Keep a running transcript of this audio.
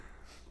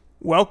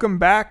Welcome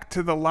back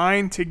to the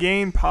Line to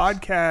Gain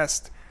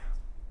podcast,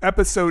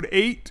 episode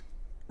 8,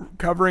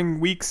 covering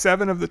week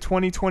 7 of the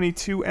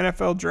 2022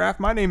 NFL Draft.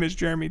 My name is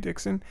Jeremy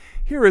Dixon,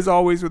 here as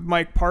always with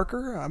Mike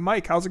Parker.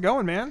 Mike, how's it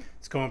going, man?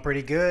 It's going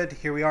pretty good.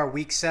 Here we are,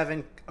 week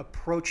 7,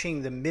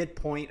 approaching the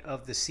midpoint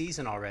of the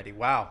season already.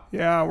 Wow.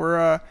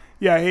 Yeah,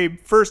 hey,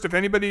 first, if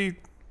anybody,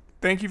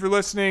 thank you for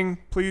listening.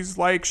 Please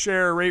like,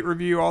 share, rate,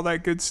 review, all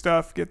that good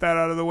stuff. Get that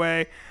out of the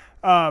way.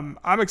 I'm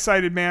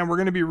excited, man. We're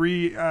going to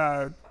be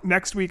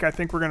next week. I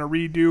think we're going to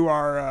redo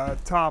our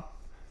top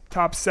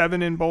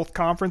 7 in both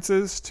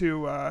conferences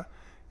to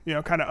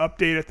kind of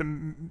update at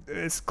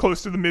as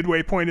close to the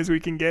midway point as we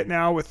can get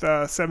now with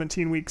a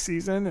 17-week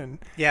season, and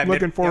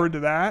looking forward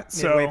to that.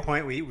 Midway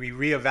point, we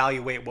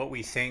reevaluate what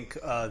we think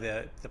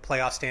the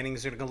playoff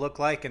standings are going to look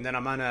like, and then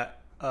I'm going to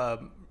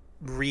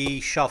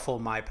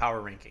reshuffle my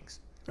power rankings.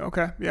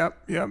 Okay.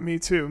 Yep. Me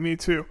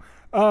too.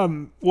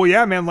 Well,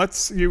 yeah, man.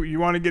 You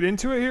want to get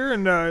into it here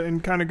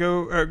and kind of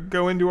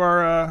go into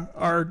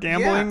our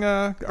gambling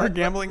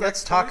gambling.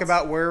 Let's talk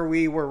about where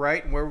we were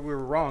right and where we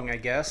were wrong. I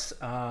guess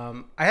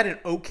I had an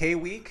okay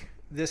week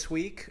this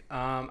week.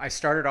 I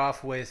started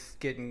off with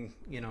getting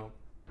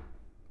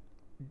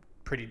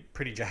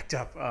pretty jacked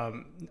up.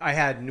 I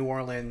had New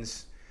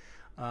Orleans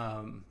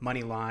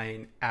money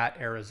line at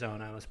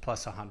Arizona. It was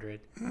plus 100.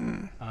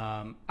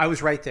 I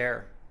was right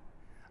there,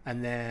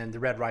 and then the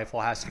Red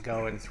Rifle has to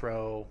go and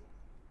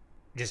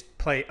just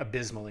play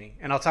abysmally.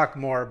 And I'll talk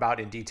more about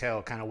in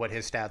detail kind of what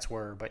his stats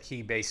were, but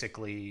he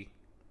basically,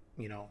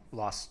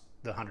 lost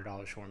the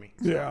 $100 for me.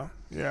 So.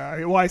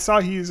 Yeah. Well, I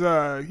saw he's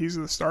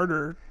the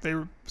starter. They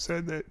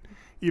said that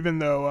even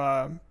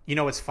though...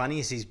 what's funny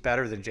is he's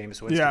better than Jameis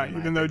Winston. Yeah,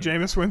 even though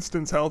Jameis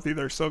Winston's healthy,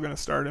 they're still going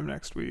to start him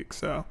next week.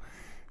 So,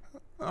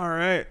 all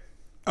right.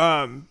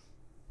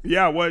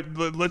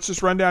 Let's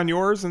just run down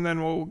yours and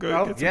then we'll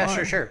go. Get to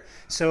mine. Sure.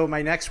 So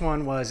my next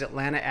one was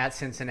Atlanta at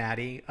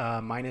Cincinnati,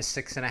 minus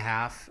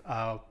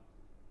 6.5,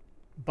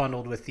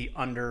 bundled with the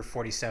under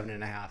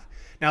 47.5.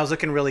 Now I was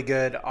looking really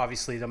good.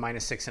 Obviously, the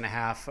minus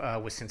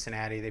 6.5 with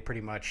Cincinnati, they pretty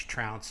much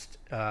trounced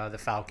the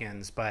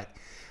Falcons, but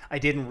I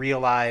didn't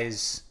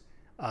realize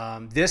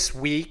this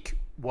week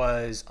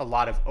was a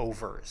lot of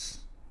overs,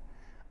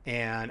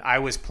 and I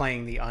was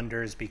playing the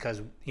unders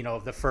because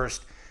the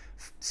first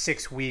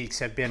 6 weeks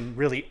have been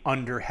really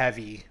under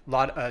heavy,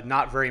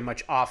 not very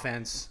much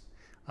offense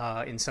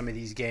in some of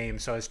these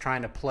games. So I was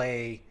trying to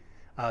play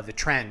the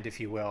trend, if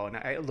you will, and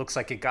it looks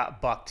like it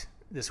got bucked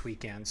this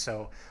weekend.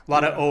 So a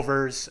lot of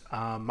overs.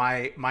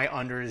 My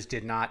unders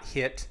did not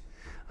hit,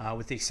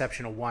 with the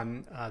exception of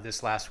one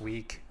this last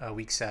week,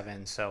 week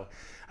 7. So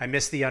I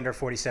missed the under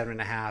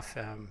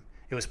 47.5.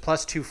 It was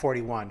plus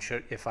 241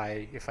 if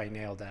I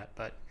nailed that,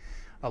 but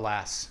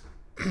alas,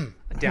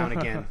 down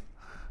again.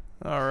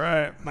 All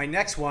right. My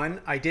next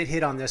one, I did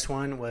hit on this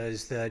one,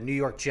 was the New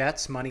York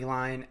Jets money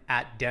line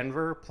at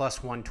Denver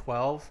plus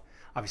 112.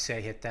 Obviously,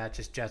 I hit that.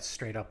 Just Jets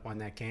straight up won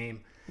that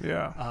game.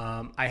 Yeah.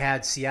 I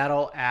had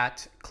Seattle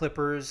at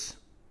Clippers.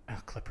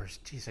 Clippers.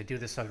 Jeez, I do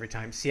this every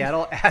time.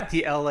 Seattle at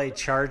the LA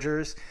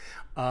Chargers,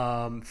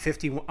 under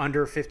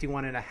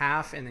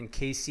 51.5, and then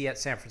KC at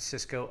San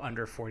Francisco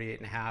under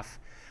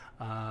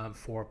 48.5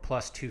 for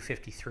plus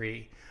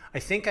 253. I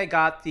think I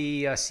got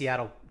the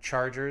Seattle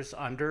Chargers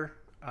under.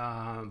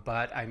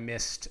 But I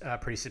missed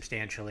pretty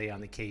substantially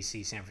on the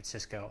KC San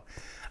Francisco.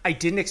 I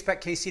didn't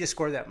expect KC to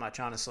score that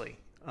much, honestly.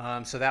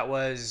 So that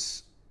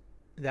was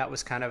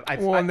kind of...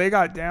 and they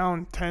got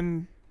down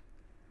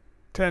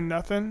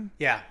 10-0.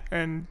 Yeah.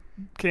 And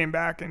came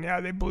back, and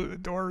they blew the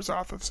doors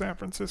off of San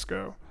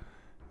Francisco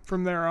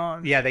from there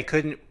on. Yeah, they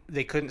couldn't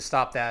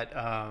stop that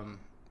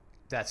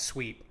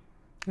sweep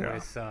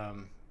with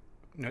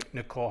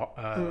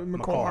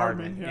McCall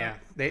Hardman. Yeah.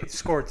 They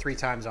scored 3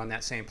 times on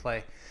that same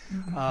play.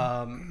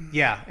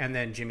 And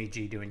then Jimmy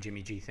G doing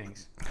Jimmy G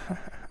things.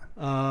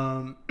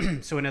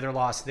 So another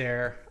loss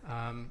there.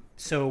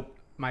 So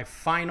my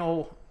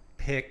final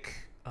pick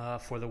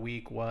for the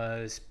week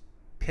was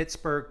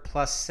Pittsburgh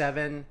plus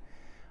 7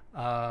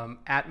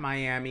 at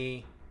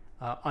Miami,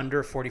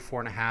 under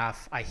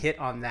 44.5. I hit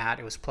on that.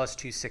 It was plus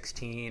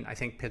 216. I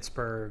think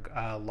Pittsburgh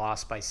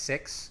lost by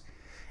 6,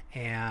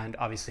 and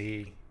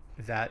obviously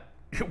that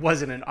it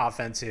wasn't an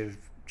offensive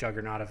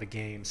juggernaut of a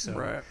game,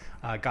 so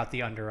got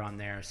the under on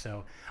there.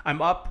 So I'm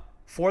up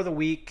for the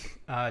week,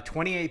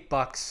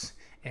 $28,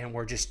 and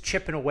we're just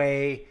chipping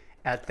away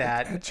at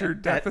that. At your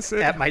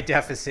deficit? At my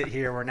deficit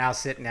here. We're now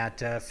sitting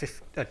at a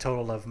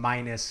total of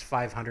minus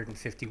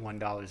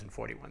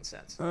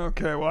 $551.41.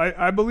 Okay, well,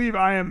 I believe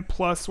I am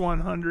plus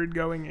 100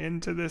 going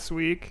into this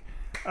week.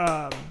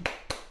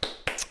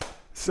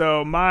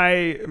 So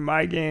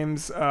my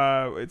games,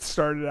 it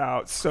started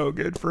out so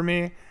good for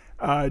me.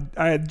 I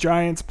had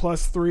Giants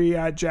plus 3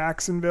 at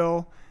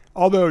Jacksonville.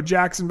 Although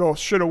Jacksonville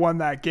should have won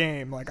that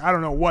game. I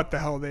don't know what the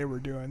hell they were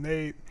doing.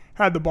 They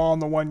had the ball on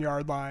the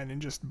 1-yard line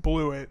and just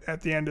blew it at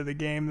the end of the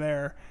game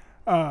there.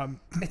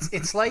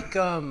 It's like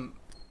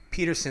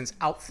Peterson's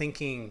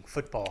outthinking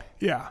football.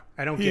 Yeah.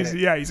 I don't get it.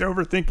 Yeah, he's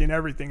overthinking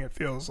everything, it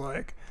feels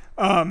like.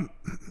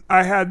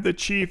 I had the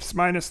Chiefs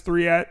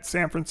 -3 at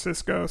San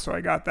Francisco, so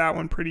I got that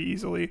one pretty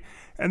easily.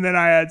 And then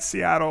I had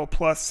Seattle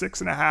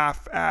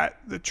 +6.5 at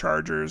the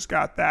Chargers,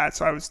 got that.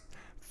 So I was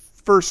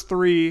first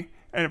three.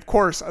 And, of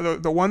course,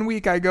 the 1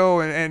 week I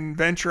go and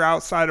venture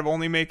outside of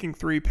only making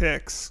 3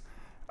 picks,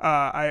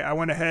 I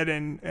went ahead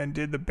and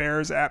did the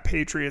Bears at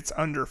Patriots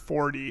under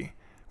 40,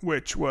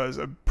 which was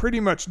pretty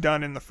much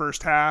done in the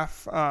first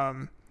half.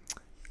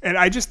 And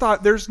I just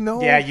thought there's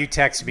no... Yeah, you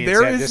texted me and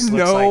there said, is this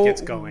looks no like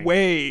it's going.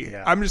 way.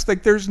 Yeah. I'm just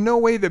like, there's no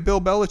way that Bill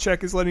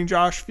Belichick is letting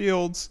Josh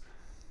Fields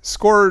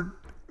score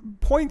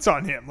points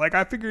on him. Like,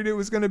 I figured it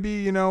was going to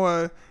be,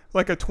 a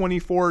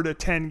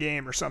 24-10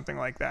 game or something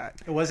like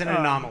that. It wasn't an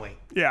anomaly.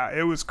 Yeah,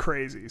 it was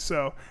crazy.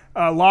 So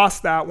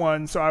lost that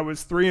one. So I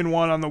was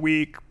 3-1 on the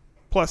week,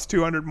 plus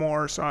 200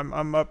 more. So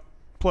I'm up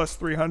plus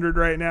 300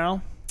 right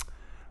now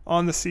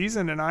on the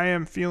season, and I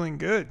am feeling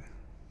good.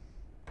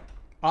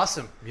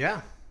 Awesome.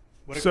 Yeah.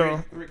 What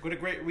a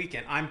great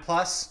weekend. I'm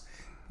plus.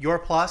 You're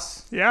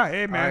plus. Yeah.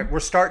 Hey, man. All right, we're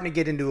starting to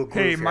get into a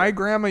groove here. My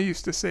grandma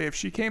used to say if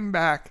she came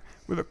back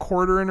with a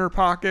quarter in her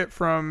pocket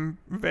from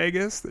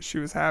Vegas, that she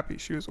was happy.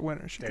 She was a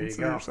winner. She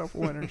considered herself a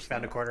winner.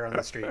 Found a quarter on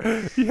the street.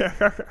 Yeah.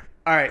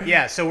 All right.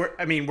 Yeah. So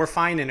we're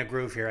finding a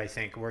groove here. I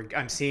think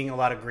I'm seeing a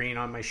lot of green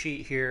on my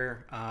sheet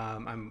here.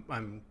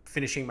 I'm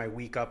finishing my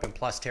week up in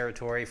plus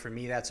territory. For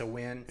me, that's a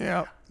win.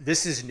 Yeah.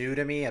 This is new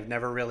to me. I've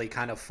never really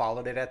kind of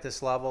followed it at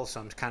this level, so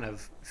I'm kind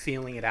of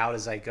feeling it out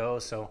as I go.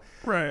 So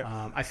right.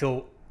 I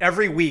feel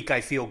every week I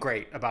feel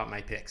great about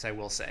my picks. I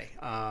will say,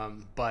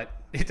 but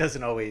it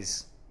doesn't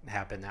always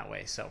happen that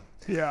way. So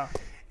yeah.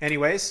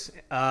 Anyways,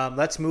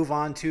 let's move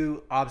on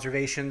to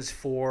observations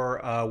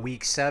for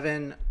week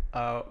 7.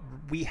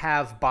 We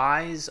have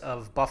buys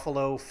of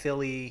Buffalo,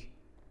 Philly,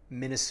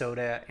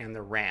 Minnesota, and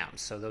the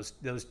Rams. So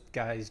those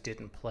guys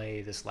didn't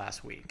play this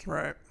last week.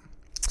 Right.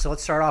 So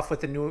let's start off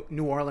with the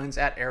New Orleans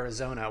at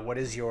Arizona. What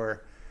is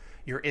your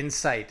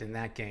insight in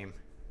that game?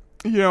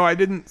 I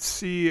didn't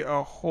see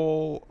a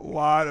whole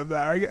lot of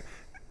that.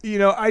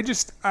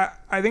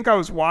 I think I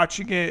was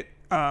watching it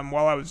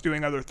while I was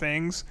doing other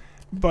things,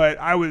 but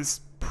I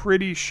was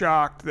pretty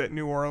shocked that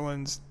New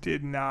Orleans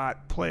did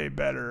not play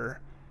better.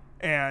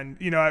 And,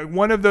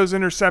 one of those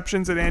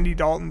interceptions that Andy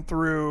Dalton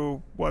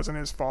threw wasn't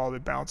his fault.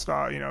 It bounced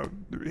off,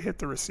 hit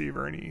the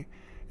receiver and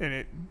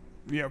it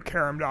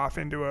caromed off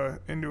into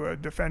a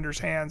defender's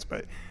hands.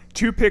 But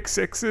 2 pick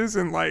sixes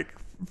in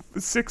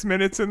 6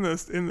 minutes in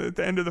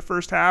the end of the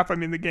first half. I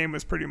mean, the game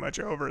was pretty much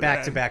over.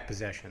 Back-to-back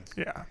possessions.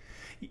 Yeah.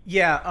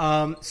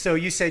 Yeah. So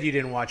you said you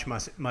didn't watch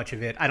much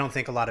of it. I don't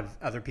think a lot of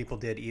other people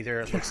did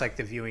either. It looks like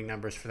the viewing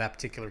numbers for that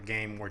particular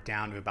game were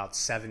down to about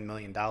 $7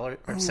 million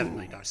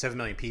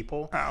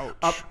people.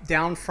 Ouch.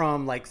 Down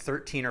from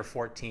 13 or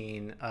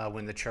 14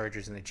 when the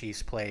Chargers and the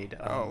Chiefs played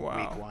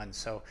week 1.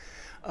 So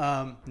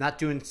not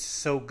doing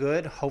so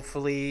good.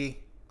 Hopefully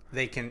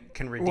they can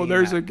redeem. Well,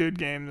 there's that. a good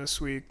game this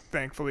week,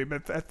 thankfully.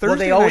 But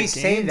Thursday they always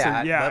night say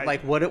that. Yeah.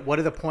 But what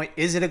are the point?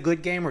 Is it a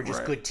good game or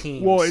just good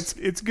teams? Well,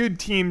 it's good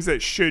teams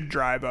that should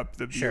drive up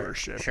the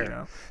viewership.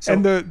 Sure. So,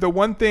 and the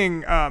one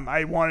thing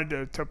I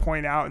wanted to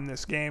point out in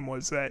this game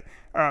was that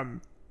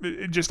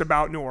just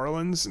about New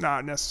Orleans,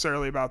 not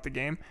necessarily about the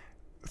game.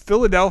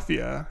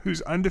 Philadelphia,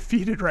 who's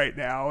undefeated right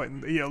now,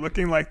 and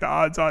looking like the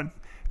odds-on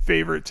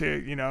favorite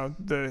to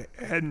the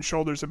head and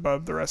shoulders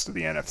above the rest of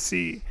the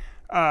NFC.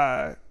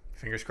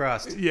 Fingers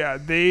crossed. Yeah,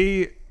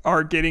 they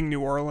are getting New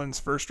Orleans'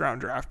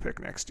 first-round draft pick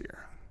next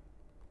year.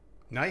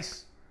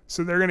 Nice.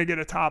 So they're going to get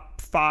a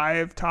top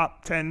 5,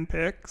 top 10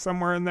 pick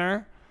somewhere in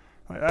there.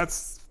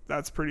 That's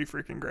pretty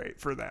freaking great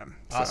for them.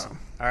 Awesome.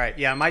 So. All right.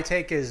 Yeah, my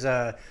take is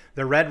the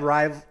red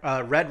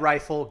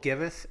rifle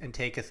giveth and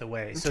taketh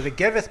away. So the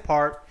giveth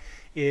part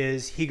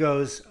is he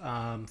goes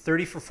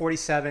 30 for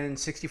 47,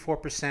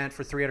 64%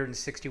 for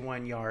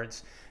 361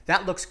 yards.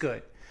 That looks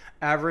good.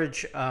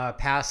 Average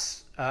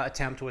pass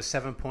attempt was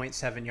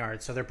 7.7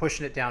 yards. So they're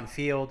pushing it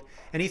downfield.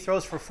 And he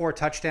throws for 4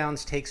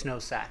 touchdowns, takes no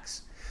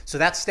sacks. So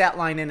that stat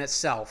line in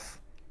itself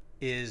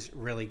is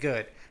really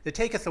good. The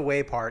taketh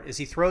away part is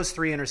he throws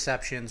 3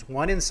 interceptions,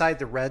 1 inside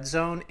the red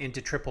zone into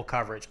triple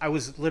coverage. I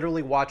was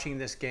literally watching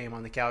this game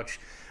on the couch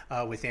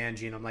with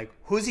Angie, and I'm like,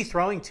 who's he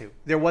throwing to?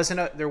 There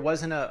wasn't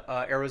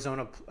a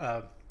Arizona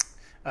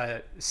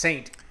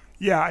Saint.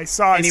 Yeah, I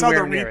saw the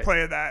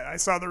replay of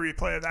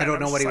that. I don't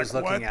know what he was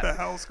looking at. What the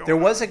hell's going on? There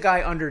was a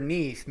guy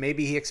underneath.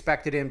 Maybe he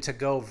expected him to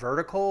go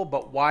vertical,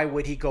 but why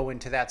would he go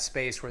into that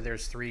space where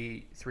there's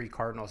three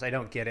Cardinals? I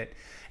don't get it.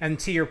 And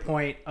to your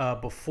point,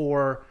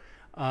 before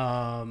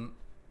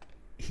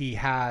he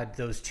had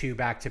those 2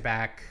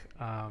 back-to-back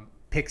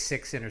pick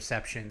 6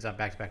 interceptions on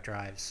back-to-back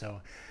drives.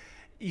 So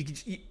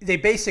they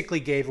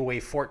basically gave away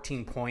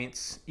 14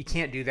 points. You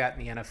can't do that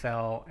in the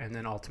NFL. And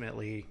then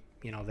ultimately,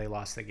 they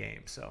lost the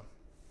game. So.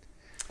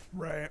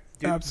 Right.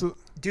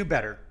 Absolutely. Do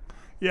better.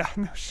 Yeah.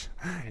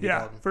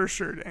 Dalton. For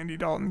sure. Andy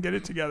Dalton, get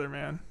it together,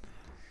 man.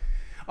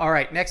 All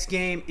right, next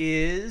game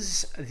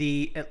is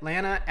the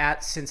Atlanta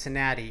at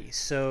Cincinnati.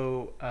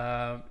 So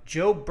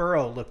Joe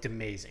Burrow looked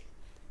amazing.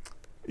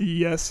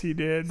 Yes, he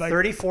did.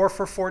 34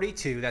 for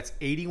 42. That's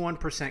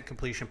 81%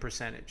 completion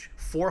percentage.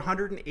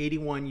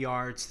 481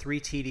 yards,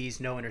 3 TDs,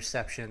 no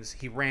interceptions.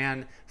 He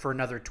ran for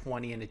another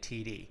 20 and a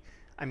TD.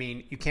 I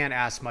mean, you can't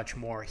ask much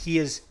more.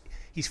 He's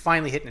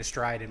finally hitting his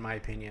stride, in my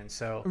opinion.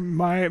 So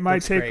my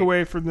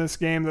takeaway from this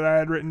game that I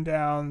had written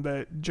down,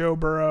 that Joe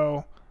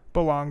Burrow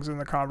belongs in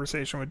the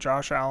conversation with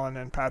Josh Allen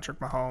and Patrick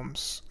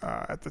Mahomes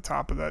at the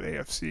top of that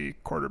AFC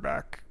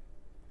quarterback,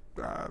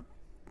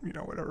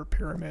 whatever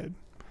pyramid.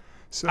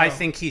 So I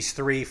think he's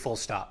 3, full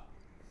stop.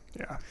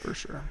 Yeah, for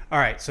sure. All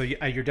right, so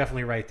you're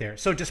definitely right there.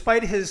 So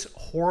despite his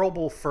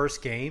horrible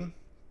first game,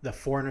 the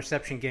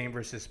 4-interception game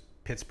versus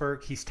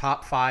Pittsburgh, he's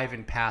top 5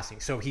 in passing.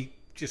 So he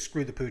just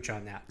screwed the pooch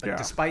on that. But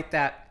despite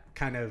that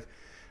kind of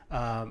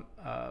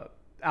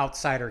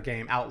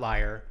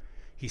outlier,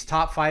 he's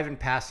top 5 in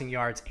passing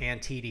yards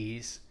and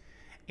TDs.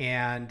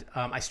 And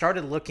I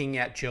started looking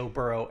at Joe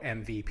Burrow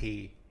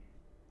MVP,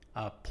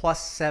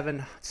 plus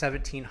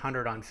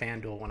 1,700 on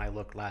FanDuel when I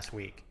looked last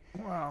week.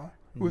 Wow.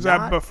 Was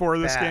that before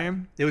this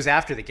game? It was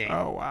after the game.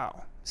 Oh,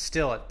 wow.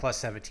 Still at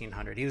plus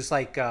 1,700. He was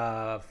like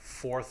 4th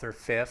or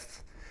 5th.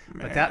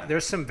 Man. But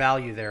there's some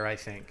value there, I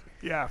think.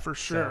 Yeah, for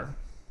sure.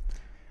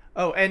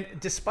 So, and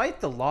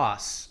despite the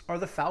loss, are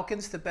the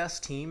Falcons the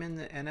best team in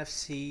the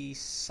NFC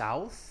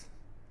South?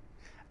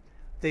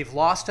 They've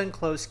lost in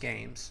close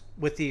games,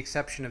 with the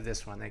exception of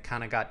this one. They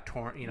kind of got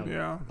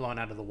blown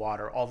out of the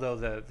water, although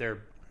their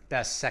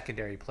best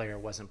secondary player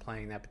wasn't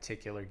playing that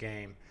particular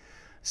game.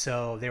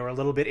 So they were a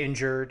little bit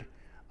injured.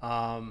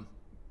 It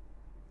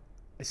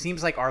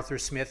seems like Arthur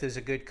Smith is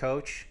a good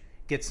coach,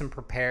 gets them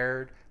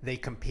prepared. They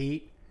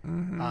compete.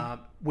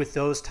 Mm-hmm. With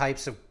those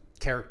types of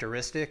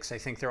characteristics, I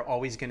think they're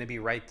always going to be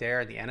right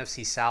there. The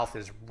NFC South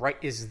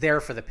is there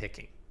for the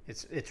picking.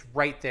 It's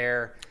right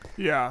there.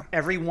 Yeah.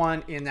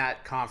 Everyone in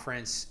that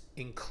conference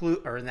in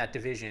that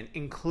division,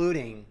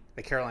 including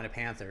the Carolina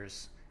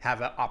Panthers,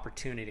 have an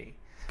opportunity.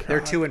 God. They're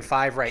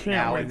 2-5 right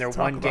now, and they're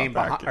one game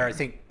behind. Or I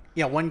think.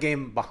 Yeah, one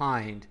game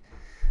behind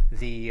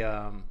the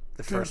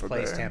first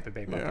place Tampa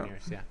Bay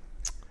Buccaneers.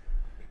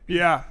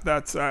 Yeah,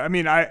 that's. I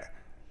mean, I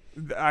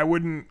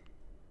wouldn't.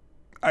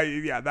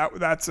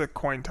 That's a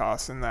coin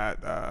toss in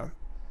that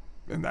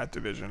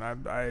division.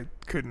 I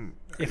couldn't.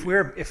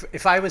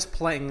 If I was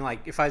playing,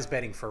 like, if I was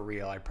betting for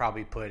real, I'd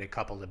probably put a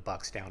couple of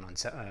bucks down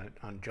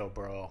on Joe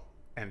Burrow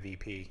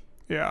MVP.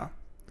 Yeah.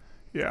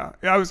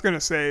 I was gonna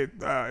say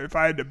if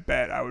I had to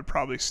bet, I would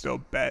probably still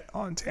bet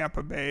on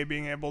Tampa Bay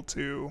being able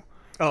to.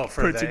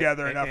 Put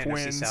together enough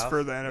wins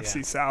for the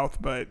NFC South,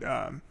 but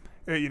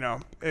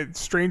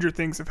stranger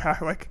things have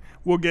happened. Like,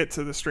 we'll get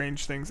to the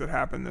strange things that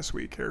happened this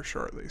week here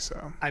shortly.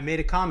 So I made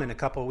a comment a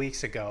couple of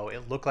weeks ago.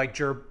 It looked like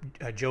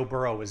Joe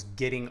Burrow was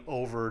getting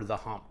over the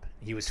hump.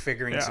 He was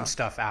figuring some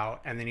stuff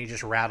out, and then he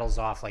just rattles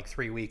off like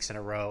 3 weeks in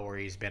a row where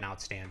he's been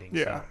outstanding.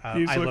 Yeah, so,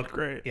 he's looked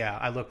great. Yeah,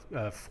 I look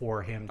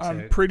for him to.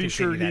 I'm pretty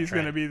sure he's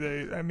going to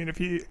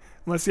be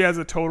unless he has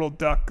a total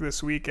duck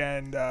this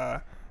weekend.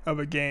 Of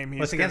a game.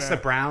 It's against the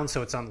Browns,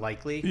 so it's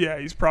unlikely. Yeah,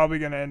 he's probably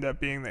going to end up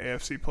being the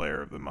AFC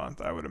Player of the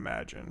Month, I would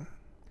imagine.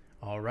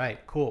 All right,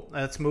 cool.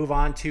 Let's move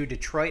on to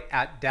Detroit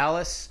at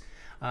Dallas.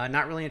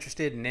 Not really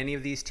interested in any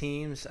of these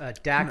teams.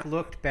 Dak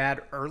looked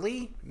bad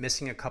early,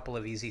 missing a couple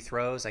of easy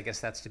throws. I guess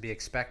that's to be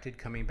expected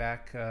coming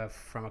back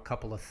from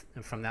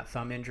that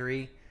thumb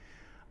injury.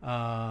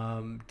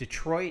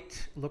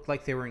 Detroit looked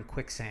like they were in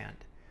quicksand.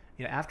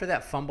 After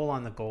that fumble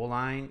on the goal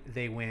line,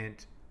 they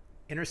went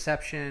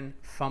interception,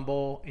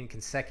 fumble in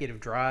consecutive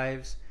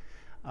drives,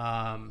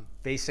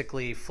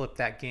 basically flipped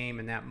that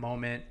game in that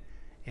moment.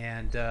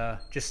 And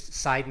just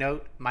side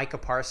note, Micah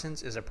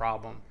Parsons is a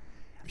problem.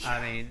 I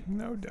mean,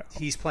 no doubt.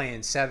 He's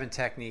playing 7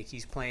 technique.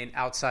 He's playing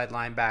outside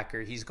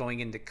linebacker. He's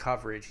going into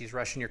coverage. He's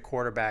rushing your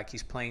quarterback.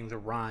 He's playing the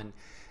run.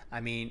 I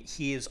mean,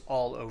 he is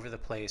all over the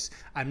place.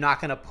 I'm not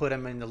going to put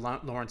him in the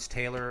Lawrence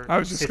Taylor situation. I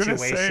was just going to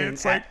say,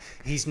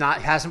 it's like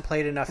hasn't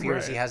played enough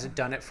years. Right. He hasn't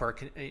done it for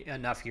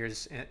enough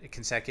years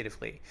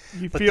consecutively.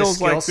 He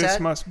feels like this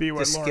must be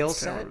what Lawrence Taylor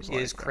was like. The skill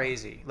set is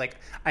crazy. Like,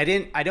 I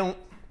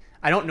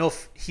don't know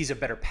if he's a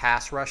better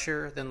pass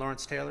rusher than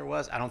Lawrence Taylor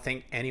was. I don't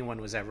think anyone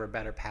was ever a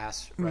better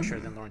pass rusher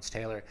than Lawrence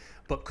Taylor.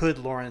 But could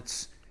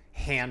Lawrence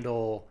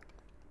handle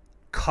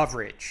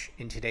coverage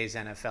in today's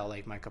NFL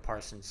like Micah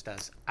Parsons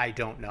does? I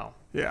don't know.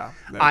 Yeah.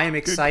 I am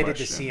excited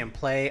to see him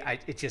play.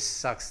 It just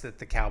sucks that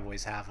the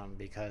Cowboys have him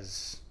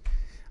because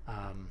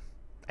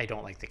I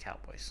don't like the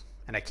Cowboys.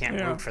 And I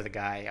can't root for the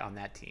guy on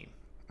that team.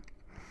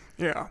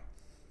 Yeah.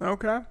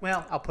 Okay.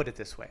 Well, I'll put it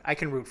this way. I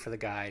can root for the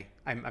guy.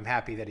 I'm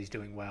happy that he's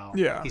doing well.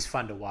 Yeah. He's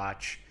fun to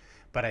watch,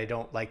 but I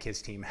don't like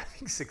his team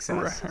having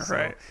success.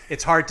 Right.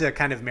 It's hard to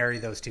kind of marry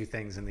those two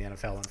things in the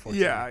NFL,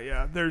 unfortunately.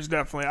 Yeah. There's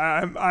definitely.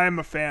 I'm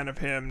a fan of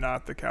him,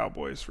 not the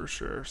Cowboys for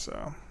sure.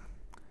 So,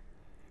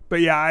 but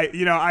yeah,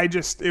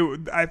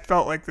 I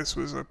felt like this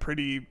was a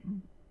pretty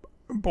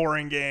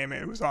boring game.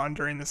 It was on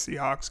during the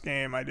Seahawks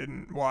game. I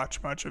didn't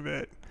watch much of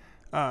it.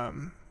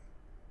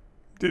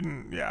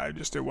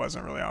 it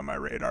wasn't really on my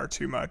radar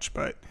too much.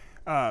 But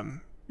I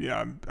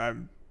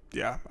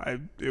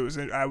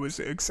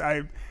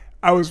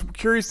was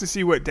curious to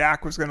see what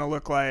Dak was going to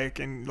look like,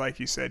 and like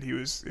you said, it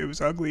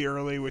was ugly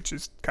early, which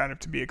is kind of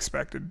to be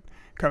expected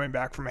coming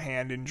back from a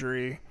hand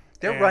injury.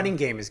 Their running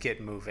game is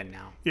getting moving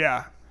now.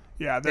 Yeah.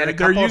 Yeah, they had a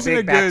couple of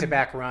big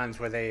back-to-back runs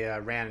where they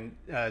ran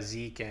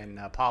Zeke and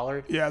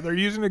Pollard. Yeah, they're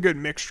using a good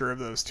mixture of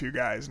those two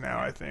guys now,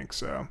 I think.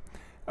 So,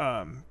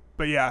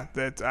 but yeah,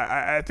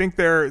 I think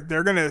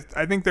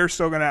I think they're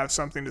still gonna have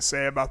something to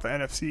say about the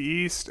NFC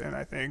East, and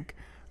I think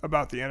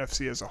about the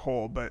NFC as a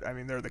whole. But I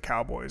mean, they're the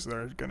Cowboys.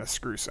 They're gonna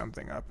screw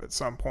something up at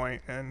some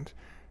point and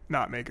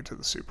not make it to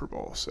the Super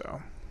Bowl.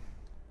 So,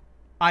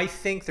 I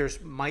think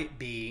might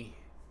be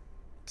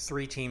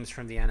 3 teams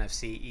from the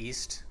NFC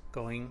East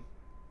going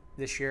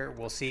this year.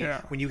 We'll see.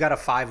 Yeah. When you got a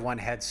 5-1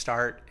 head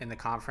start in the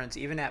conference,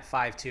 even at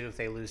 5-2, if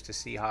they lose to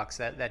Seahawks,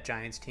 that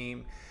Giants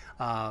team,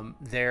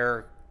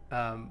 their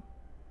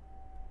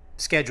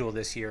schedule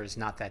this year is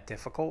not that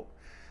difficult.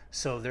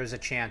 So there's a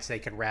chance they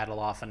could rattle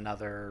off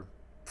another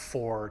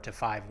 4 to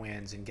 5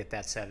 wins and get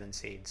that 7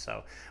 seed.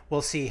 So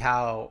we'll see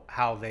how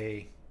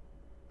it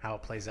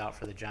plays out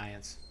for the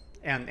Giants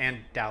and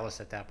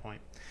Dallas at that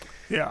point.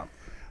 Yeah.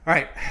 All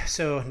right,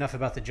 so enough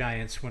about the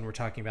Giants when we're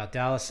talking about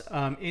Dallas.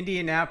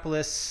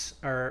 Indianapolis,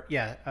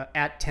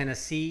 at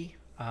Tennessee.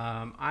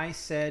 I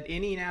said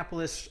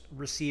Indianapolis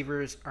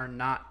receivers are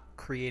not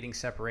creating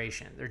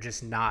separation. They're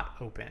just not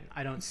open.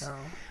 I don't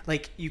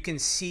you can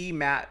see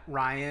Matt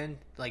Ryan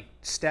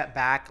step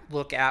back,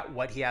 look at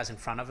what he has in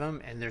front of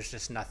him, and there's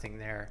just nothing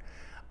there.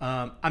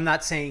 I'm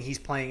not saying he's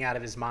playing out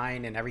of his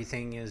mind and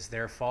everything is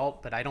their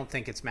fault, but I don't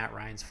think it's Matt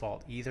Ryan's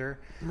fault either.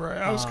 Right.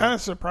 I was kind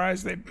of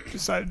surprised they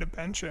decided to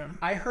bench him.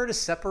 I heard a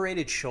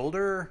separated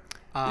shoulder,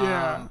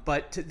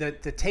 but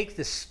to take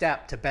the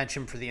step to bench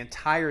him for the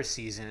entire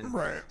season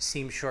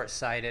seems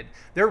short-sighted.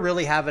 They're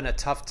really having a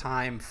tough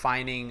time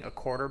finding a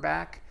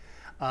quarterback.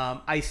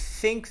 I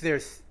think their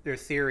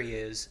theory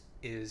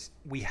is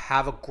we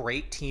have a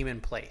great team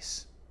in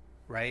place,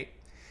 right?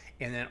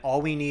 And then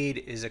all we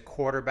need is a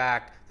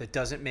quarterback that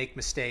doesn't make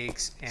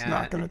mistakes and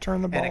not going to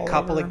turn the ball and a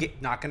couple over.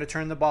 Not going to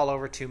turn the ball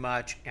over too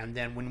much. And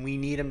then when we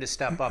need him to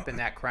step up in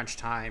that crunch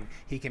time,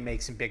 he can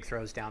make some big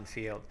throws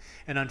downfield.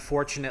 And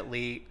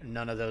unfortunately,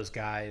 none of those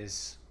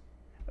guys.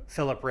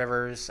 Phillip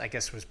Rivers, I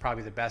guess, was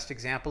probably the best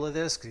example of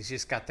this because he's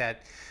just got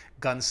that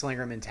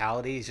gunslinger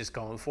mentality. He's just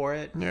going for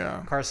it.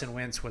 Yeah. Carson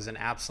Wentz was an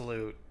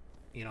absolute,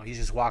 he's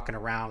just walking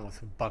around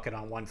with a bucket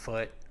on one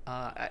foot.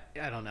 I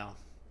don't know.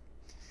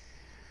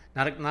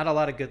 Not a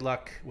lot of good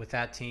luck with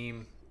that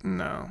team.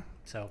 No.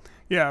 So.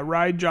 Yeah,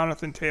 ride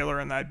Jonathan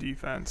Taylor in that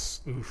defense.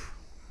 Oof.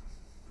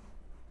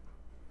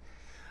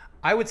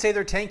 I would say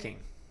they're tanking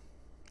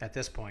at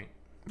this point.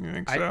 You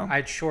think so?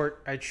 I'd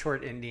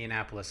short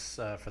Indianapolis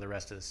for the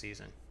rest of the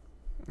season.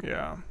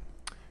 Yeah,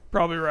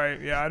 probably right.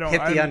 Yeah, I don't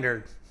hit the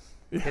under.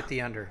 Yeah. Hit the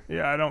under.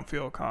 Yeah, I don't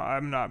feel.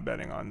 I'm not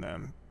betting on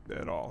them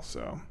at all.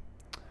 So.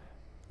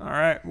 All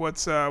right,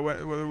 what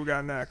do we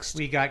got next?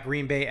 We got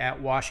Green Bay at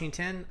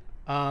Washington.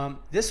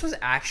 This was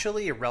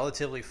actually a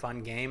relatively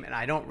fun game, and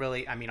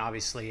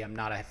obviously I'm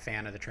not a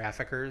fan of the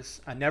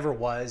traffickers. I never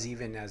was,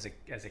 even as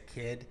a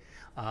kid.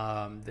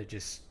 They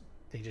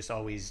just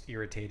always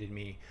irritated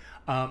me.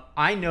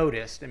 I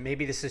noticed, and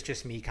maybe this is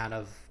just me kind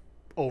of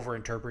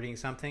over-interpreting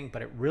something,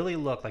 but it really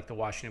looked like the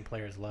Washington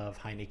players love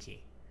Heineke.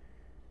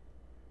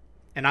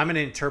 And I'm going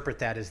to interpret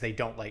that as they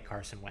don't like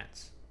Carson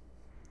Wentz.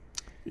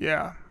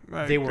 Yeah.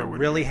 They were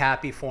really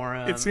happy for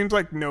him. It seems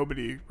like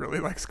nobody really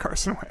likes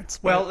Carson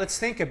Wentz. Well, let's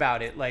think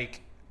about it.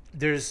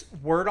 There's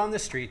word on the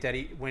street that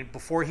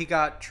before he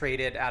got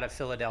traded out of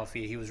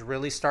Philadelphia, he was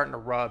really starting to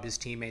rub his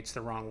teammates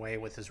the wrong way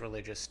with his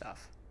religious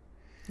stuff.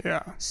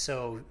 Yeah.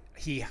 So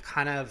he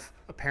kind of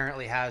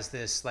apparently has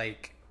this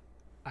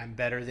I'm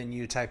better than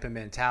you type of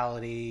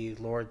mentality,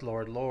 Lord,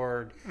 Lord,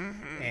 Lord.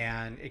 Mm-hmm.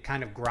 And it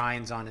kind of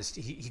grinds on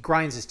he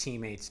grinds his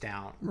teammates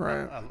down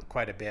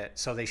quite a bit.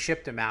 So they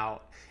shipped him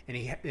out, and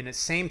the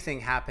same thing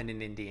happened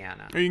in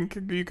Indiana. You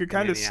could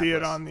kind of see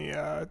it on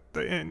the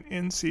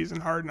in-season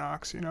Hard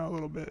Knocks, a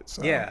little bit.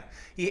 So. Yeah.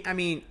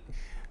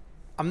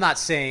 I'm not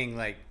saying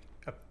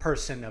a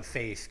person of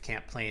faith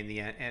can't play in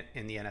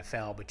the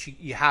NFL, but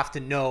you have to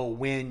know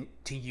when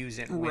to use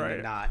it and when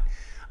to not.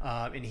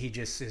 And he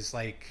just is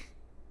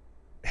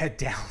head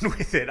down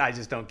with it. I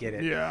just don't get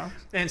it. Yeah.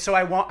 And so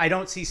I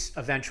don't see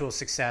eventual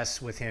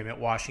success with him at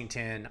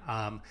Washington.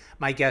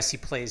 My guess he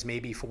plays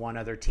maybe for one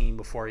other team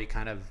before he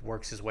kind of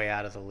works his way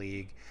out of the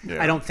league.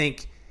 Yeah. I don't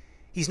think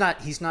he's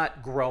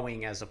not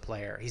growing as a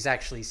player. He's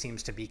actually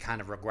seems to be kind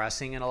of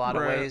regressing in a lot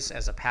of ways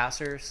as a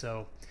passer.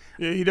 So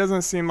yeah, he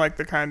doesn't seem like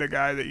the kind of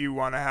guy that you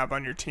want to have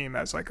on your team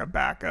as a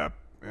backup,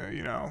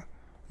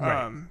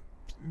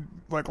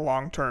 like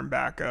long-term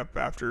backup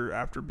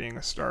after being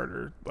a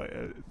starter,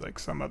 like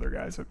some other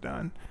guys have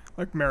done,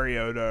 like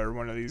Mariota or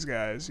one of these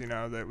guys,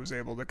 that was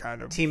able to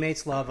kind of.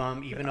 Teammates love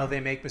him, even though they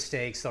make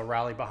mistakes, they'll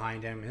rally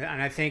behind him.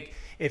 And I think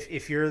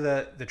if you're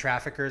the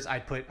traffickers,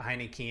 I'd put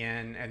Heineke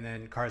in, and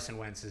then Carson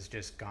Wentz is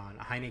just gone.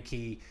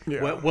 Heineke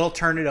will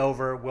turn it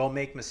over, will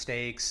make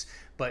mistakes,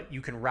 but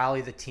you can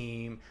rally the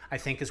team. I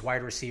think his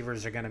wide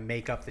receivers are going to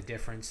make up the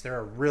difference. They're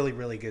a really,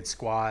 really good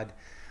squad.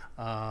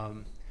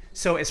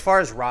 So as far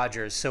as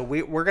Rodgers, so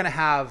we're going to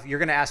have, you're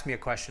going to ask me a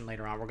question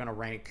later on. We're going to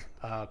rank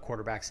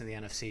quarterbacks in the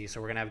NFC. So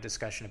we're going to have a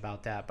discussion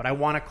about that. But I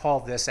want to call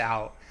this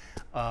out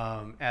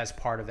as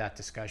part of that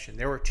discussion.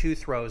 There were 2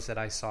 throws that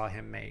I saw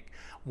him make.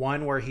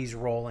 One where he's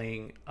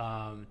rolling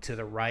to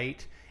the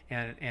right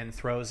and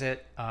throws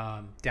it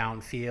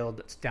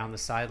downfield, down the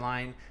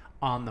sideline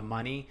on the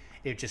money.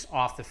 It just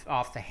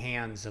off the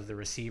hands of the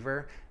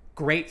receiver.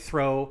 Great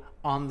throw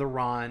on the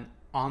run,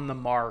 on the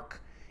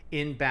mark,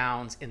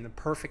 inbounds in the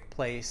perfect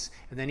place,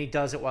 and then he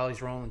does it while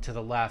he's rolling to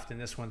the left, and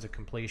this one's a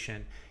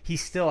completion. He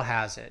still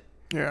has it.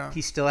 Yeah.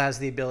 He still has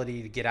the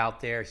ability to get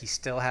out there. He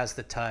still has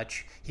the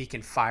touch. He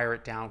can fire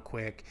it down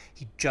quick.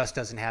 He just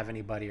doesn't have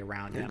anybody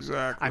around him.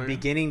 Exactly. I'm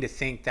beginning to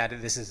think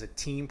that this is a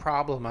team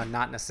problem and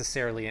not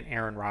necessarily an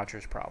Aaron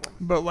Rodgers problem.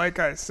 But like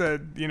I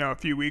said, a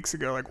few weeks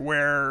ago, like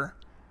where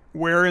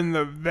in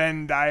the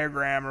Venn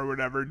diagram or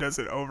whatever does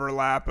it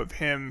overlap of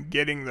him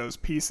getting those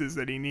pieces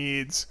that he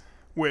needs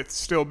with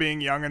still being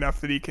young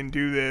enough that he can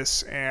do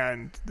this,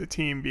 and the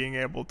team being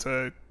able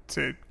to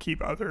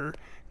keep other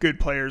good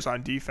players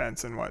on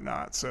defense and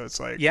whatnot. So it's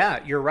like,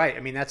 yeah, you're right.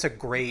 I mean, that's a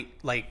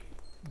great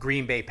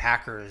Green Bay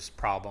Packers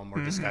problem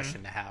or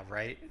discussion to have,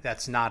 right?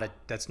 That's not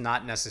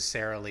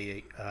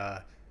necessarily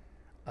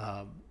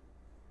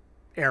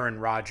Aaron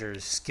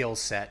Rodgers' skill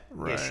set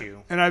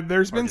issue. And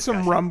there's been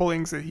some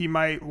rumblings that he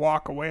might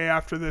walk away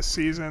after this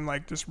season,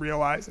 like just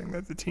realizing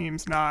that the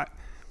team's not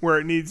where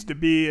it needs to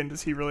be, and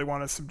does he really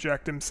want to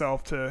subject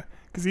himself to,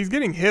 because he's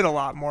getting hit a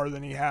lot more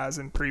than he has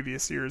in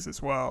previous years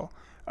as well,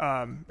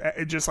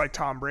 just like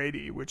Tom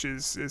Brady, which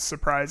is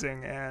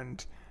surprising.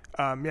 And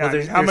how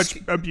much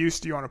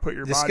abuse do you want to put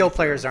your body The skill through?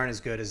 players aren't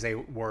as good as they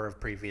were of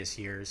previous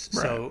years,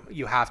 so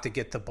you have to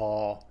get the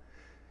ball.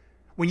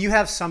 When you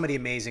have somebody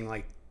amazing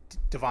like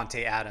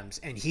Devontae Adams,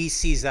 and he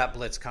sees that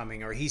blitz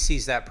coming or he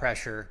sees that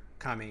pressure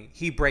coming,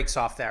 he breaks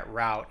off that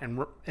route,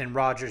 and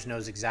Rodgers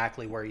knows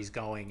exactly where he's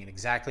going and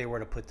exactly where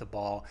to put the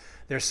ball.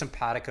 There's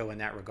simpatico in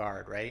that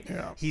regard, right?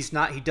 Yeah. He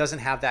doesn't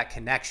have that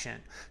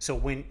connection. So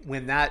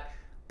when that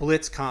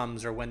blitz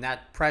comes or when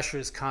that pressure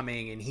is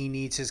coming and he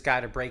needs his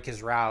guy to break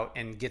his route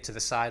and get to the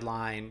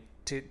sideline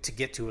to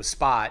get to a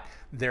spot,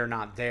 they're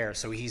not there,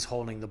 so he's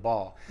holding the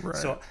ball. Right.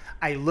 So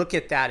I look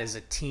at that as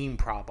a team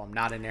problem,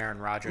 not an Aaron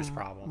Rodgers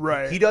problem.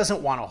 Right. He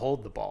doesn't want to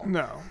hold the ball.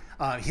 No.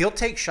 He'll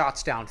take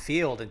shots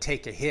downfield and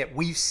take a hit.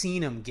 We've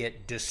seen him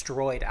get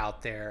destroyed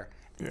out there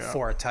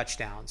for a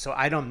touchdown. So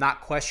I'm not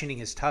questioning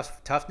his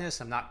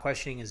toughness. I'm not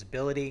questioning his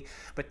ability.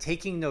 But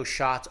taking those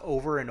shots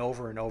over and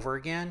over and over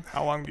again.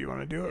 How long do you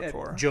want to do it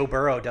for? Joe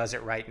Burrow does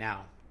it right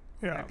now.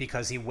 Yeah.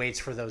 Because he waits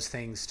for those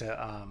things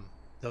to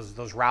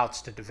those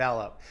routes to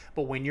develop.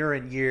 But when you're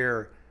in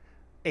year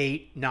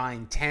 8,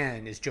 9,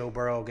 10, is Joe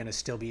Burrow going to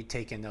still be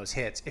taking those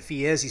hits? If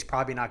he is, he's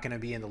probably not going to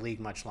be in the league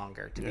much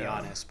longer, to be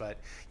honest. But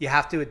you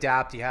have to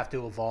adapt. You have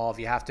to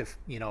evolve. You have to,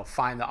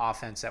 find the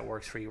offense that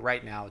works for you.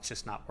 Right now, it's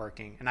just not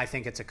working. And I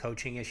think it's a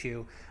coaching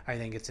issue. I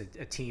think it's a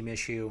team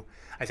issue.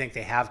 I think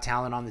they have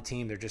talent on the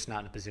team. They're just not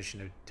in a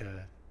position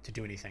to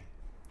do anything.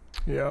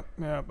 Yep.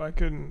 I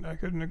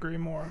couldn't agree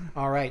more.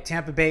 All right,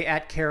 Tampa Bay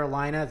at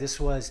Carolina. This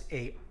was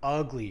a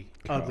ugly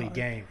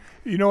game.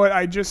 You know what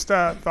I just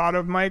thought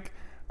of, Mike?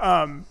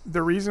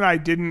 The reason I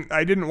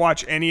didn't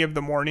watch any of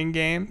the morning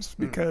games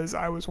because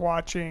I was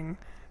watching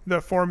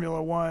the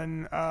Formula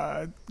One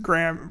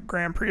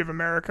Grand Prix of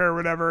America or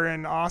whatever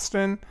in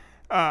Austin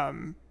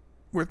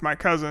with my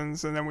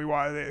cousins, and then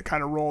it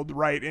kind of rolled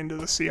right into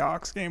the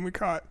Seahawks game. We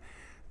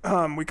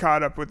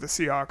caught up with the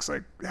Seahawks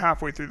like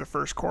halfway through the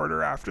first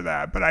quarter after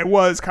that, but I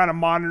was kind of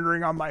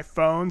monitoring on my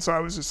phone, so I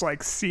was just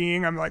like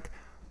seeing.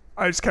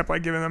 I just kept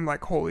like giving them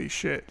like, holy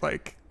shit,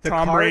 like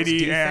Tom Brady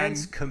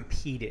defense and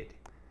competed.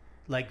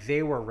 Like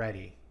they were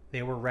ready.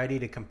 They were ready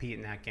to compete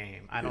in that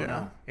game. I don't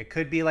know. It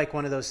could be like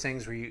one of those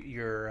things where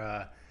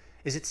you're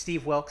is it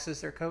Steve Wilkes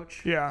is their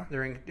coach? Yeah.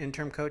 Their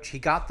interim coach. He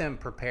got them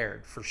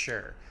prepared for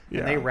sure. Yeah.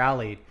 And they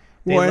rallied.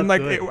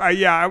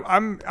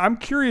 I'm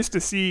curious to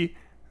see.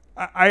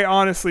 I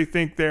honestly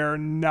think they're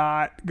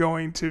not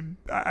going to.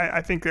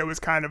 I think that was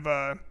kind of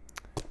an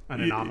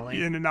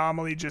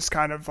anomaly, just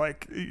kind of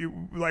like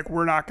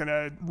we're not going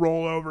to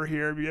roll over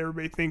here.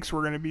 Everybody thinks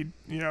we're going to be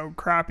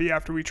crappy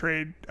after we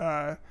trade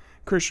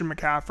Christian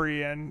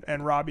McCaffrey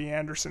and Robbie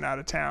Anderson out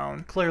of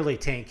town. Clearly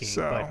tanking,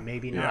 but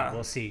maybe not. Yeah.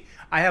 We'll see.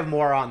 I have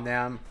more on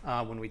them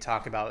when we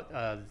talk about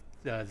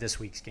this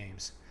week's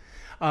games.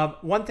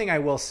 One thing I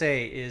will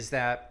say is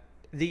that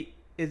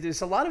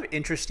there's a lot of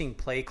interesting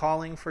play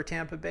calling for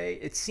Tampa Bay.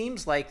 It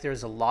seems like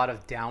there's a lot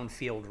of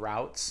downfield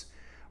routes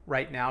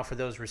right now for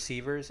those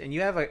receivers, and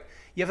you have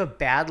a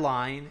bad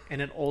line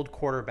and an old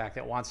quarterback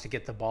that wants to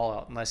get the ball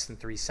out in less than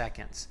 3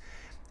 seconds,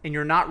 and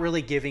you're not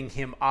really giving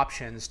him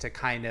options to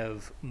kind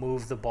of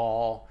move the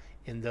ball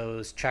in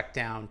those check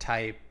down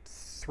type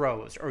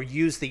throws or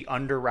use the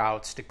under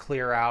routes to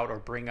clear out or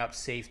bring up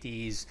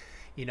safeties,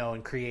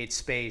 and create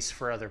space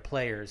for other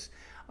players.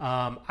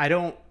 I'm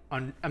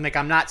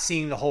not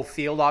seeing the whole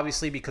field,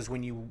 obviously, because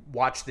when you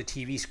watch the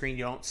TV screen,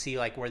 you don't see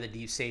like where the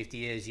deep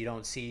safety is. You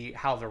don't see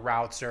how the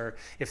routes are,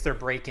 if they're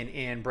breaking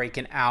in,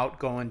 breaking out,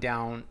 going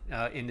down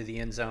into the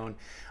end zone,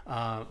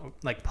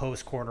 like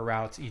post corner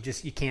routes.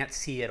 You can't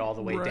see it all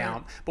the way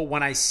down. But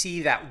when I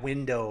see that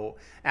window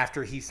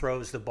after he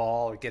throws the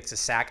ball or gets a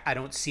sack, I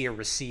don't see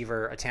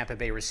a Tampa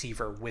Bay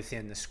receiver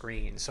within the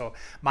screen. So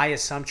my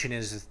assumption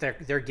is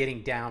that they're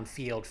getting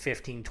downfield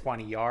 15,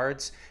 20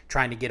 yards,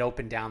 trying to get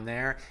open down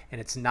there, and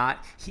it's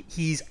not.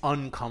 He's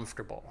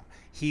uncomfortable.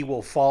 He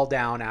will fall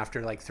down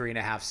after like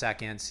 3.5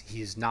 seconds.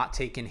 He's not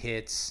taking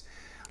hits.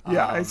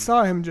 Yeah, I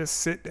saw him just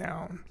sit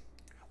down.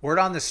 Word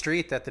on the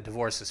street that the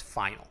divorce is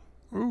final.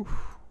 Ooh.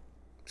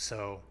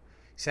 So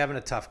he's having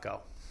a tough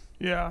go.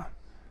 Yeah.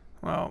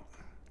 Well,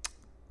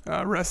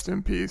 rest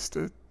in peace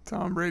to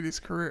Tom Brady's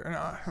career.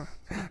 No,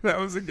 that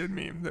was a good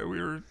meme that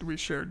we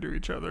shared to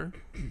each other.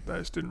 I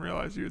just didn't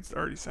realize you had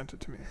already sent it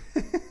to me.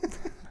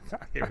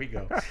 Here we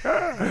go.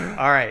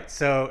 All right.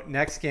 So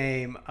next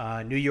game,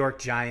 New York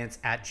Giants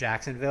at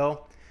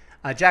Jacksonville.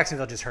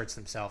 Jacksonville just hurts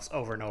themselves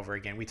over and over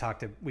again. We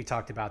talked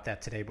about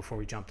that today before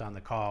we jumped on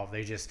the call.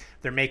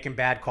 They're making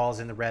bad calls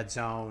in the red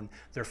zone.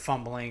 They're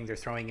fumbling. They're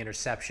throwing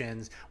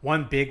interceptions.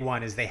 One big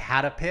one is they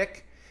had a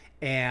pick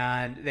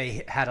and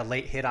they had a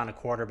late hit on a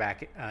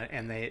quarterback,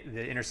 and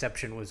the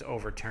interception was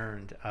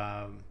overturned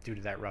due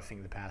to that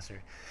roughing the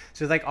passer.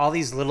 So like all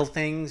these little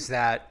things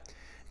that.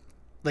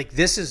 Like,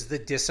 this is the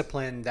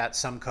discipline that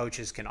some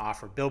coaches can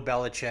offer. Bill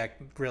Belichick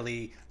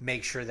really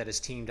makes sure that his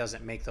team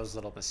doesn't make those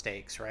little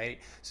mistakes, right?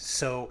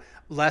 So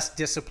less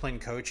disciplined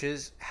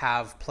coaches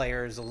have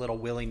players a little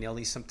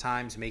willy-nilly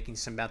sometimes, making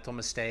some mental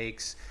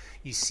mistakes.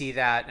 You see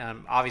that.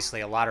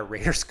 Obviously, a lot of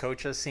Raiders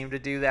coaches seem to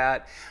do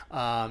that.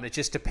 It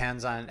just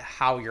depends on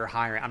how you're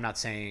hiring. I'm not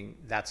saying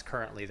that's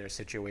currently their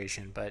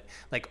situation, but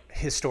like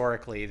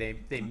historically,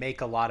 they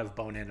make a lot of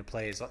boneheaded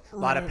plays, a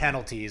lot of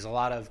penalties, a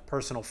lot of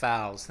personal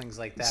fouls, things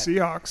like that.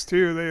 Seahawks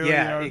too.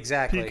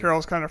 Exactly. Pete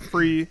Carroll's kind of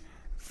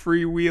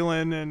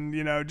freewheeling,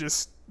 and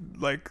just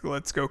like,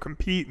 let's go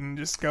compete and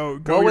just go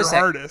your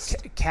hardest.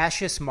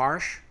 Cassius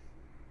Marsh.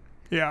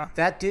 Yeah.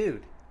 That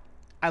dude.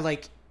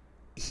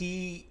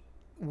 He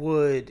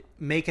would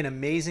make an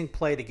amazing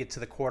play to get to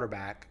the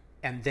quarterback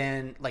and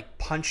then like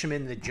punch him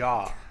in the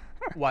jaw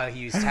while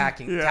he was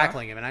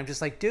tackling him. And I'm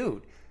just like,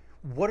 dude,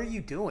 what are you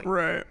doing?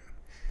 Right.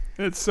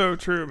 It's so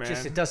true, man.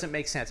 It doesn't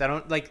make sense. I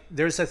don't like,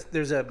 there's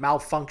a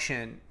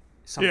malfunction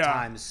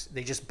sometimes.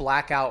 They just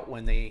black out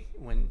when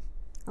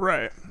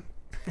right.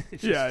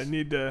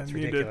 Need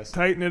to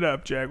tighten it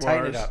up, Jaguars.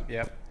 Tighten it up.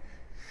 Yep.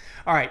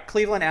 All right.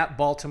 Cleveland at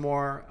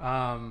Baltimore.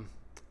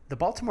 The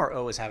Baltimore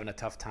O is having a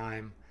tough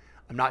time.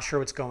 I'm not sure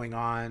what's going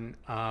on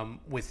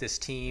with this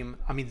team.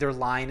 I mean, their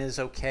line is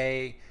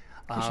okay.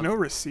 There's no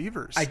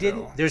receivers.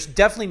 There's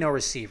definitely no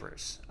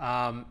receivers.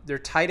 Their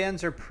tight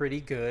ends are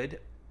pretty good.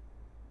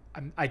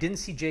 I didn't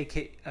see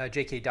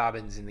J.K.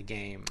 Dobbins in the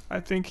game. I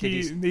think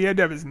he had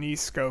to have his knee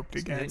scoped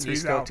again, so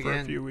he's out for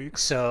a few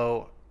weeks.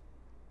 So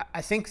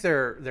I think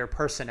their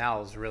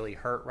personnel is really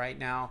hurt right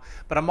now.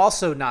 But I'm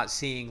also not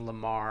seeing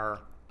Lamar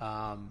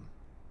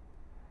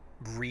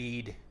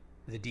read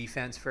the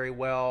defense very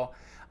well.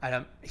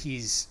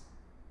 He's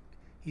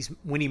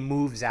when he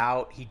moves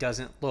out, he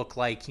doesn't look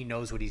like he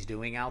knows what he's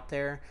doing out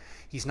there.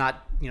 He's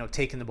not,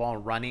 taking the ball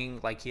and running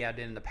like he had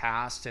in the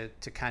past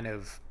to kind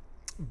of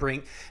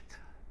bring.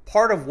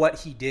 Part of what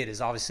he did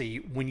is obviously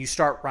when you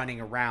start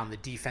running around, the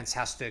defense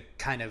has to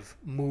kind of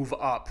move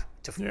up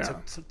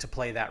to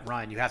play that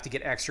run. You have to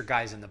get extra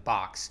guys in the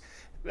box,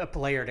 a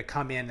player to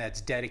come in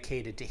that's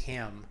dedicated to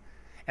him.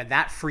 And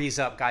that frees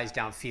up guys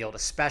downfield,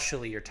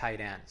 especially your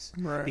tight ends.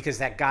 Right. Because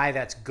that guy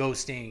that's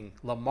ghosting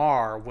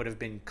Lamar would have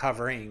been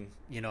covering,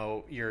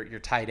 your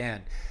tight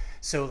end.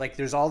 So, like,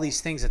 there's all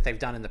these things that they've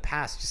done in the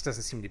past. It just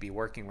doesn't seem to be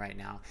working right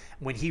now.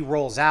 When he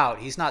rolls out,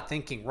 he's not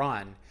thinking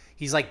run.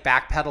 He's, like,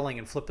 backpedaling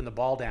and flipping the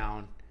ball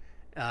down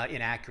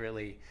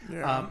inaccurately.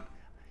 Yeah.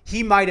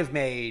 He might have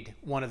made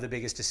one of the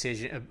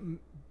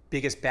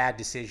biggest bad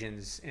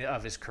decisions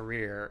of his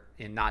career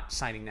in not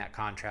signing that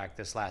contract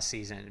this last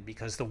season,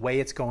 because the way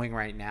it's going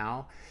right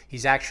now,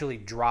 he's actually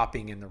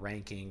dropping in the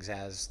rankings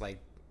as like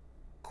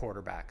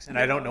quarterbacks. And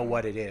I don't know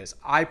what it is.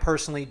 I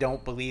personally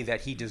don't believe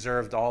that he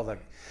deserved all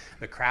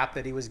the crap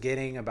that he was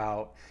getting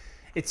about.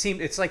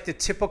 It's like the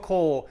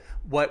typical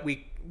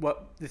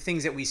the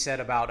things that we said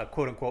about a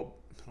quote unquote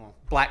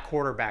black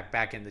quarterback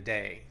back in the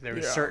day. There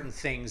were certain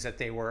things that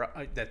they were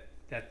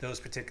that those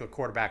particular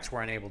quarterbacks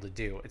were unable to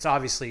do. It's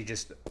obviously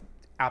just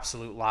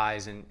absolute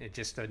lies, and it's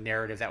just a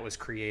narrative that was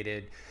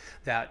created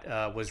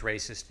that was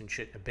racist and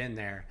shouldn't have been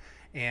there.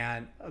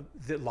 And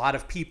a lot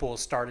of people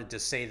started to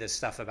say this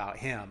stuff about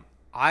him.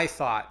 I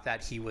thought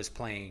that he was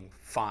playing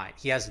fine.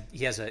 He has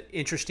an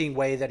interesting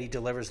way that he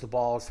delivers the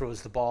ball,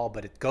 throws the ball,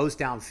 but it goes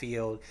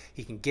downfield.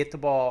 He can get the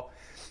ball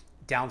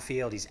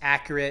downfield. He's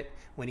accurate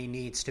when he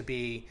needs to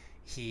be.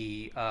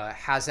 He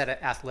has that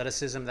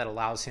athleticism that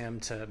allows him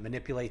to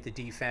manipulate the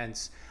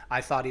defense. I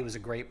thought he was a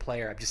great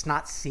player. I'm just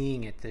not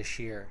seeing it this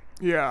year.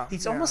 Yeah.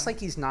 It's almost like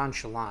he's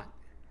nonchalant.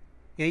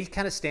 He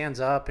kind of stands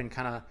up and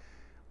kind of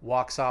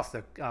walks off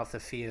the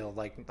field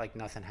like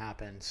nothing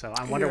happened. So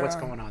I wonder what's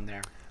going on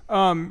there.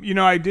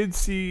 I did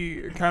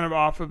see, kind of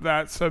off of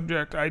that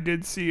subject, I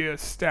did see a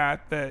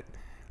stat that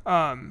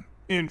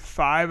in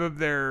 5 of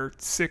their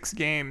 6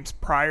 games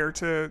prior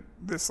to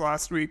this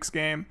last week's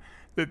game,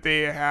 that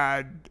they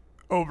had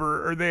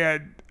a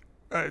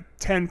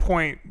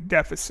 10-point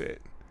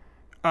deficit.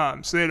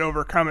 So they had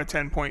overcome a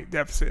 10-point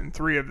deficit in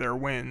 3 of their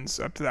wins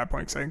up to that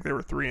point, because I think they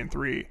were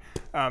 3-3,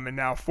 and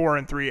now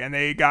 4-3, and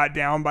they got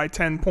down by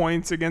 10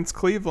 points against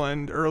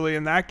Cleveland early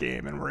in that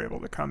game and were able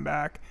to come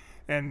back.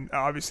 And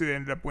obviously they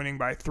ended up winning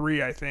by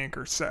 3, I think,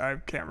 or I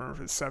can't remember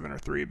if it's 7 or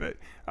 3, but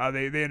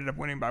they ended up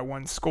winning by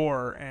 1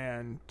 score.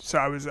 And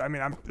so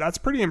that's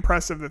pretty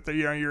impressive that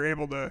you're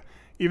able to,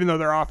 even though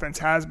their offense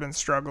has been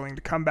struggling,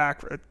 to come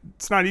back.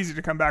 It's not easy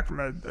to come back from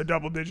a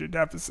double-digit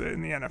deficit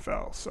in the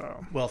NFL.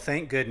 So, well,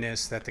 thank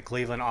goodness that the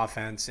Cleveland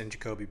offense and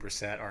Jacoby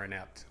Brissett are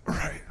inept.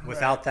 Right.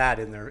 Without that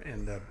in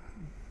the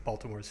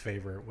Baltimore's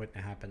favor, it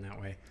wouldn't happen that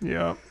way.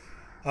 Yeah.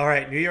 All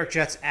right, New York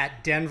Jets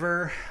at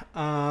Denver.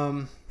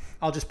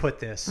 I'll just put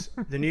this.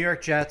 The New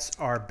York Jets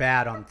are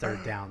bad on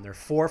third down. They're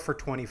 4 for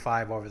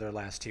 25 over their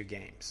last 2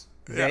 games.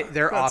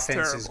 Their offense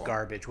terrible. Is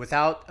garbage.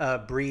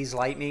 Without Breeze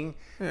Lightning,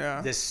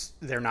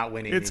 they're not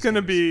winning. It's going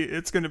to be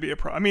a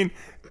problem. I mean,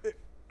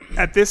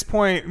 at this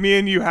point, me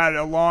and you had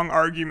a long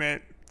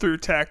argument through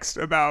text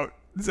about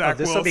Zach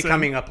Wilson. This will be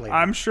coming up later.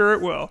 I'm sure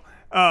it will.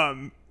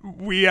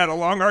 We had a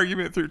long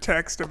argument through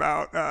text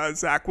about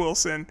Zach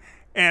Wilson,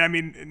 and I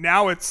mean,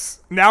 now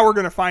we're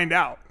going to find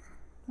out.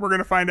 We're going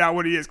to find out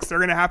what he is, because they're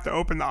going to have to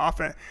open the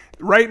offense.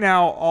 Right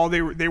now,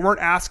 they weren't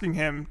asking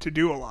him to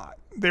do a lot.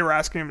 They were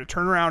asking him to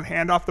turn around,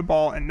 hand off the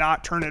ball, and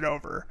not turn it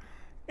over.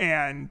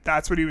 And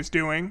that's what he was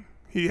doing.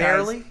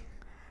 Barely?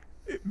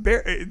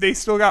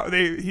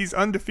 He's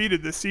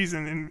undefeated this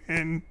season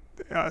in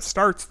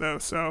starts, though.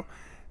 So,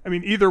 I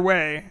mean, either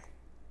way,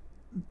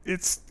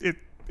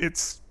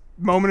 it's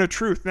moment of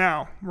truth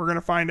now. We're going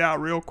to find out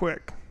real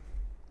quick.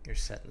 You're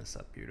setting this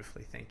up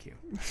beautifully. Thank you.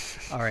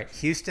 All right,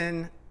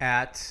 Houston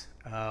at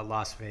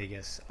Las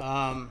Vegas.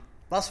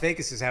 Las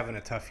Vegas is having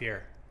a tough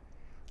year.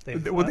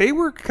 They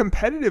were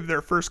competitive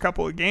their first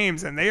couple of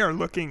games, and they are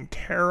looking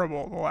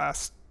terrible the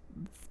last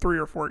 3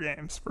 or 4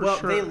 games, for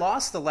sure. Well, they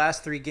lost the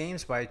last 3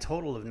 games by a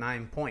total of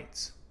 9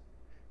 points.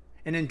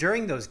 And then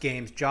during those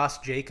games, Josh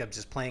Jacobs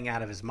is playing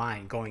out of his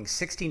mind, going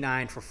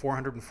 69 for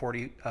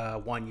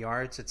 441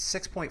 yards. It's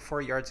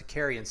 6.4 yards a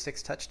carry and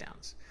 6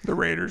 touchdowns. The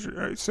Raiders.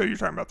 So you're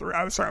talking about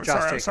I was talking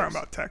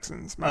about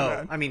Texans. My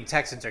bad. I mean,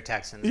 Texans are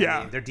Texans. Yeah.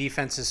 I mean, their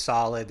defense is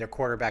solid. Their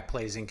quarterback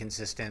plays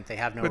inconsistent. They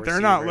have no But they're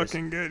receivers. not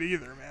looking good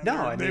either, man.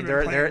 No,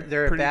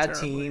 they're a bad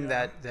team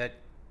that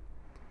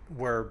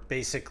were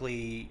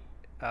basically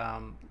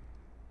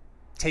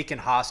taken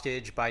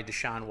hostage by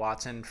Deshaun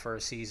Watson for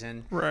a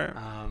season. Right.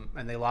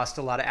 And they lost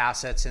a lot of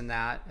assets in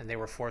that, and they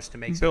were forced to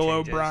make some Bill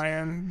changes.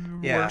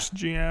 O'Brien, worst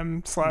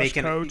GM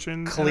 / coach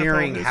in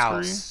clearing NFL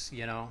house,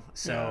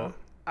 So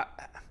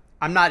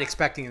I'm not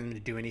expecting them to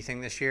do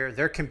anything this year.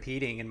 They're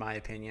competing, in my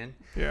opinion.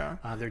 Yeah.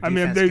 I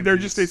mean, they're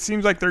just. It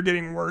seems like they're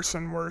getting worse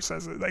and worse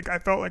I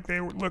felt like they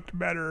looked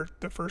better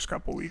the first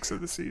couple weeks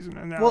of the season,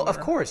 and now. Well, of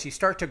course, you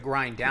start to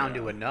grind down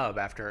to a nub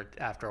after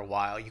a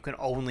while. You can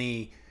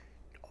only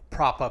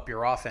prop up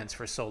your offense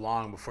for so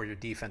long before your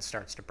defense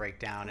starts to break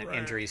down and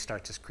injuries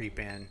start to creep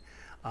in.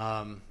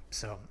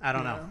 So I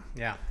don't know.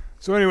 Yeah.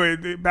 So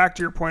anyway, back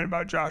to your point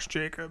about Josh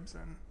Jacobs,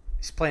 and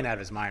he's playing out of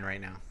his mind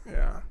right now.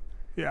 Yeah.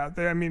 Yeah,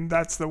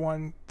 that's the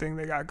one thing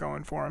they got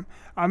going for him.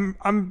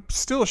 I'm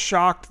still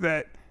shocked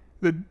that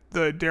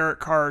the Derek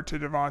Carr to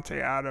Davante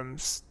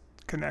Adams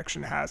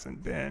connection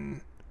hasn't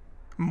been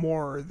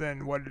more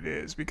than what it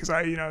is, because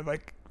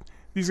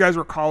these guys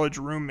were college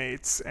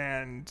roommates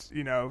and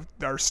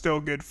are still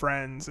good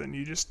friends, and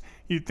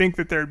you'd think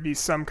that there'd be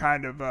some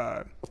kind of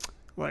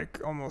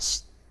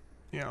almost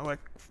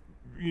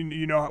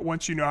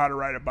once you know how to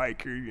ride a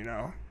bike, you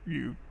know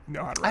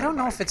how to ride I don't a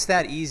know bike. if it's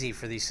that easy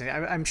for these things.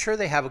 I'm sure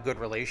they have a good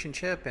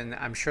relationship, and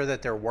I'm sure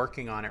that they're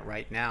working on it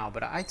right now,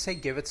 but I'd say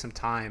give it some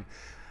time.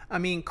 I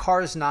mean,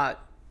 Carr's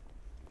not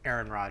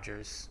Aaron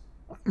Rodgers.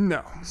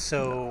 No.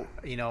 So,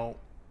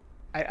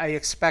 I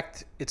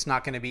expect it's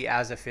not going to be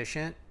as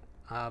efficient,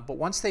 but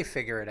once they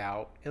figure it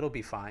out, it'll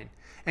be fine.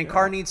 And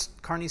Carr needs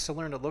to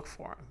learn to look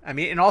for him. I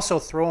mean, and also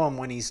throw him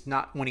when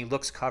he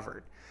looks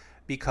covered.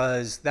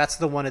 Because that's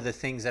one of the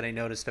things that I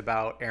noticed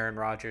about Aaron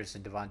Rodgers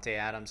and Davante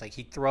Adams. Like,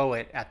 he'd throw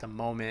it at the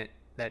moment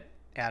that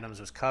Adams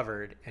was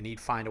covered, and he'd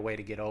find a way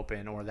to get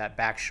open, or that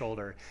back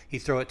shoulder. He'd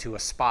throw it to a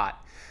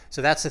spot.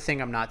 So that's the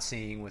thing I'm not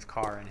seeing with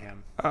Carr and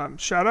him.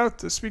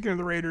 Speaking of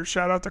the Raiders,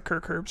 shout out to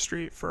Kirk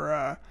Herbstreit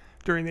for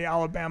during the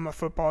Alabama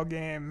football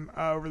game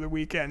over the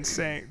weekend,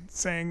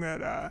 saying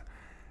that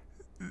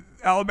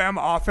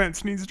Alabama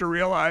offense needs to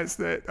realize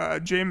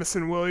that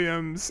Jamison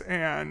Williams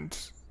and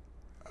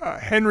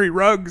Henry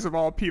Ruggs, of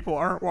all people,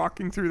 aren't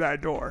walking through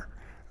that door.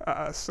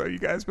 So you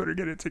guys better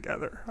get it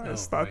together. I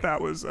just thought that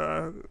was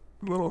a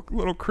little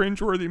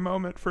cringeworthy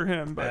moment for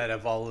him. But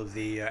of all of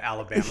the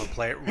Alabama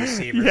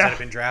receivers that have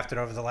been drafted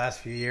over the last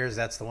few years,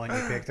 that's the one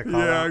you picked to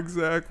call out.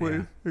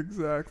 Exactly.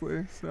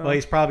 So. Well,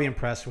 he's probably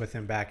impressed with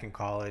him back in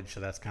college, so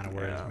that's kind of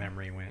where his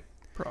memory went.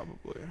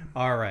 Probably.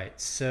 All right.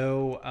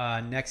 So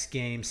next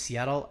game,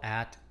 Seattle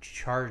at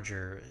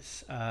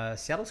Chargers.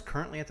 Seattle's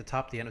currently at the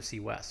top of the NFC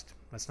West.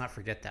 Let's not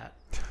forget that.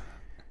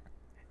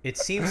 It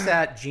seems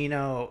that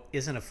Geno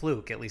isn't a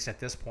fluke, at least at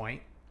this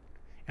point,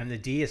 and the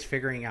D is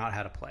figuring out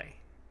how to play.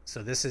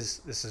 So this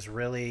is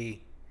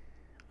really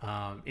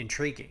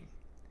intriguing.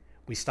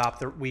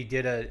 We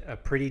did a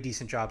pretty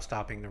decent job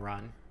stopping the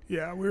run.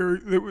 Yeah, we're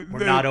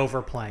not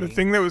overplaying. The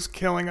thing that was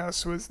killing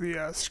us was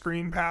the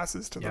screen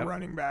passes to the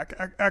running back.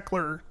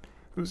 Eckler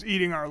was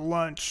eating our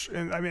lunch,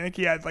 and I think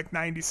he had like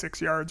 96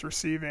 yards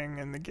receiving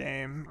in the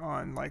game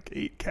on like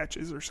 8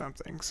 catches or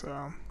something.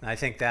 So I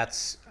think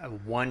that's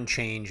one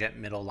change at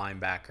middle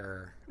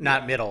linebacker,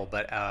 not middle,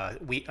 but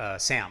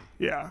Sam.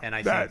 Yeah, and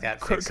I think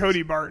that fixes.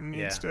 Cody Barton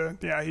needs to.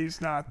 Yeah,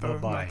 he's not the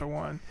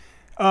one.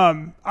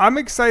 I'm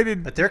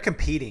excited. But they're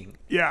competing.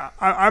 Yeah,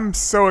 I'm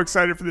so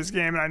excited for this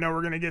game, and I know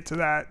we're going to get to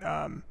that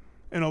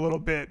in a little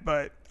bit.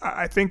 But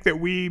I think that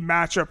we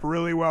match up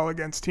really well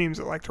against teams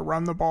that like to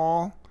run the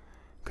ball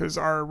because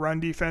our run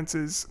defense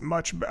is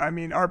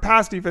our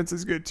pass defense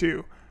is good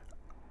too.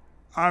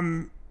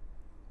 The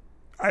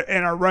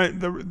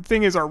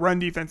thing is, our run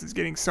defense is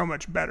getting so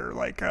much better.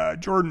 Like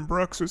Jordan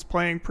Brooks was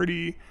playing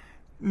pretty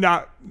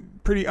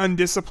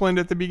undisciplined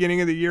at the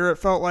beginning of the year, it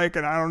felt like,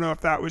 and I don't know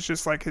if that was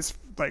just like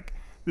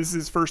this is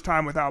his first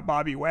time without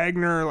Bobby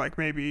Wagner. Like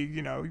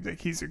maybe, like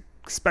he's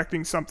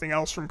expecting something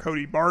else from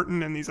Cody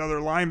Barton and these other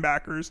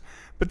linebackers.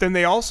 But then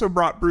they also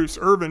brought Bruce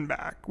Irvin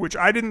back, which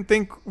I didn't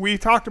think we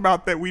talked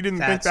about that. We didn't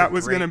think that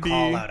was going to be.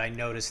 Call out. I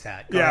noticed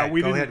that. Go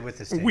ahead with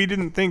this. We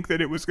didn't think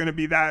that it was going to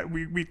be that.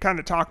 We kind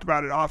of talked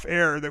about it off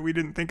air that we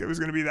didn't think it was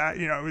going to be that.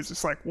 It was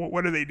just like,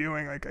 what are they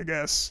doing? Like, I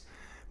guess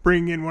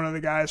bringing in one of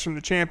the guys from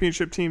the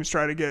championship teams,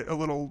 try to get a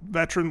little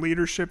veteran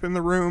leadership in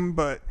the room,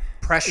 but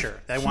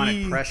pressure. They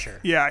wanted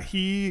pressure. Yeah,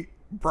 he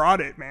brought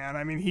it, man.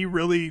 I mean, he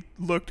really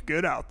looked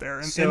good out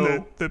there, and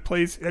the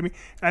plays. I mean,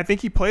 I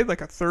think he played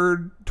like a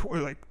third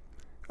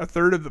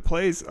of the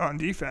plays on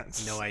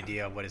defense. No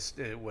idea what his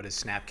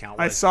snap count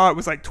was. I saw it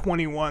was like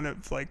 21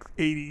 of like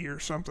 80 or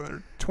something,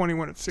 or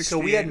 21 of 60. So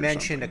we had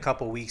mentioned a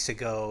couple weeks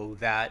ago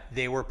that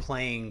they were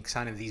playing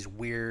kind of these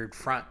weird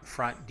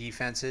front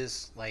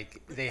defenses.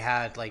 Like they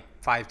had like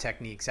 5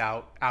 techniques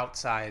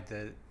outside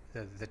the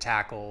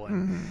tackle,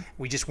 and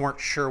we just weren't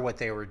sure what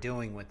they were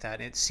doing with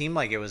that. It seemed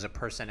like it was a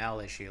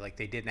personnel issue, like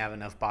they didn't have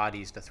enough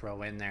bodies to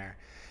throw in there.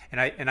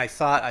 And I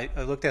thought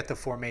I looked at the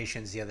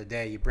formations the other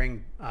day. You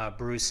bring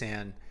Bruce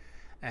in,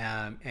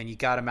 and you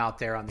got him out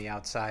there on the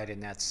outside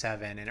in that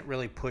 7, and it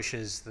really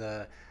pushes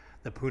the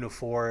Poona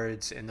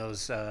Fords and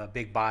those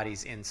big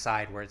bodies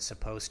inside where it's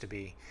supposed to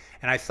be.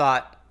 And I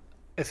thought,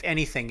 if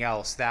anything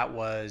else, that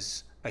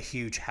was a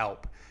huge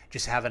help.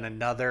 Just having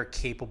another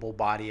capable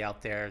body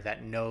out there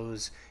that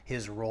knows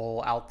his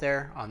role out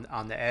there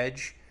on the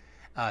edge.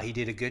 He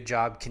did a good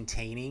job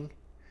containing,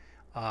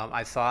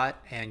 I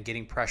thought, and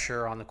getting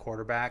pressure on the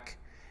quarterback,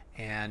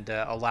 and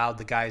allowed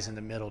the guys in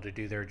the middle to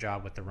do their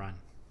job with the run.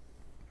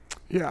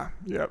 Yeah,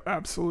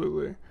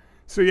 absolutely.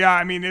 So yeah,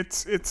 I mean,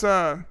 it's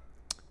I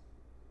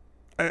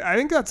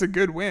think that's a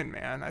good win,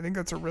 man. I think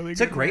that's a really good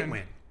win. It's a great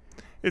win.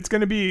 It's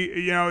going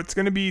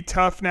to be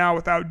tough now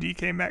without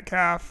DK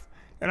Metcalf.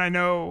 And I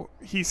know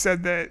he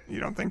said that you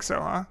don't think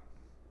so, huh?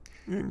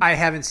 I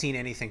haven't seen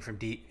anything from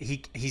D.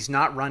 He's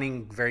not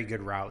running very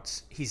good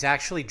routes. He's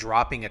actually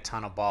dropping a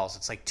ton of balls.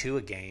 It's like 2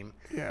 a game.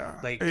 Yeah,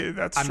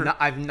 that's true.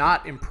 I'm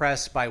not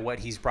impressed by what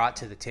he's brought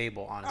to the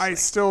table, honestly.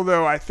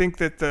 I think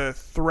that the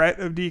threat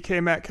of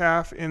DK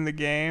Metcalf in the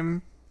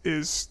game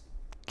is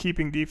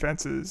keeping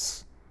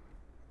defenses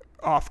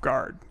off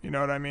guard. You know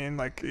what I mean?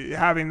 Like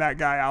having that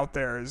guy out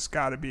there has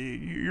got to be.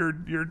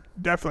 You're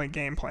definitely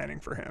game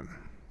planning for him.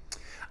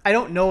 I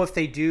don't know if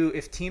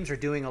teams are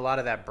doing a lot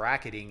of that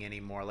bracketing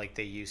anymore like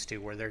they used to,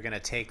 where they're going to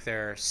take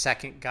their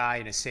second guy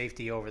and a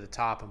safety over the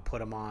top and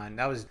put him on.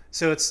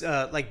 It's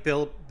like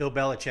Bill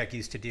Belichick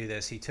used to do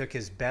this. He took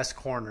his best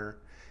corner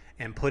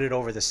and put it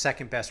over the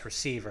second best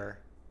receiver,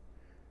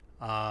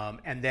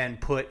 and then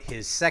put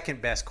his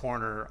second best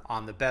corner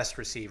on the best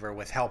receiver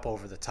with help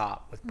over the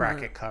top with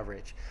bracket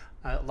coverage.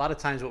 A lot of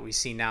times what we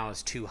see now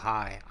is too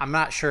high. I'm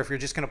not sure if you're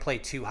just going to play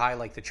too high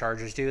like the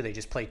Chargers do. They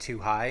just play too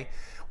high.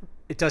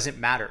 It doesn't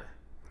matter.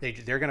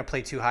 They're going to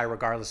play too high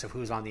regardless of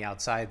who's on the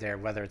outside there,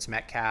 whether it's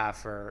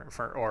Metcalf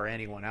or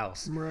anyone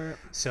else. Right.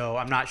 So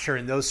I'm not sure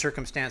in those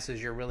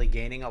circumstances you're really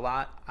gaining a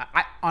lot.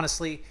 I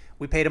honestly,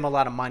 we paid him a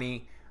lot of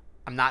money.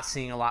 I'm not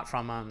seeing a lot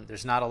from him.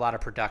 There's not a lot of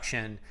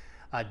production.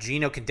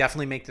 Geno can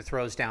definitely make the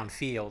throws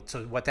downfield.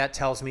 So what that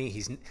tells me,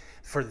 he's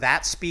for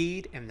that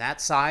speed and that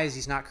size,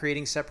 he's not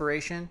creating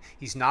separation.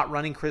 He's not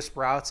running crisp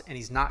routes, and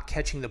he's not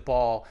catching the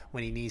ball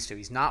when he needs to.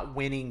 He's not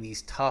winning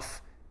these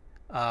tough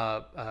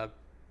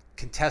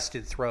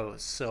contested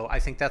throws. So I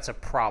think that's a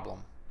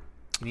problem.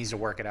 He needs to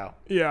work it out.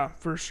 Yeah,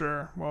 for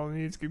sure. Well,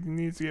 he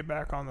needs to get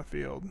back on the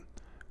field.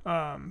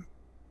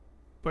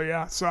 But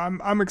yeah, so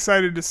I'm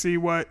excited to see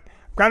where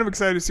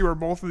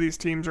both of these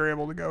teams are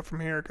able to go from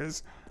here,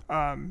 because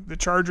the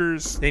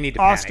Chargers, they need to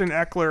Austin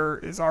panic.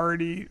 Eckler is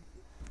already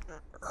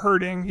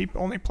hurting. He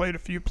only played a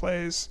few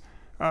plays,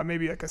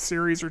 maybe like a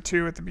series or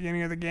two at the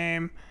beginning of the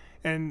game,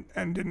 and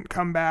didn't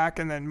come back.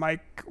 And then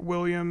Mike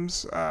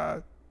Williams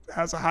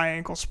has a high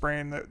ankle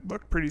sprain that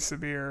looked pretty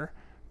severe.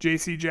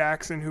 J.C.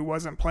 Jackson, who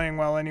wasn't playing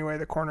well anyway,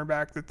 the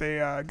cornerback that they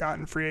got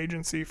in free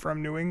agency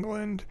from New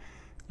England.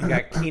 You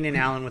got Keenan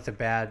Allen with a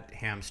bad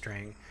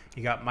hamstring.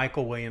 You got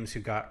Michael Williams, who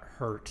got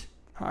hurt.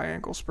 High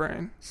ankle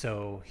sprain.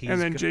 So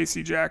and then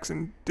J.C.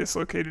 Jackson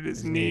dislocated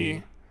his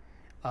knee.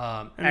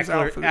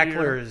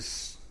 Eckler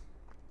is,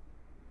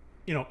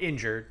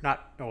 injured,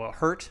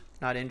 hurt,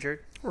 not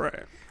injured.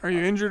 Right. Are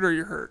you injured or are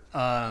you hurt?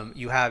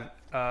 You have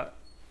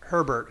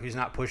Herbert, who's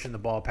not pushing the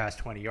ball past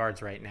 20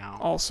 yards right now.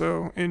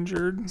 Also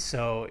injured.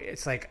 So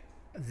it's like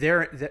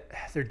their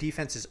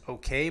defense is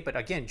okay, but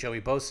again, Joey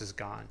Bosa's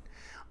gone.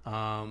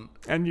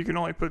 And you can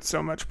only put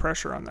so much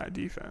pressure on that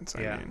defense.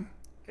 I mean,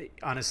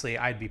 honestly,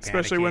 I'd be panicking.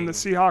 Especially when the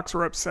Seahawks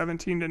were up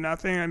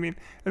 17-0. I mean,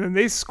 and then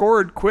they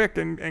scored quick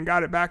and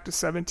got it back to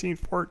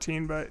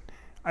 17-14, but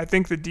I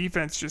think the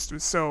defense just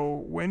was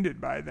so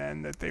winded by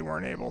then that they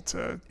weren't able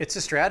to. It's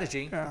a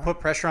strategy. Yeah. Put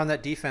pressure on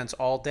that defense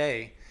all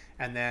day,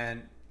 and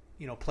then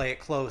play it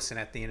close, and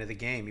at the end of the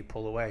game, you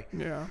pull away.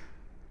 Yeah.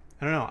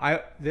 I don't know.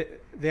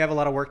 They have a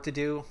lot of work to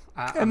do.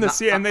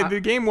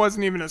 The game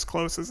wasn't even as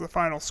close as the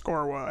final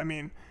score was. I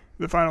mean,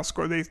 the final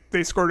score,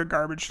 they scored a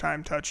garbage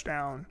time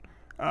touchdown.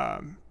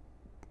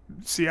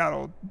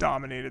 Seattle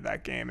dominated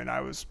that game, and I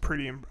was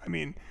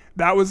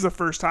that was the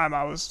first time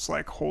I was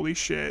like, holy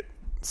shit,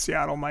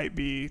 Seattle might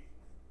be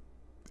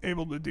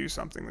able to do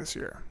something this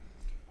year.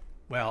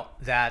 Well,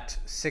 that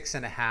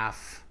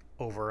 6.5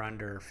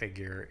 over-under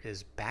figure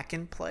is back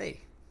in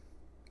play,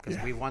 because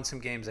we won some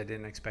games I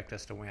didn't expect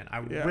us to win. I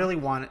really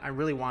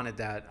wanted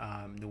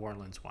that New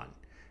Orleans one.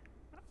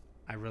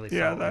 I really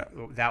felt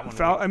that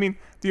one.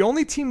 The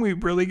only team we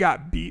really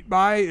got beat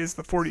by is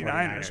the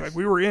 49ers. Like,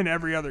 we were in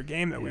every other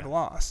game that we've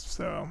lost.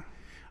 So,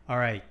 all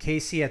right,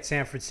 KC at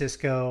San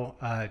Francisco.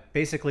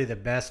 Basically, the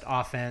best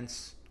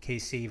offense,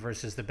 KC,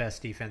 versus the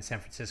best defense, San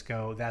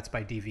Francisco. That's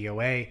by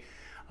DVOA.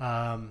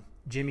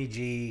 Jimmy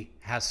G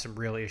has some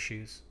real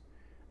issues.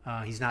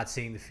 He's not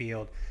seeing the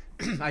field.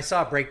 I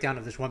saw a breakdown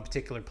of this one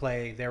particular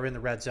play. They were in the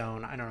red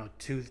zone. I don't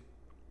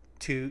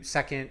know,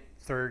 second,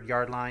 third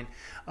yard line,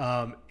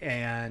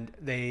 and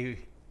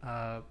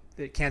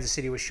Kansas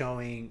City was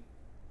showing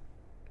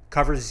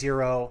cover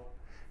 0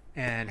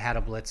 and had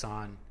a blitz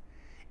on,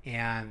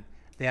 and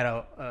they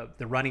had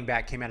the running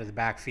back came out of the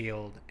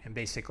backfield and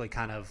basically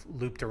kind of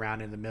looped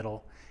around in the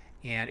middle,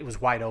 and it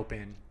was wide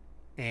open.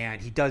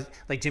 And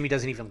Jimmy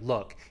doesn't even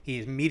look.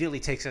 He immediately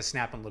takes a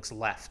snap and looks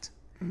left.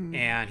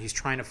 And he's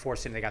trying to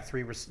force it.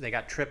 They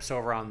got trips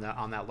over on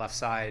that left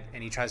side,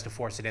 and he tries to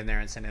force it in there,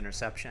 and it's an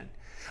interception.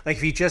 Like,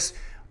 if he just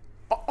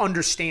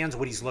understands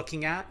what he's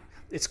looking at,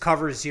 it's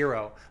cover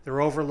 0. They're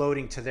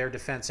overloading to their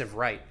defensive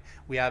right.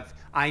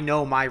 I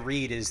know my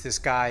read is this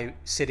guy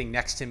sitting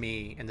next to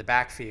me in the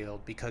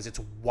backfield because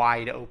it's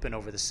wide open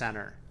over the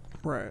center.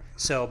 Right.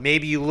 So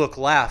maybe you look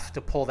left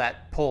to pull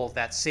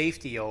that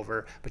safety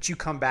over, but you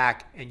come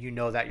back and you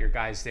know that your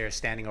guy's there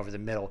standing over the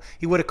middle.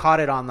 He would have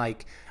caught it on,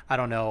 like, I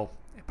don't know,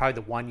 probably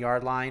the 1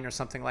 yard line or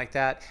something like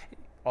that.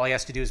 All he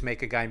has to do is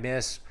make a guy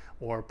miss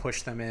or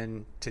push them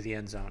in to the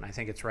end zone. I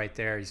think it's right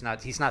there. He's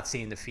not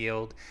seeing the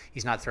field.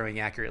 He's not throwing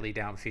accurately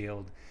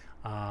downfield.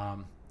 I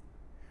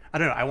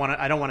don't know.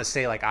 I don't want to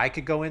say like I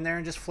could go in there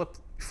and just flip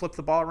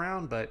the ball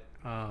around, but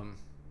I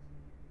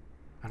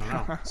don't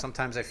know.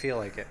 Sometimes I feel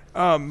like it.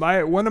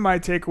 One of my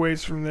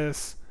takeaways from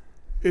this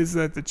is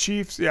that the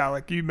Chiefs,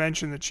 like you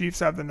mentioned, the Chiefs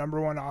have the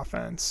number 1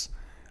 offense.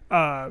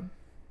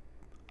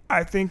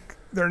 I think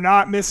they're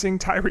not missing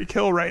Tyreek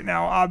Hill right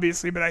now,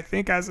 obviously, but I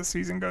think as the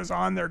season goes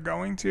on, they're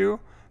going to.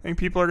 I think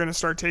people are going to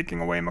start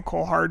taking away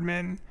Mecole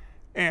Hardman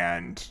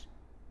and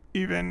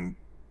even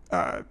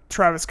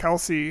Travis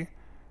Kelce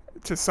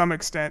to some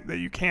extent that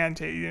you can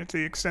take, to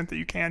the extent that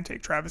you can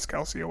take Travis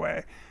Kelce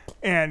away.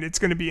 And it's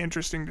going to be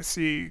interesting to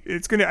see. I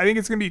think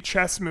it's going to be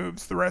chess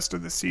moves the rest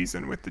of the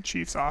season with the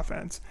Chiefs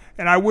offense.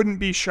 And I wouldn't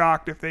be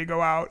shocked if they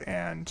go out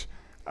and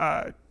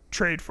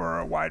trade for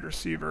a wide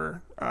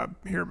receiver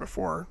here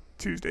before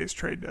Tuesday's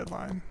trade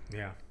deadline.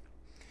 Yeah.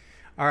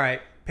 All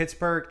right.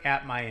 Pittsburgh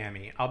at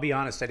Miami. I'll be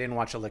honest, I didn't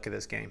watch a lick of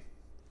this game.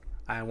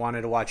 I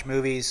wanted to watch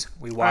movies.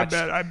 I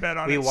bet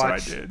on it, so I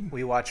did.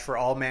 We watched For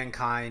All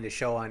Mankind, a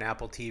show on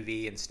Apple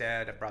TV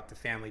instead. I brought the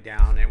family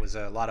down. It was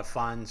a lot of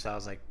fun, so I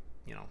was like,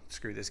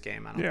 screw this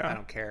game. I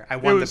don't care. I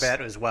won the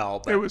bet as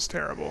well. But it was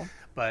terrible.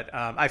 But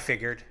I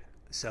figured.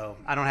 So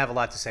I don't have a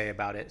lot to say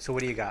about it. So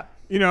what do you got?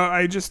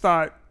 I just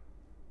thought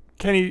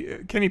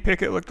Kenny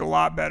Pickett looked a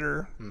lot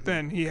better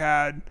than he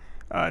had.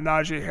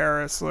 Najee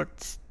Harris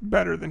looked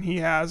better than he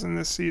has in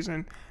this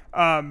season.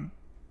 And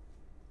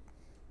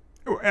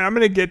I'm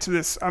going to get to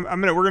this. We're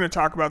going to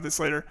talk about this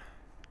later.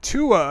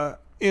 Tua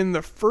in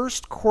the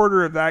first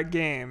quarter of that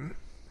game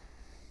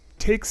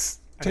takes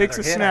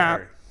a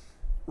snap,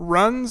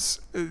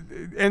 runs,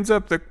 ends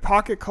up the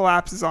pocket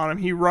collapses on him.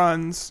 He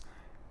runs.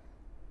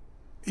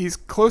 He's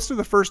close to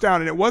the first down,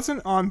 and it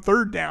wasn't on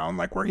third down,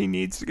 like where he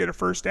needs to get a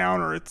first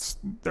down or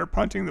they're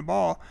punting the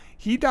ball.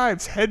 He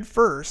dives head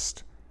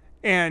first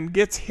and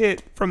gets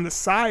hit from the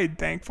side,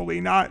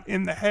 thankfully, not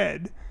in the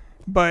head.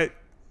 But,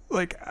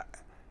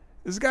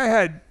 this guy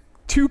had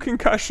 2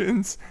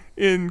 concussions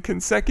in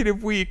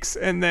consecutive weeks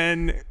and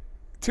then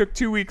took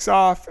 2 weeks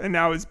off and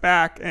now is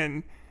back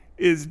and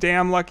is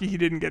damn lucky he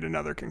didn't get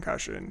another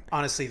concussion.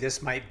 Honestly,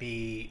 this might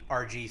be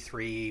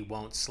RG3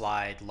 won't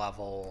slide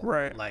level,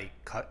 right?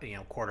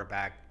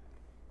 Quarterback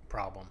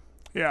problem.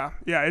 Yeah.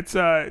 It's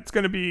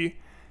going to be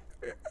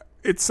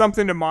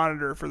something to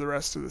monitor for the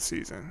rest of the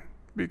season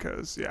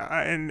because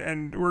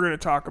and we're going to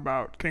talk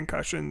about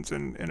concussions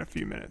in a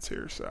few minutes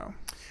here. So.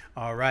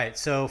 All right.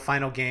 So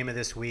final game of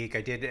this week.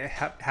 I did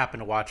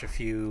happen to watch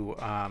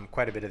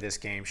quite a bit of this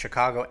game.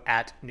 Chicago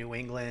at New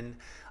England.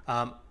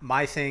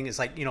 My thing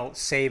is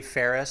save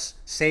Ferris,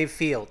 save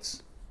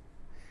Fields.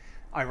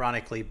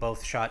 Ironically,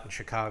 both shot in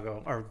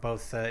Chicago, or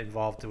both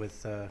involved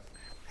with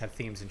have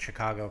themes in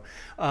Chicago.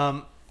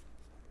 I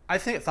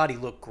thought he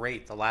looked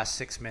great the last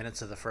 6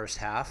 minutes of the first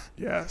half.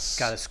 Yes.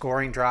 Got a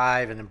scoring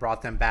drive and then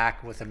brought them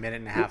back with a minute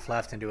and a half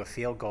left into a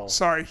field goal.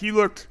 Sorry, he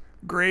looked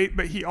great,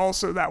 but he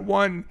also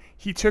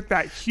he took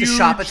that huge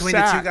shot between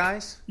sack. the two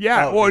guys.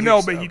 Yeah,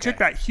 he took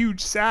that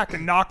huge sack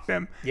and knocked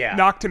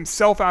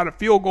himself out of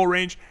field goal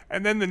range.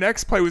 And then the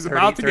next play was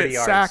about to get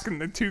sacked, and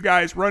the two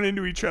guys run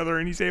into each other,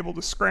 and he's able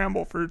to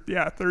scramble for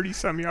 30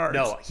 some yards.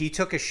 No, he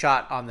took a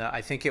shot on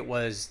I think it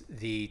was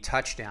the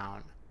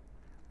touchdown,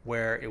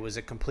 where it was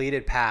a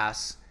completed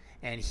pass,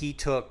 and he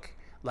took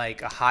a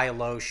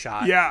high-low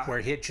shot, where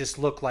it just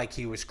looked like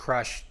he was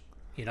crushed.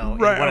 In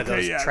one of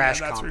those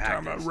trash compactors. What you're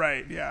talking about.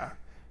 Right, yeah.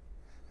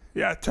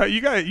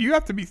 You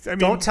have to be.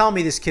 Don't tell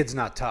me this kid's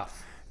not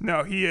tough.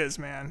 No, he is,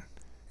 man.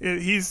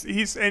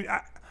 He's and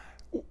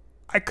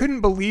I couldn't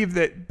believe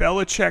that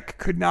Belichick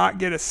could not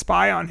get a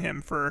spy on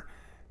him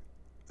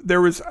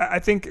there was, I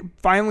think,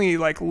 finally,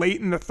 late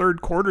in the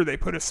third quarter, they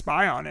put a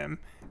spy on him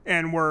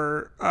and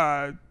were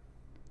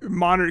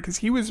monitored because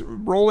he was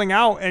rolling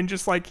out and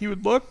just he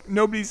would look,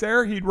 nobody's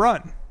there, he'd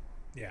run.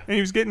 Yeah. And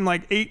he was getting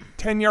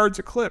 8-10 yards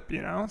a clip,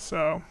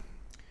 so.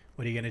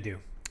 What are you going to do?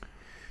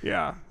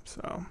 Yeah,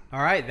 so.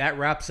 All right, that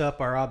wraps up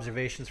our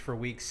observations for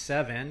week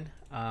 7.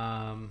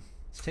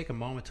 Let's take a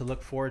moment to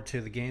look forward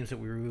to the games that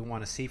we really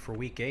want to see for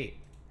week 8.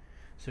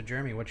 So,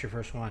 Jeremy, what's your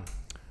first one?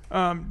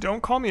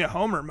 Don't call me a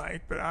homer,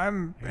 Mike, but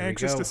I'm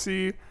anxious to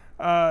see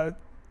the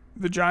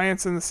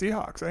Giants and the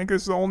Seahawks. I think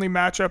this is the only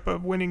matchup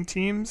of winning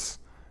teams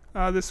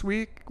this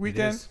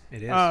weekend.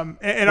 It is.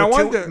 And I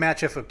wanted to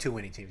matchup of 2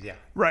 winning teams, yeah.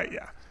 Right,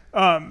 yeah.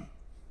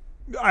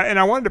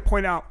 I wanted to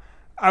point out,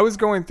 I was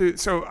going through,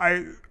 so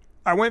I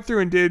went through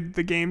and did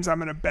the games I'm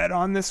going to bet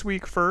on this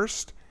week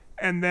first,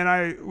 and then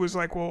I was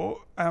it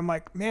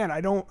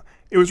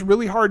was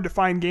really hard to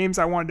find games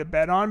I wanted to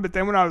bet on, but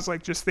then when I was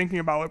just thinking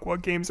about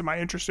what games am I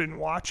interested in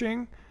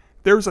watching,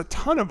 there's a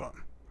ton of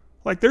them.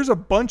 There's a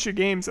bunch of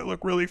games that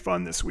look really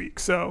fun this week.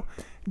 So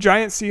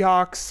Giants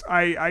Seahawks,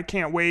 I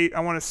can't wait. I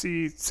want to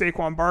see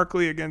Saquon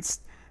Barkley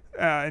against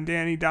and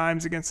Danny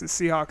Dimes against the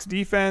Seahawks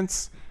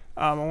defense.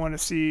 I want to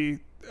see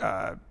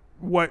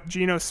what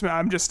Geno Smith.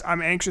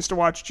 I'm anxious to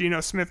watch Geno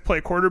Smith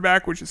play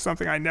quarterback, which is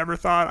something I never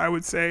thought I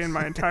would say in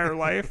my entire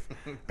life.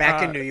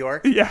 Back in New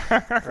York, yeah,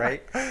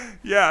 right.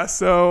 Yeah,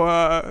 so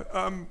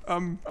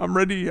I'm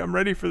ready. I'm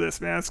ready for this,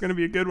 man. It's going to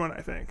be a good one,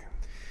 I think.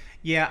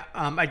 Yeah,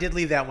 I did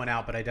leave that one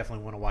out, but I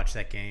definitely want to watch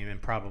that game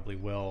and probably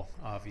will,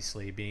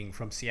 obviously, being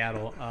from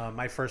Seattle.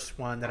 My first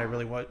one that I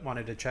really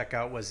wanted to check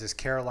out was this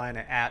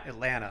Carolina at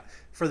Atlanta,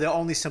 for the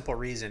only simple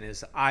reason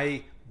is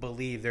I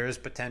believe there is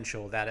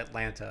potential that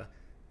Atlanta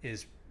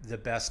is the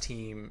best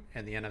team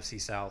in the NFC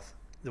South,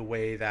 the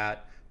way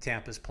that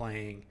Tampa's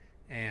playing.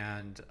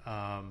 And,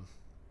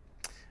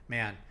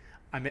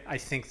 I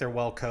think they're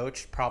well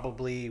coached,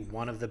 probably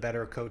one of the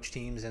better coach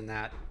teams in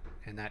that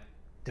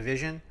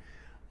division.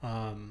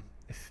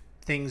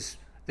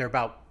 They're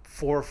about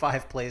 4 or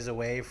 5 plays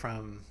away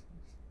from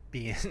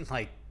being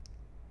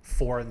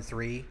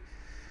 4-3.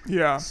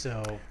 Yeah.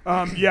 So.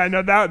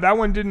 That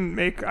one didn't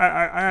make.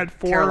 I had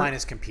 4.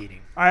 Carolina's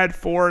competing. I had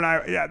 4,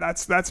 and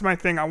that's my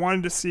thing. I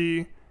wanted to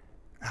see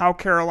how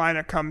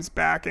Carolina comes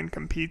back and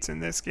competes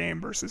in this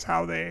game versus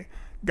how they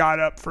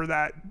got up for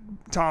that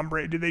Tom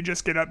Brady. Did they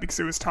just get up because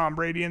it was Tom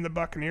Brady and the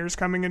Buccaneers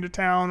coming into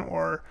town,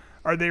 or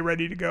are they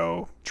ready to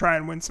go try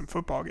and win some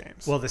football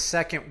games? Well, the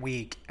second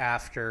week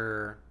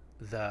after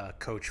the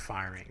coach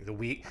firing,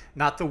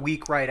 not the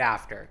week right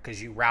after,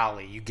 because you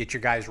rally, you get your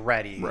guys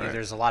ready. Right.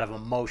 There's a lot of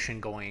emotion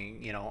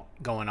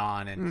going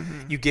on,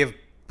 and you give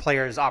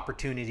players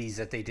opportunities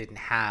that they didn't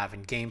have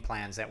and game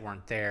plans that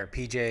weren't there.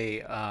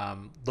 PJ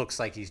looks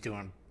like he's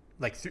doing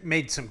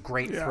made some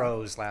great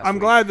throws last week. I'm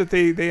glad that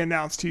they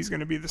announced he's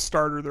going to be the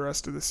starter the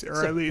rest of the season,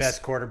 or at least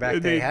best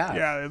quarterback they have.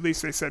 Yeah, at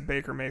least they said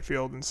Baker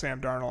Mayfield and Sam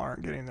Darnold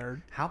aren't getting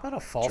their. How about a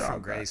fall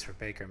from grace for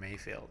Baker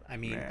Mayfield? I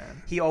mean,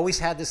 he always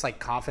had this like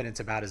confidence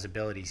about his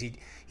abilities.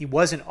 He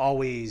wasn't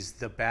always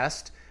the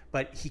best,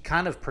 but he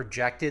kind of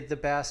projected the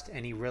best,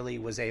 and he really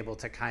was able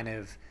to kind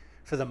of,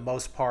 for the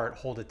most part,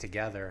 hold it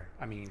together.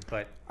 I mean,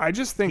 but I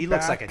just think he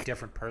looks like a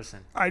different person.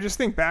 I just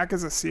think back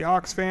as a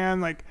Seahawks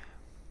fan, like,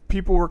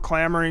 people were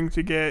clamoring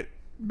to get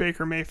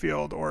Baker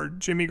Mayfield or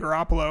Jimmy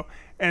Garoppolo,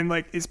 and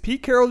like, is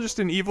Pete Carroll just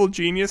an evil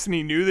genius and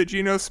he knew that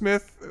Geno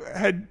Smith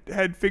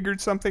had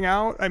figured something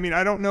out? I mean,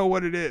 I don't know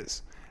what it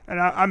is,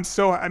 and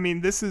I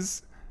mean, this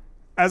is,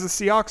 as a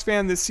Seahawks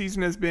fan, this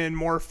season has been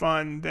more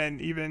fun than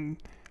even,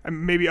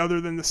 maybe other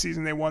than the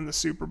season they won the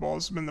Super Bowl,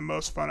 it's been the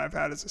most fun I've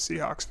had as a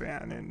Seahawks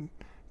fan in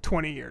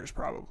 20 years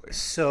probably.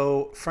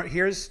 So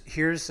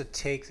here's a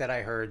take that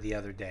I heard the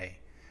other day,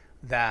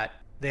 that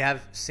they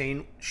have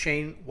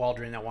Shane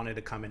Waldron that wanted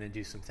to come in and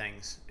do some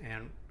things.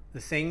 And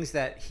the things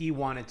that he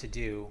wanted to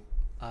do,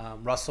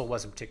 Russell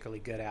wasn't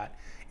particularly good at,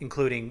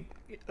 including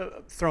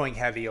throwing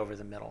heavy over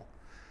the middle.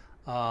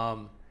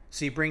 So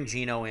you bring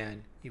Geno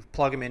in, you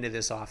plug him into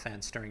this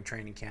offense during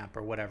training camp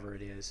or whatever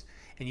it is,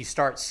 and you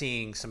start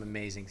seeing some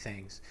amazing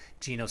things.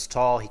 Geno's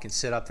tall. He can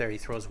sit up there. He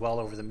throws well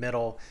over the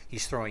middle.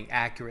 He's throwing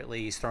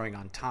accurately. He's throwing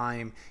on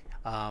time.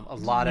 A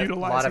lot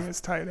of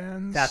his tight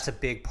ends. That's a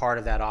big part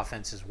of that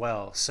offense as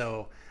well.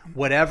 So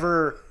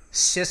whatever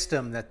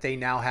system that they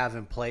now have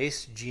in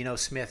place, Geno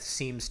Smith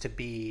seems to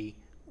be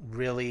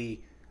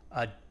really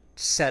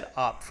set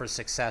up for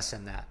success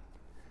in that.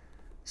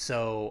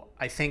 So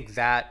I think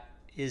that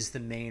is the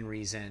main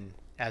reason,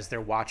 as they're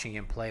watching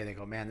him play, they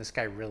go, man, this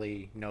guy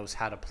really knows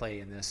how to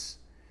play in this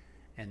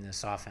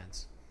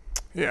offense.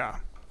 Yeah.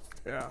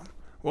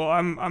 Well,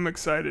 I'm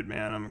excited,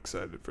 man. I'm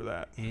excited for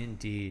that.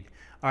 Indeed.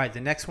 All right,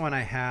 the next one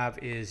I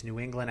have is New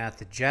England at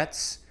the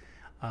Jets.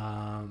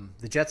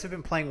 The Jets have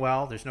been playing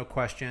well. There's no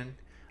question.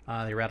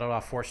 They rattled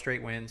off 4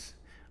 straight wins.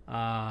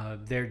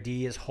 Their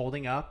D is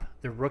holding up.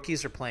 The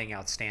rookies are playing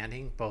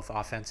outstanding, both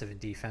offensive and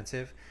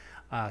defensive.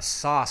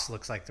 Sauce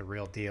looks like the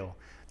real deal.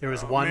 There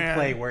was one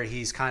play where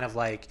he's kind of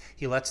like,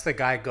 he lets the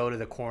guy go to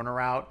the corner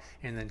route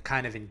and then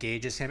kind of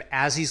engages him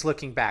as he's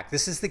looking back.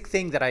 This is the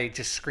thing that I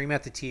just scream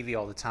at the TV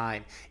all the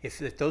time. If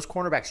those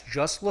cornerbacks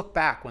just look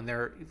back when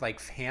they're like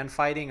hand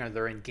fighting or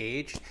they're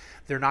engaged,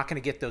 they're not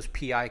going to get those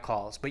PI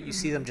calls. But you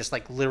see them just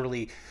like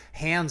literally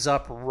hands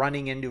up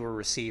running into a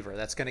receiver.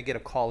 That's going to get a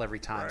call every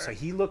time. Right. So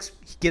he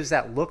gives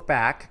that look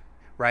back.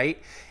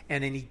 Right.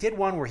 And then he did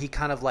one where he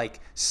kind of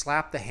like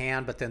slapped the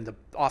hand, but then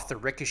off the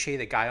ricochet,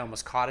 the guy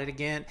almost caught it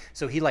again.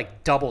 So he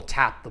like double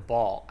tapped the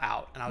ball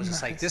out. And I was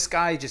just like, this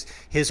guy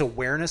his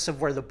awareness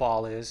of where the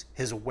ball is,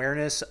 his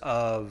awareness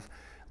of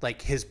like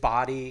his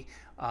body,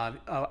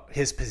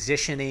 his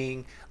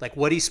positioning, like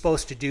what he's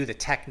supposed to do, the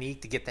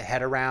technique to get the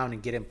head around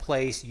and get in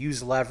place,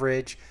 use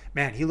leverage.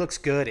 Man, he looks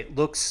good. It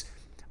looks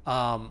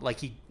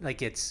like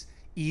it's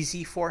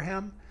easy for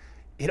him.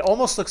 It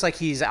almost looks like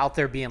he's out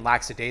there being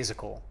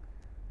lackadaisical.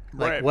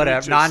 Like right,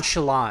 whatever,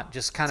 nonchalant,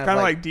 just kind of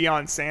like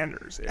Deion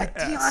Sanders.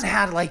 Deion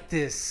had like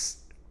this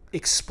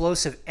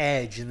explosive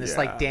edge and this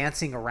like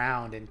dancing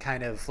around and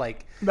kind of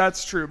like.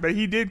 That's true, but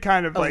he did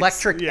kind of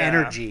electric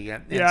energy.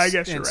 And, I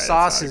guess you're and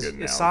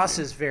right. Sauce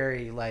is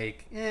very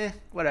like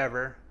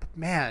whatever. But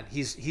man,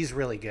 he's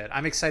really good.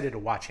 I'm excited to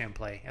watch him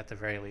play at the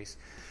very least.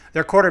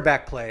 Their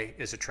quarterback play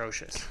is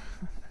atrocious.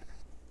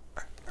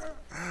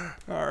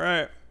 All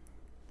right.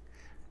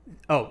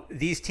 Oh,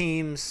 these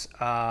teams.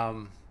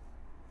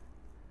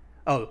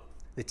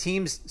 The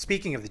teams,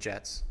 speaking of the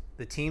Jets,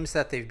 the teams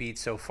that they've beat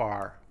so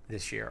far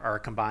this year are a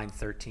combined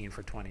 13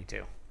 for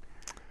 22.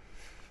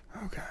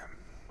 Okay.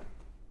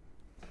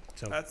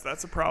 So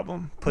that's a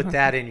problem. Put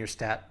that in your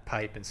stat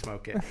pipe and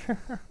smoke it.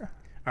 All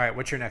right,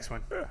 what's your next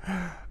one?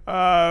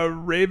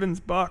 Ravens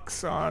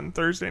Bucks on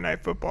Thursday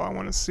Night Football. I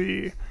want to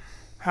see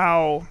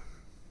how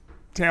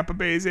Tampa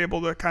Bay is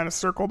able to kind of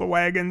circle the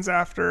wagons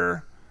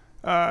after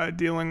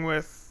dealing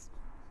with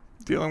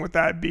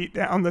that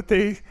beatdown that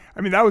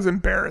that was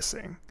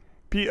embarrassing.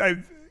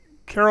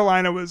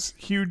 Carolina was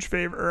huge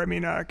favor.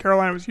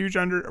 Carolina was huge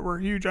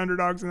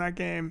underdogs in that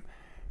game.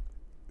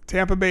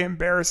 Tampa Bay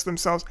embarrassed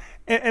themselves.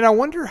 And I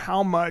wonder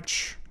how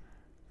much,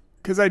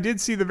 because I did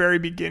see the very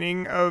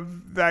beginning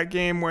of that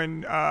game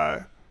when,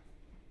 I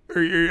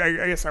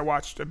guess I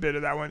watched a bit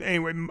of that one.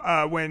 Anyway,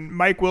 when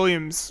Mike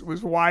Williams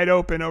was wide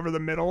open over the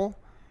middle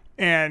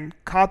and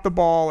caught the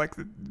ball,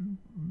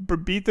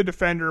 beat the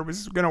defender,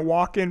 was going to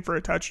walk in for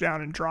a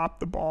touchdown and drop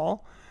the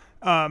ball.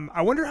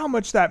 I wonder how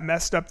much that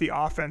messed up the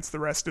offense the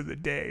rest of the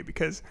day,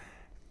 because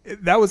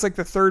that was like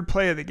the third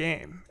play of the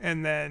game.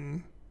 And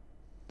then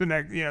the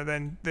next,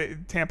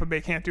 then Tampa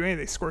Bay can't do anything.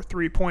 They score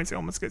 3 points. They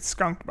almost get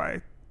skunked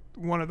by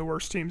one of the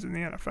worst teams in the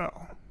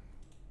NFL.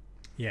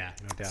 Yeah,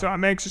 no doubt. So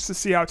I'm anxious to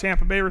see how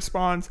Tampa Bay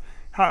responds,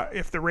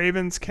 if the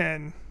Ravens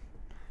can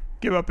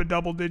give up a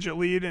double-digit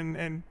lead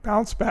and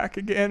bounce back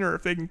again, or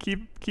if they can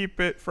keep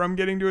it from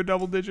getting to a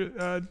double-digit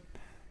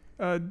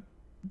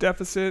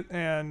deficit.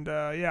 And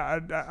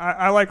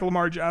I like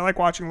Lamar. I like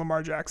watching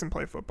Lamar Jackson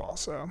play football.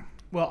 So.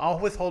 Well, I'll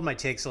withhold my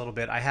takes a little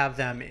bit. I have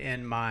them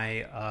in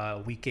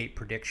my Week 8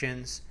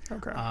 predictions.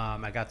 Okay.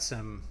 I got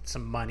some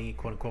money,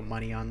 quote unquote,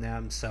 money on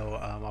them, so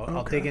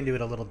I'll dig into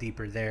it a little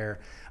deeper there.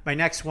 My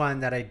next one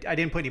that I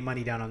didn't put any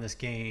money down on this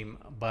game,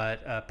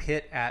 but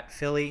Pitt at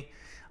Philly,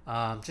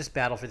 just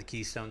battle for the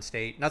Keystone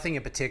State. Nothing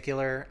in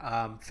particular.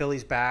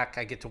 Philly's back.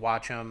 I get to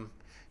watch them,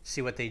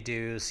 see what they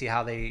do, see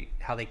how they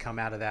come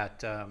out of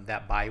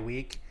that bye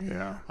week.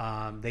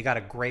 Yeah. They got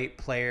a great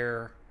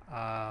player.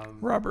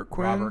 Robert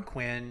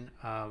Quinn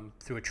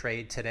through a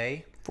trade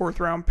today. 4th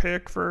round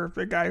pick for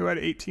the guy who had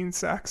 18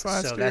 sacks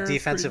last year. So that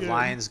defensive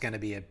line is going to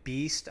be a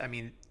beast. I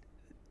mean,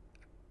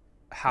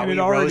 Howie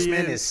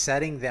Roseman is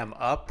setting them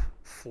up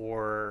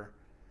for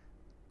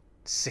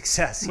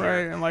success here.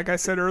 Right, and like I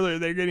said earlier,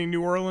 they're getting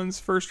New Orleans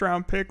 1st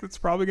round pick that's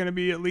probably going to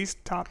be at least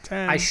top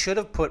 10. I should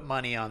have put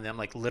money on them,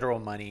 like literal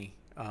money.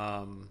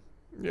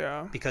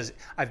 Yeah, because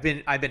I've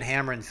been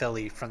hammering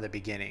Philly from the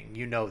beginning.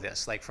 You know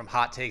this, like from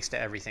hot takes to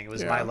everything. It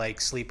was my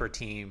like sleeper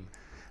team.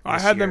 I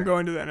had them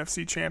going to the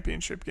NFC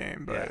Championship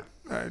game, but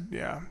I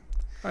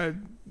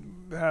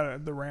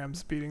had the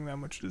Rams beating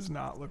them, which does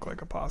not look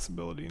like a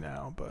possibility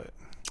now. But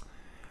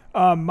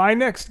my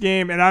next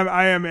game, and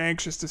I am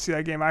anxious to see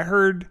that game. I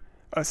heard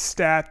a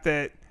stat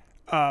that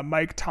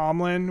Mike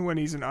Tomlin, when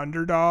he's an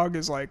underdog,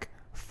 is like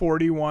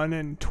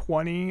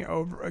 41-20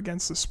 over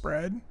against the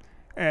spread.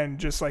 And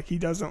just like he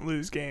doesn't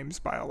lose games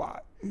by a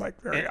lot,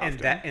 like very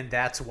often. And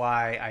that's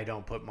why I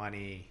don't put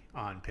money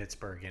on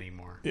Pittsburgh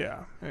anymore.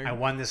 Yeah. I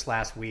won this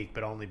last week,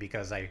 but only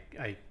because I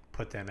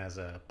put them as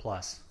a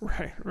plus.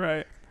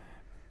 Right.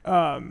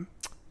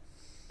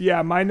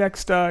 My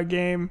next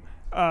game,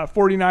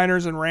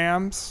 49ers and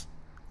Rams,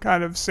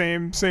 kind of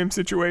same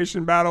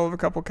situation, battle of a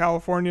couple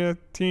California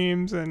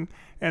teams and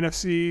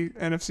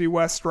NFC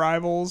West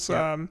rivals.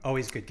 Yep.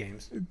 Always good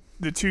games.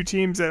 The two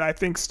teams that I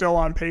think still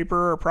on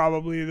paper are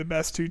probably the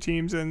best two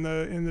teams in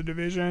the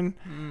division.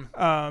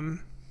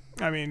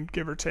 I mean,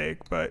 give or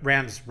take, but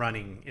Rams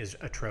running is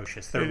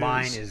atrocious. Their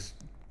line is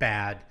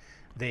bad.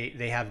 They're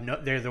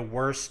the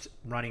worst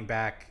running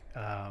back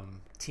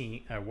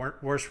team,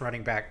 worst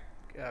running back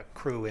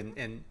crew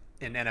in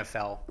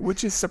NFL.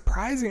 Which is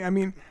surprising. I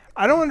mean,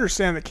 I don't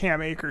understand the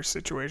Cam Akers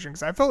situation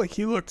because I felt like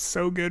he looked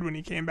so good when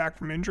he came back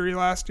from injury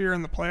last year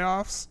in the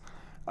playoffs.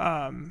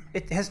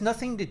 It has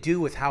nothing to do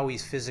with how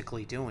he's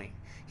physically doing.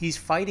 He's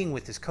fighting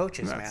with his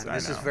coaches, man.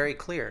 This is very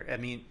clear. I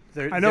mean,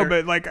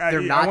 but like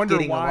I wonder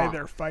why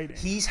they're fighting.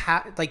 He's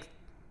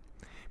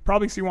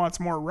probably he wants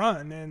more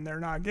run, and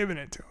they're not giving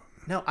it to him.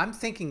 No, I'm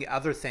thinking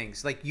other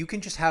things. Like you can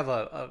just have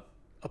a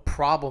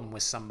problem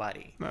with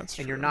somebody, That's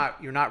true. And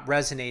you're not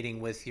resonating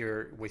with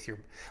your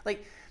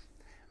like.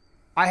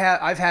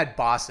 I've had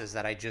bosses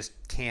that I just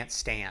can't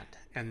stand.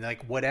 And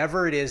like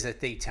whatever it is that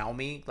they tell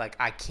me, like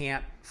I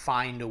can't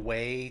find a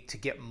way to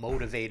get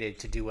motivated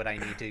to do what I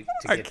need to get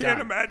done. I can't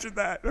imagine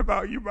that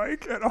about you,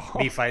 Mike, at all.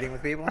 Me fighting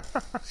with people?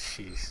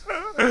 Jeez.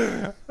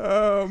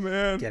 Oh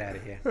man. Get out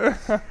of here.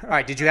 All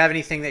right. Did you have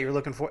anything that you're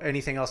looking for?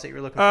 Anything else that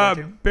you're looking forward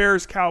to?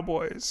 Bears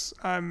Cowboys.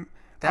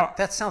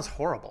 That sounds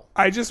horrible.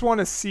 I just want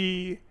to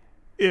see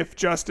if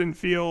Justin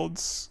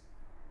Fields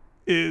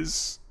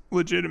is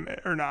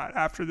legitimate or not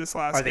after this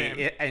last game. Are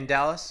they in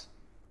Dallas?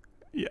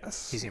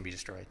 Yes. He's going to be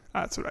destroyed.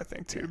 That's what I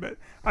think too, but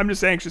I'm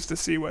just anxious to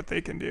see what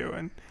they can do.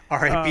 And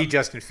R.I.P.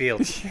 Justin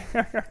Fields.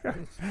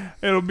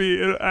 It'll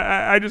be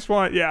I just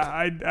want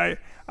I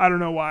don't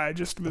know why. I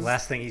just was, the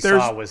last thing he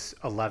saw was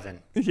 11.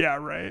 Yeah,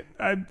 right.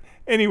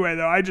 Anyway,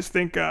 though, I just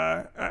think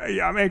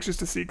I'm anxious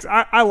to see cuz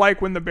I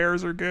like when the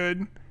Bears are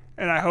good,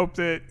 and I hope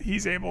that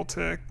he's able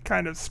to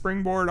kind of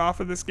springboard off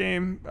of this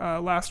game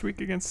last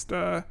week against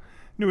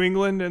New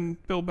England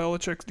and Bill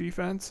Belichick's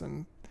defense,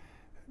 and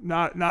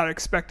not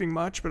expecting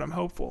much, but I'm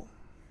hopeful.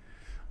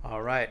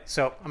 All right.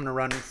 So I'm going to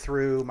run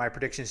through my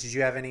predictions. Did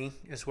you have any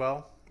as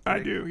well? I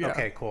do, yeah.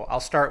 Okay, cool. I'll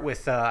start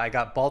with I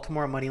got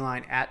Baltimore money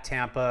line at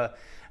Tampa,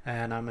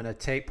 and I'm going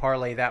to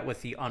parlay that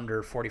with the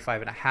under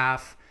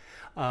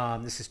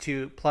 45.5. This is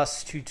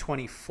plus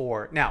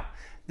 224. Now,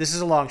 this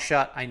is a long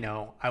shot, I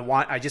know.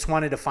 I just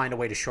wanted to find a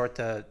way to short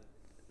the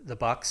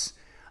Bucs.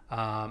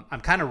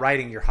 I'm kind of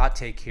writing your hot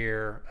take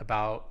here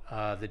about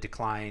the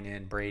decline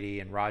in Brady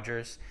and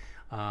Rodgers.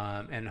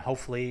 And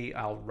hopefully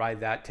I'll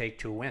ride that take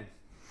to a win.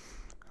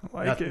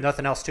 I like it.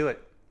 Nothing else to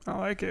it. I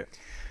like it.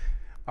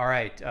 All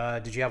right.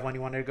 Did you have one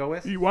you wanted to go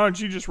with? Why don't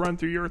you just run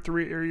through your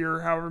three or your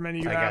however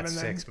many you have? I got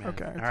 6, man.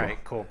 Okay. All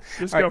right, cool.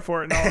 Just go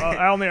for it. No,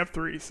 I only have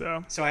 3.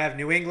 So I have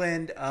New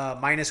England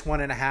minus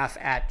 1.5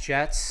 at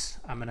Jets.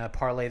 I'm going to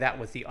parlay that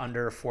with the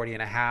under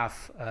 40.5.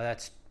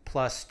 That's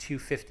plus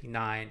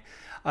 259.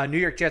 New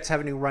York Jets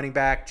have a new running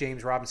back,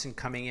 James Robinson,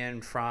 coming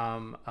in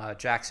from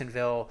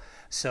Jacksonville.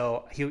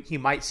 So he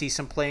might see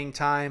some playing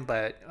time,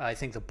 but I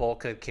think the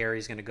bulk of carry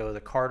is going to go to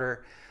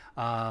Carter.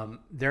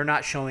 They're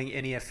not showing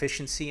any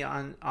efficiency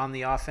on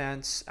the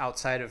offense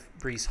outside of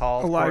Breece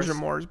Hall. Elijah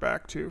Moore's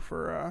back too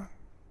for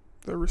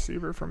the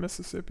receiver from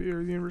Mississippi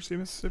or the University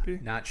of Mississippi.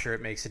 Not sure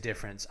it makes a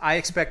difference. I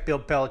expect Bill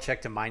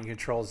Belichick to mind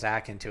control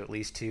Zach into at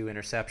least 2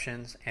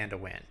 interceptions and a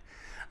win.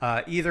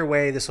 Either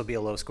way, this will be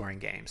a low-scoring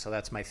game. So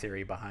that's my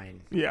theory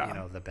behind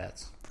the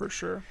bets. For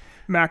sure.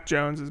 Mac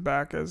Jones is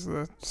back as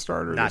the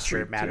starter. Not sure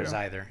it matters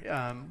either.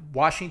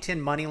 Washington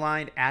money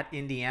line at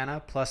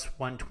Indiana plus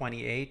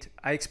 128.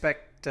 I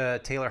expect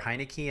Taylor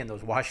Heineke and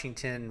those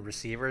Washington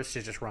receivers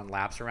to just run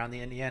laps around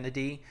the Indiana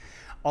D.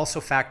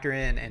 Also factor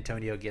in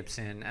Antonio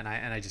Gibson, and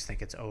I just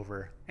think it's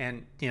over.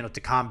 And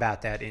to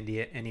combat that,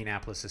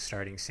 Indianapolis is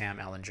starting Sam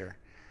Ehlinger.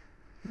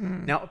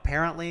 Now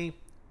apparently,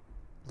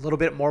 a little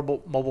bit more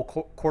mobile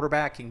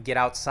quarterback can get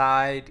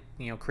outside,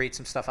 create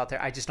some stuff out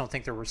there. I just don't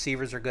think the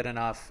receivers are good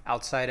enough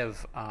outside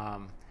of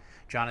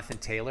Jonathan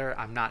Taylor.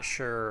 I'm not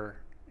sure,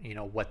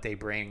 what they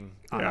bring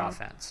on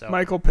offense. So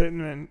Michael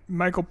Pittman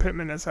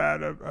has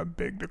had a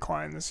big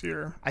decline this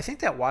year. I think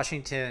that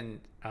Washington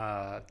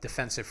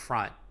defensive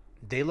front,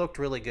 they looked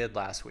really good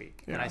last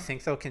week, and I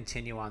think they'll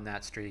continue on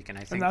that streak. And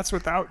that's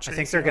without Chase. I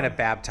think they're going to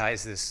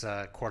baptize this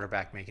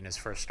quarterback making his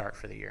first start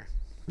for the year.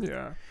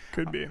 Yeah,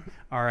 could be.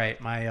 All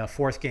right, my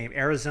fourth game,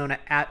 Arizona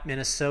at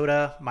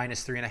Minnesota,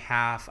 minus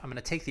 3.5. I'm going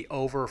to take the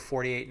over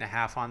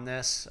 48.5 on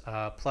this,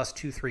 plus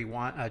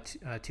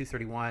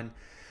 231.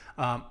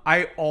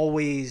 I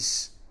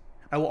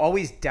will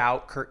always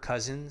doubt Kirk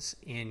Cousins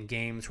in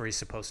games where he's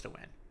supposed to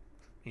win,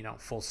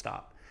 full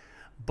stop.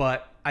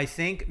 But I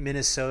think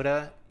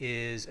Minnesota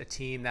is a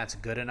team that's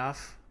good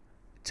enough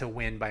to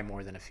win by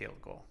more than a field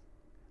goal.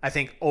 I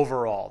think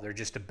overall they're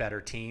just a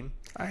better team.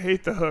 I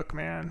hate the hook,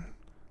 man.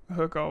 The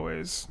hook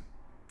always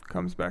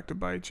comes back to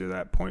bite you,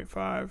 that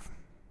 0.5.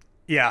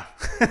 Yeah.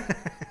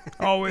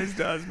 Always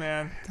does,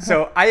 man.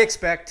 So I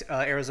expect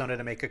Arizona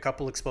to make a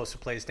couple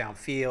explosive plays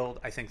downfield.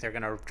 I think they're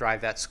going to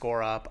drive that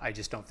score up. I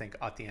just don't think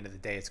at the end of the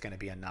day it's going to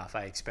be enough.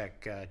 I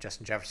expect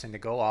Justin Jefferson to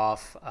go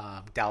off,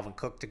 Dalvin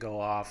Cook to go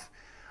off.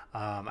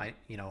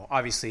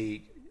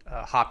 Obviously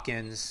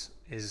Hopkins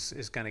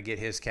is going to get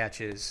his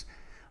catches.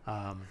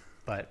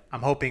 But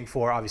I'm hoping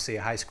for obviously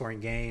a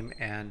high-scoring game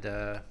and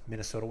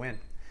Minnesota win.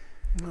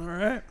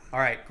 All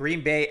right.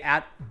 Green Bay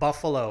at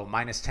Buffalo,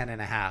 minus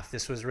 10.5.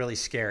 This was really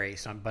scary,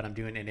 but I'm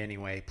doing it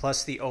anyway.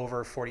 Plus the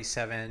over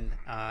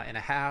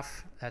 47.5.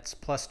 That's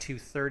plus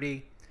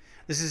 230.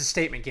 This is a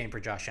statement game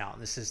for Josh Allen.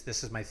 This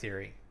is my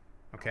theory.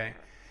 Okay.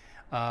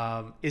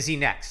 Is he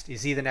next?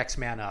 Is he the next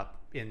man up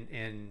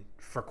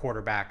for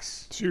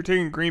quarterbacks? So you're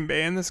taking Green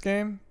Bay in this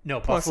game? No,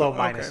 Buffalo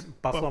minus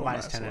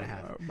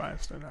 10.5.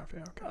 Minus 10.5, yeah.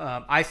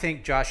 Okay. I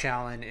think Josh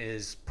Allen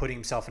is putting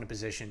himself in a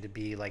position to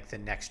be like the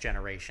next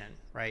generation,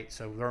 right?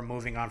 So we're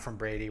moving on from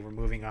Brady, we're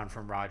moving on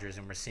from Rodgers,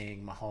 and we're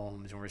seeing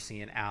Mahomes, and we're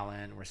seeing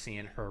Allen, we're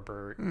seeing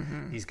Herbert.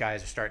 Mm-hmm. These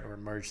guys are starting to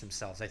emerge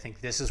themselves. I think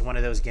this is one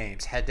of those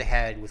games,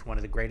 head-to-head with one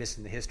of the greatest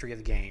in the history of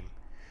the game,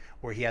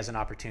 where he has an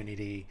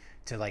opportunity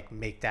to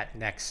make that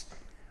next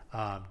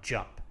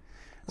jump.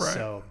 Right.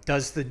 So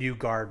does the new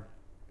guard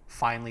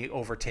finally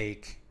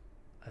overtake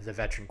the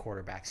veteran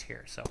quarterbacks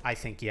here? So I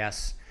think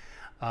yes.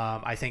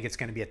 I think it's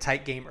going to be a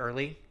tight game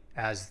early,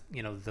 as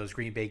those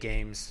Green Bay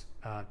games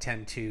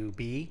tend to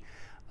be.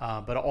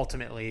 But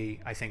ultimately,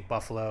 I think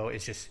Buffalo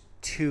is just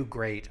too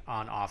great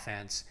on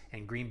offense,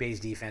 and Green Bay's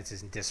defense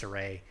is in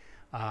disarray.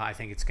 I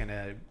think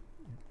I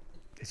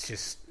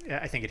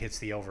think it hits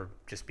the over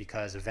just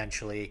because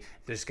eventually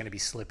there's going to be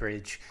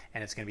slippage,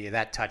 and it's going to be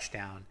that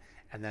touchdown,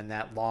 and then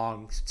that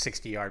long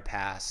 60-yard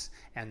pass,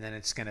 and then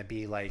it's going to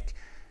be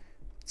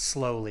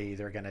slowly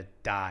they're going to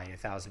die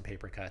 1,000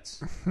 paper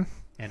cuts,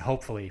 and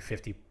hopefully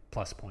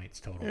 50-plus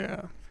points total.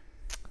 Yeah.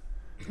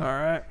 All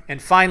right.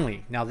 And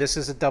finally, now this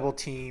is a double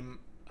team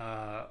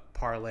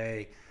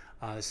parlay.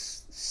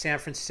 San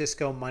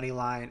Francisco money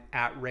line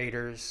at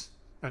Rams,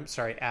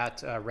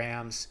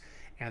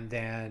 and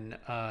then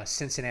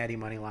Cincinnati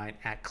money line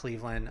at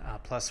Cleveland,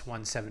 plus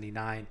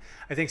 179.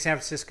 I think San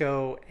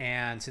Francisco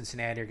and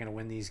Cincinnati are going to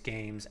win these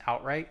games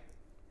outright.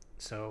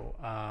 So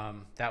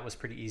that was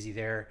pretty easy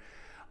there.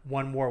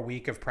 One more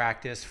week of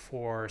practice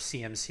for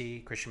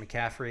CMC, Christian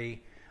McCaffrey,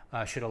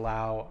 should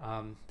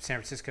allow San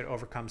Francisco to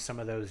overcome some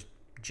of those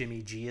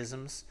Jimmy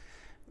G-isms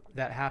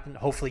that happened,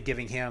 hopefully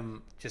giving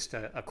him just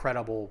a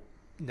credible,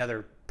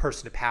 another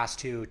person to pass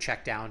to,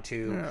 check down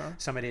to,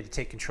 somebody to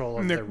take control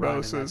of the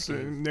run.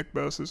 Nick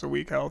Bosa's a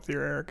week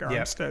healthier. Eric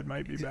Armstead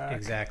might be back.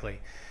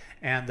 Exactly.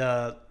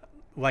 And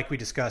like we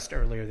discussed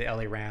earlier, the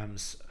LA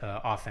Rams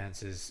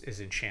offense is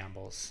in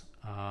shambles.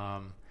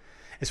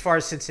 As far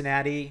as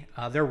Cincinnati,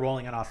 they're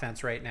rolling on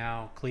offense right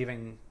now.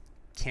 Cleveland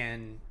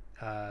can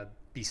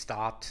be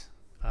stopped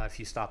if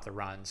you stop the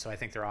run. So I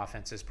think their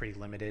offense is pretty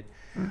limited.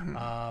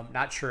 Mm-hmm.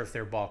 Not sure if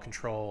their ball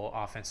control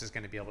offense is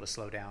going to be able to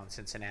slow down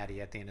Cincinnati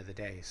at the end of the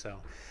day. So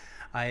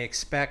I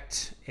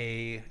expect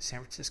a San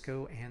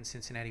Francisco and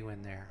Cincinnati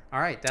win there. All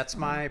right, that's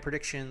my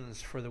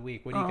predictions for the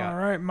week. What do you got? All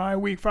right, my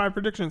week 5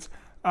 predictions.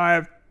 I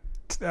have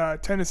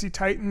Tennessee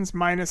Titans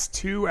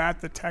 -2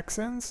 at the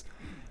Texans.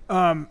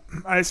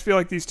 I just feel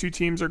like these two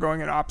teams are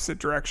going in opposite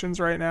directions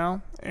right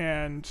now,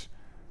 and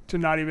to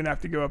not even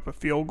have to give up a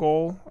field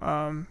goal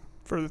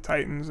for the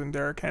Titans and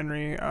Derrick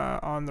Henry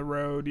on the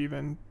road,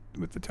 even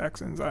with the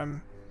Texans,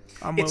 I'm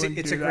willing to do that.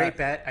 It's a great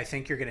bet. I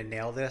think you're going to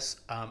nail this.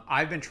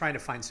 I've been trying to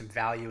find some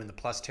value in the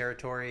plus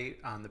territory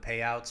on the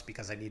payouts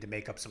because I need to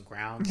make up some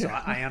ground. So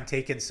I am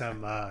taking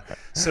some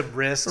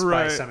risks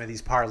by some of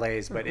these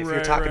parlays. But if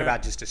you're talking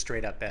about just a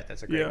straight up bet,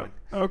 that's a great one.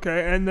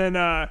 Okay, and then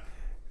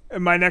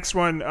my next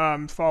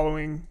one,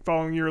 following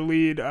your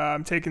lead,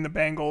 I'm taking the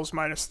Bengals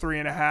minus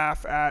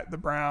 3.5 at the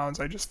Browns.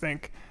 I just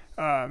think,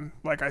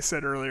 like I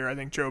said earlier, I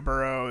think Joe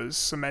Burrow is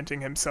cementing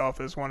himself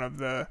as one of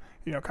the,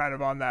 kind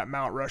of on that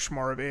Mount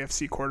Rushmore of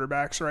AFC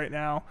quarterbacks right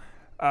now.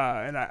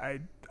 And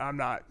I'm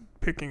not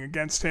picking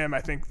against him. I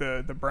think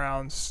the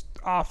Browns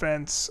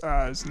offense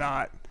is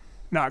not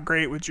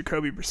great with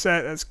Jacoby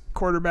Brissett as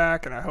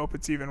quarterback, and I hope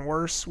it's even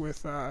worse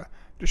with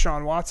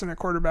Deshaun Watson at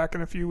quarterback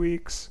in a few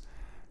weeks.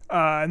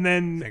 And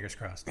then fingers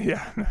crossed.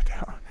 Yeah, no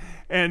doubt.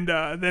 And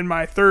then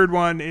my third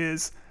one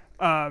is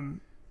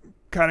kind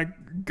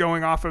of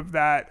going off of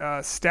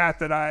that stat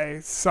that I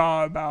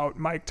saw about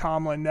Mike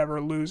Tomlin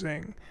never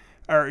losing,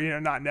 or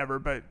not never,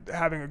 but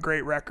having a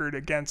great record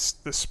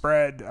against the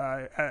spread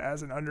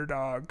as an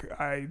underdog.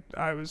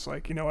 I was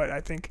like, you know what?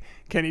 I think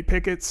Kenny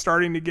Pickett's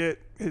starting to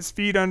get his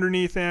feet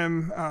underneath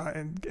him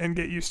and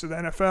get used to the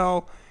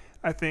NFL.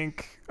 I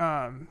think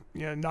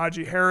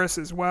Najee Harris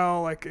as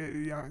well.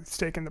 It's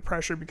taking the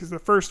pressure because the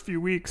first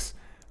few weeks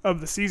of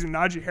the season,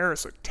 Najee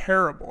Harris looked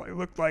terrible. It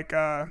looked like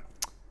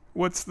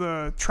what's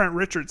the Trent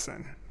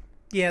Richardson?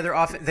 Yeah, they're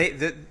often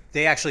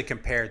they actually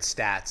compared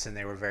stats and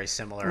they were very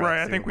similar.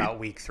 Right, I think about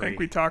week 3. I think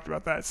we talked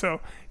about that.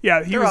 So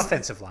yeah, their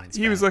offensive lines.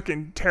 He was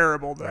looking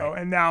terrible though,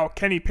 right. And now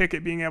Kenny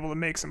Pickett being able to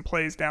make some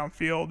plays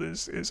downfield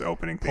is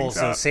opening things Pulls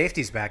up. those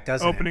safeties back,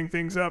 doesn't opening it?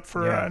 things up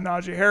for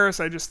Najee Harris.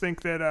 I just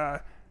think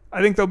that.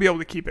 I think they'll be able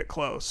to keep it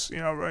close.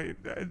 Right?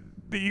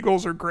 The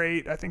Eagles are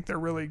great. I think they're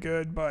really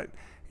good, but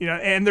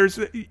and there's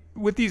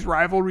with these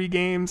rivalry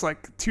games,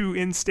 like two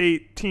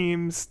in-state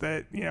teams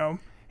that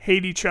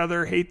hate each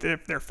other,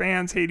 if their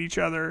fans hate each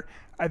other.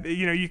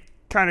 You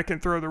kind of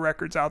can throw the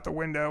records out the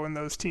window when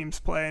those teams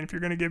play. And if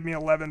you're going to give me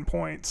 11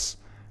 points,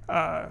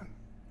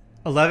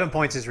 11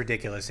 points is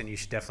ridiculous, and you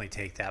should definitely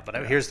take that.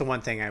 But here's the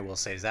one thing I will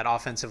say is that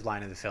offensive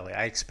line of the Philly.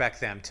 I expect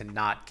them to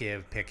not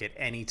give Pickett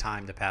any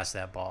time to pass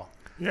that ball.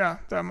 Yeah,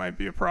 that might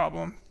be a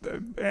problem,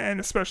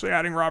 and especially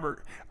adding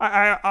Robert.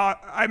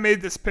 I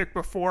made this pick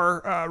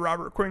before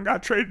Robert Quinn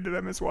got traded to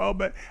them as well,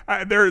 but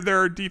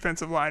their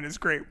defensive line is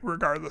great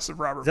regardless of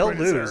Robert Quinn.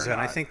 They'll lose, and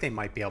I think they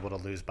might be able to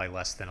lose by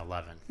less than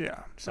 11. Yeah,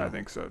 so I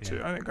think so too.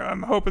 Yeah.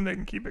 I'm hoping they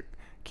can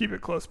keep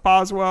it close.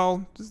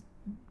 Boswell, just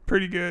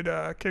pretty good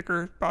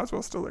kicker.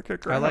 Boswell's still their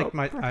kicker. I like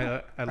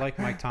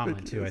Mike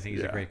Tomlin too. I think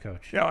he's a great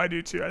coach. Yeah, I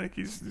do too. I think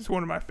he's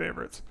one of my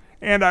favorites,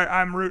 and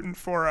I'm rooting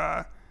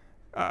for.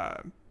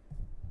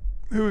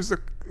 Who was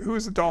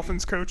the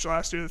Dolphins coach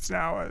last year? That's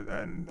now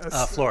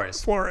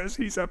Flores. Flores.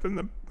 He's up in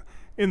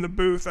the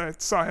booth. I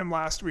saw him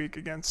last week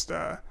against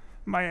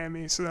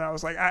Miami. So then I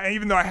was like,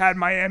 even though I had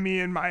Miami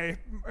in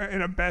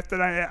a bet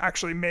that I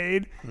actually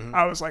made,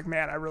 I was like,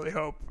 man, I really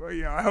hope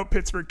I hope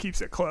Pittsburgh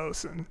keeps it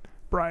close and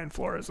Brian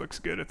Flores looks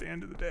good at the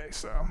end of the day.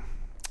 So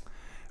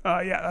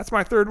that's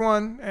my third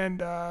one,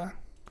 and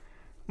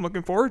I'm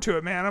looking forward to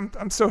it, man.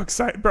 I'm so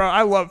excited, bro.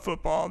 I love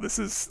football.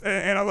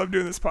 And I love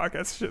doing this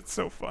podcast. Shit's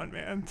so fun,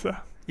 man. So.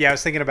 Yeah, I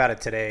was thinking about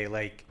it today,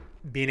 like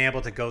being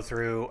able to go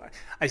through.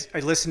 I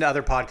listened to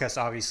other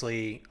podcasts,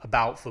 obviously,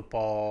 about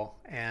football,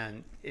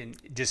 and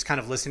just kind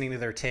of listening to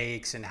their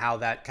takes and how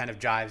that kind of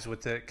jives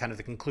with the kind of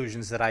the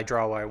conclusions that I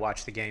draw while I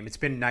watch the game. It's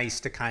been nice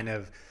to kind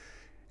of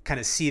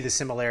see the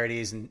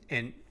similarities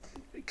and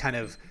kind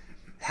of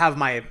have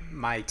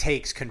my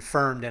takes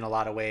confirmed in a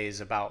lot of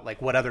ways about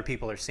like what other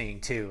people are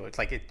seeing too. It's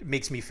like it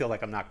makes me feel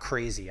like I'm not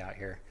crazy out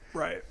here.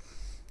 Right.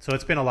 So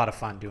it's been a lot of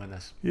fun doing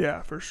this.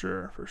 Yeah, for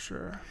sure.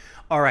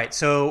 All right,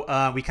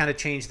 so we kind of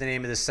changed the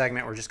name of this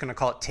segment. We're just going to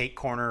call it Take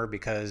Corner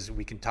because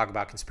we can talk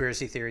about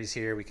conspiracy theories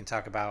here. We can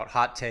talk about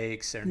hot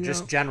takes and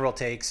just general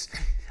takes,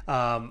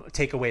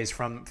 takeaways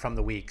from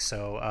the week.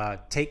 So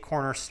Take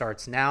Corner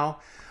starts now.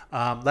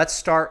 Let's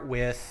start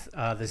with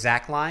the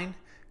Zach line.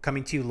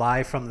 Coming to you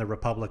live from the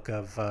Republic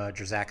of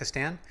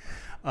Jazakhstan.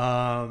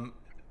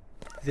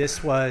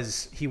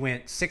 He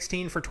went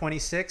 16 for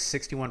 26,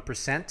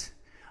 61%,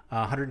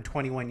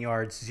 121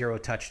 yards, 0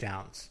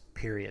 touchdowns,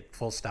 period.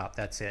 Full stop.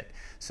 That's it.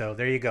 So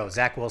there you go.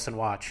 Zach Wilson,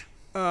 watch.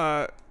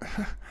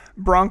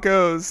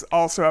 Broncos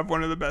also have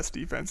one of the best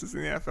defenses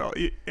in the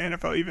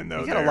NFL, even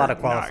though you got a lot of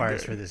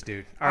qualifiers for this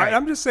dude. All right.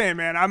 I'm just saying,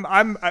 man,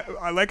 I'm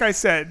like I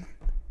said,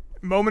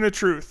 moment of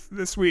truth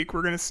this week.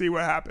 We're going to see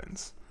what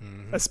happens.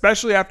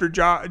 Especially after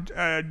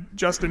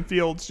Justin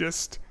Fields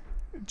just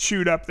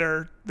chewed up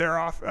the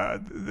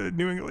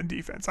New England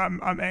defense.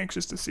 I'm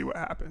anxious to see what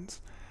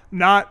happens.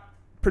 Not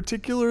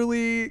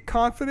particularly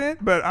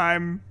confident, but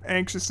I'm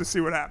anxious to see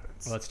what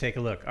happens. Well, let's take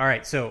a look. All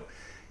right, so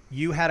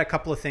you had a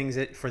couple of things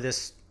for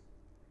this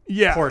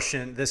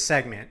portion, this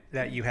segment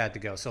that you had to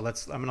go. So I'm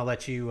going to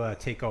let you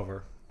take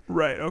over.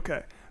 Right.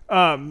 Okay.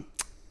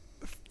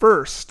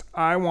 First,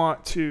 I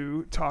want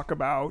to talk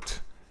about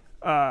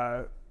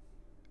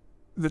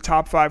the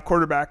top 5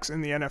 quarterbacks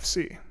in the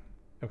NFC.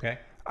 Okay.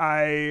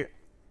 I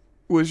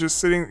was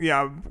just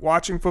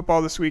watching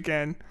football this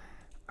weekend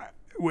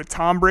with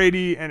Tom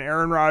Brady and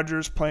Aaron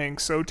Rodgers playing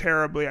so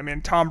terribly. I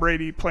mean, Tom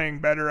Brady playing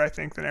better, I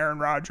think, than Aaron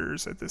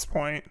Rodgers at this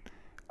point,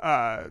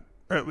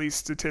 at least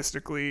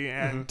statistically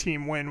and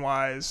team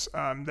win-wise.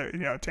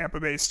 Tampa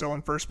Bay is still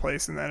in first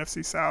place in the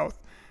NFC South.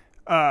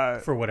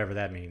 For whatever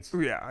that means.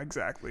 Yeah,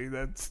 exactly.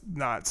 That's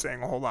not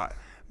saying a whole lot.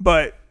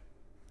 But,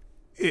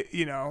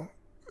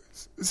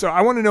 so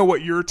I want to know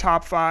what your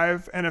top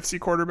 5 NFC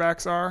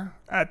quarterbacks are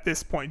at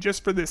this point,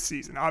 just for this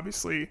season.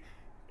 Obviously,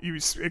 you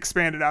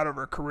expanded out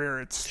over a career.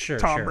 It's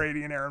Tom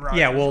Brady and Aaron Rodgers.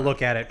 Yeah, we'll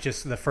look at it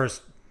just the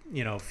first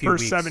few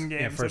weeks. 7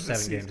 games. Yeah, first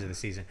 7 games of the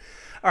season.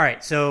 All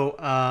right,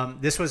 so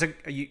this was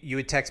you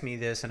would text me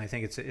this, and I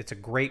think it's a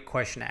great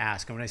question to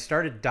ask. And when I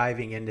started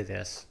diving into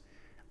this,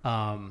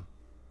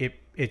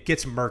 it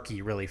gets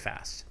murky really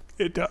fast.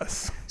 It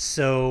does.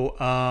 So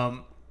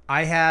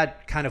I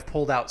had kind of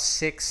pulled out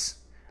 6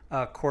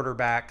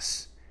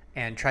 quarterbacks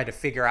and tried to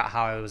figure out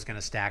how I was going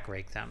to stack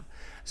rank them.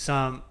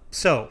 So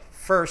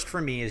first for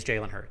me is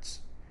Jalen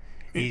Hurts.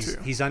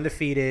 He's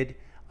undefeated.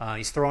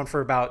 He's throwing for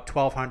about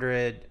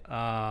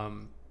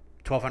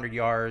 1,200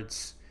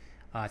 yards.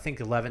 I think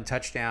 11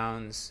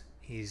 touchdowns.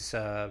 He's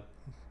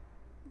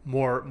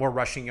more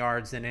rushing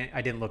yards than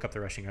I didn't look up the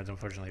rushing yards,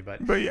 unfortunately,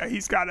 but yeah,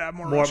 he's got to have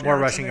more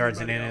rushing yards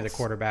than any other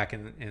quarterback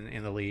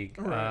in the league.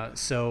 Right.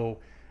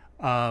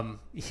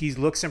 He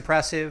looks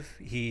impressive.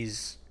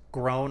 He's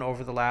grown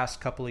over the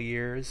last couple of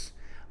years.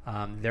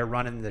 They're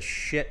running the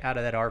shit out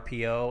of that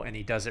RPO, and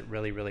he does it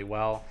really, really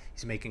well.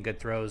 He's making good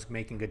throws,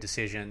 making good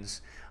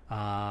decisions.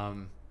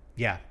 So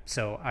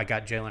I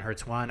got Jalen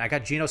Hurts 1. I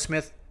got Geno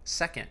Smith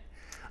 2nd.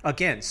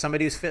 Again,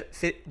 somebody who's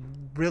fit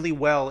really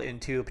well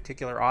into a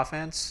particular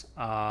offense.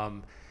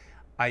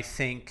 I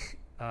think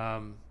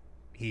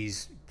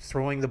he's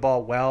throwing the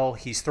ball well.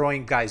 He's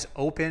throwing guys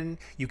open.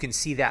 You can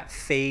see that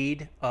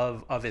fade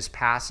of his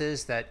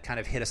passes that kind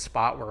of hit a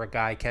spot where a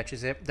guy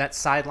catches it. That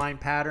sideline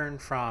pattern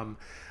from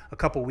a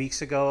couple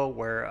weeks ago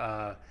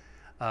where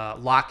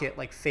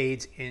Lockett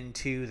fades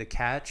into the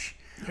catch.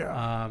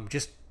 Yeah.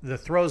 Just the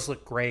throws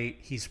look great.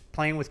 He's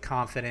playing with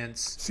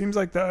confidence. Seems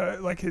like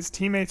his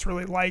teammates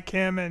really like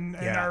him and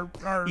are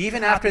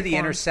even after the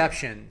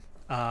interception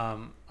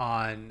on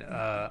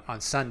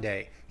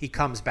Sunday, he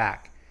comes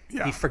back.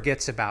 Yeah. He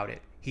forgets about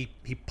it.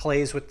 He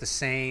plays with the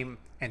same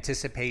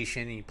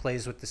anticipation. He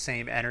plays with the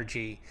same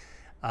energy.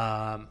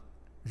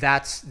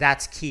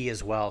 That's key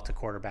as well to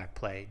quarterback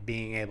play.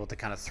 Being able to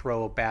kind of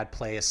throw a bad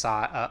play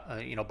aside,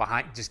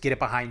 behind, just get it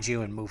behind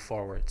you and move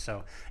forward.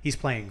 So he's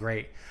playing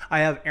great. I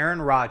have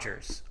Aaron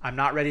Rodgers. I'm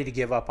not ready to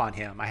give up on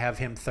him. I have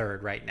him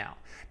 3rd right now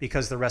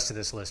because the rest of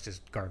this list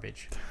is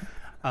garbage.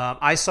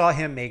 I saw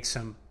him make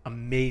some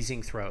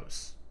amazing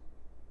throws.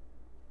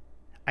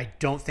 I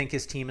don't think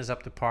his team is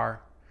up to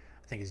par.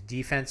 I think his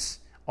defense,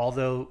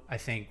 although I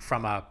think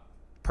from a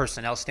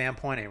personnel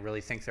standpoint, I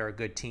really think they're a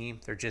good team.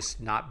 They're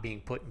just not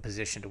being put in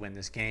position to win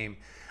this game.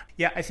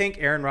 Yeah, I think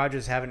Aaron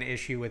Rodgers is having an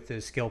issue with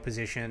the skill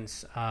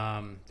positions.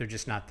 They're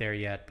just not there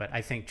yet. But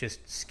I think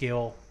just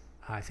skill,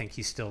 I think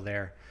he's still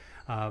there.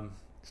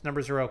 His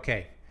numbers are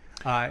okay.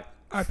 I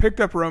picked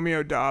up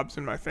Romeo Doubs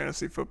in my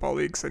fantasy football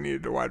league because I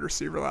needed a wide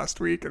receiver last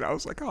week, and I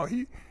was like,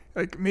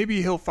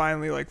 maybe he'll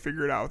finally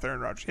figure it out with Aaron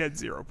Rodgers. He had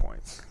 0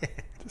 points.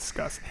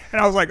 Disgusting.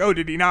 And I was like, oh,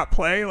 did he not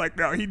play?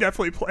 No, he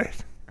definitely played.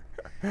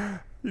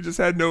 He just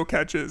had no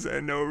catches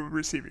and no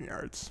receiving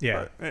yards.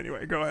 Yeah. But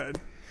anyway, go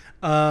ahead.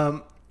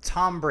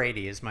 Tom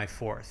Brady is my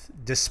 4th,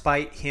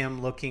 despite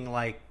him looking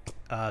like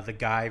the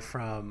guy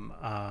from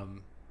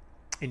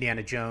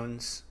Indiana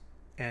Jones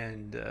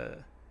and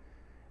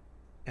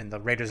the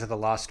Raiders of the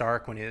Lost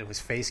Ark when his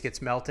face gets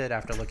melted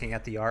after looking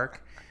at the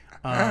Ark.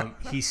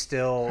 He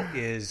still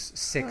is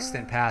 6th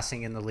in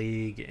passing in the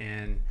league,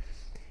 and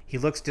he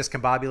looks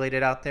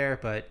discombobulated out there,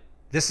 but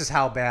this is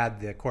how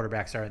bad the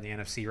quarterbacks are in the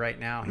NFC right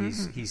now.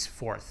 He's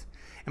 4th.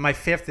 And my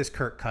 5th is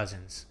Kirk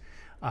Cousins.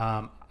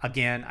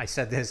 Again, I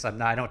said this,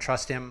 I don't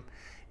trust him.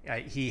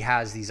 He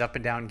has these up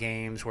and down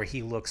games where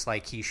he looks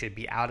like he should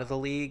be out of the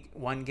league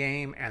one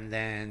game and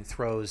then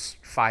throws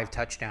 5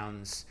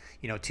 touchdowns,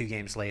 2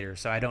 games later.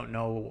 So I don't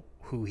know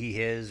who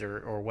he is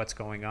or what's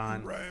going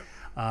on. Right.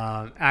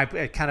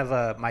 I kind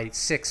of my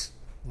 6th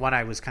one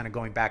I was kind of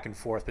going back and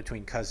forth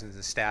between Cousins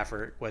and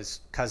Stafford was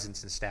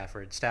Cousins and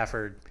Stafford.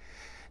 Stafford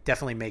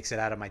definitely makes it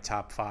out of my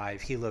top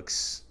 5. He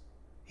looks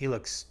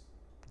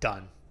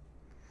done.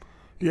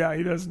 Yeah,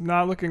 he does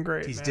not looking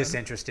great. He's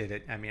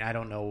disinterested. I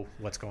don't know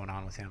what's going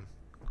on with him.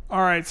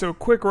 All right, so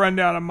quick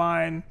rundown of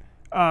mine.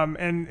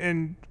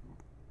 And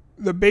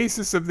the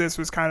basis of this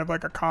was kind of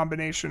like a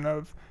combination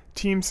of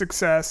team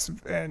success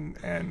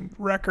and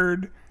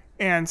record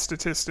and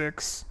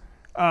statistics.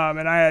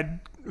 And I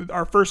had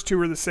our first 2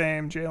 were the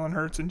same, Jalen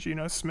Hurts and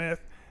Geno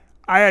Smith.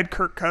 I had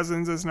Kirk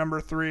Cousins as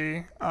number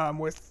 3,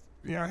 with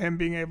him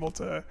being able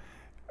to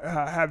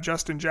have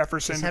Justin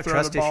Jefferson Just to have throw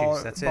trust the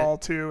issues. That's ball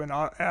it. to, and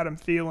Adam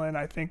Thielen.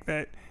 I think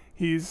that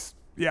he's.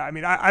 Yeah, I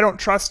mean, I don't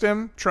trust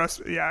him.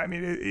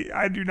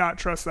 I do not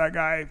trust that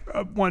guy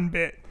one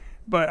bit.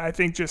 But I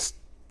think just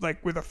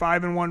like with a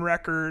 5-1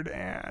 record,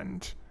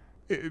 and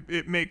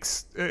it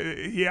makes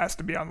he has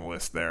to be on the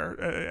list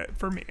there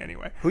for me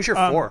anyway. Who's your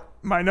 4?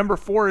 My number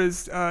 4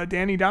 is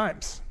Danny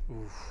Dimes.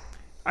 Oof.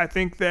 I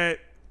think Brian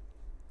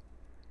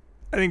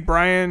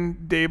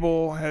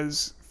Dable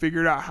has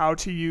figured out how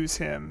to use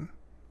him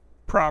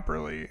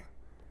properly.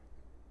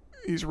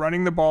 He's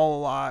running the ball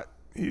a lot.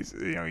 He's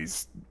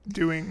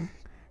doing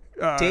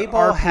Dable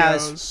RPOs.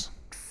 has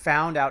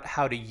found out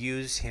how to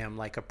use him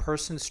like a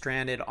person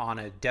stranded on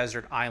a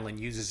desert island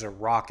uses a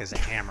rock as a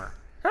hammer.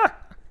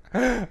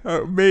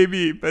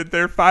 Maybe, but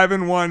they're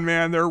 5-1,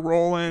 man. They're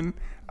rolling.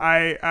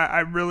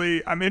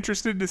 I'm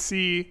interested to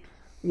see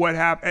what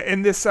happened.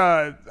 And this,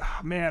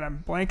 man,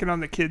 I'm blanking on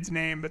the kid's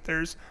name, but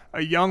there's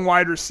a young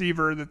wide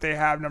receiver that they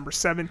have, number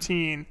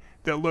 17,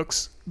 that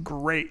looks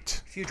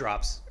great. A few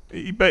drops.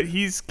 But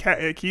he's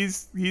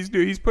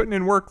putting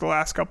in work the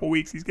last couple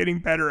weeks. He's getting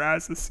better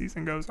as the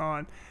season goes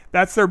on.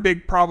 That's their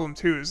big problem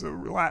too. Is the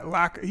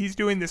lack. He's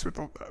doing this with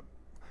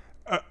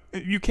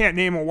you can't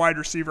name a wide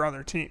receiver on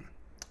their team.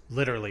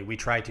 Literally, we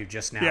tried to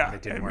just now, Yeah, and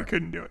it didn't and work. we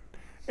couldn't do it.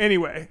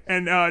 Anyway,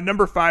 and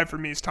number 5 for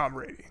me is Tom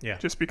Brady. Yeah.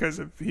 Just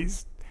because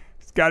he's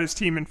got his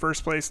team in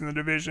first place in the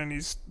division.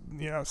 He's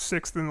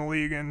 6th in the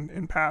league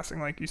in passing,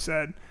 like you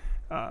said.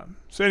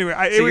 So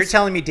anyway, you're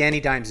telling me Danny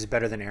Dimes is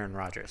better than Aaron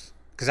Rodgers?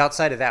 Because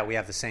outside of that, we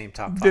have the same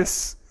top 5.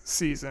 This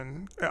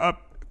season,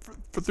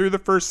 through the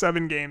first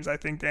 7 games, I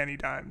think Danny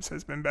Dimes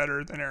has been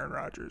better than Aaron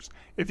Rodgers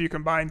if you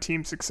combine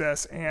team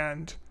success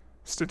and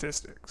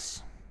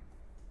statistics.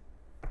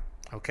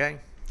 Okay.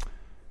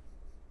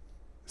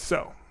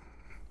 So,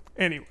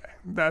 anyway,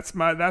 that's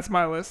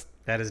my list.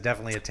 That is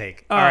definitely a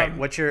take. All right,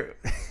 what's your?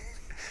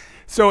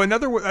 So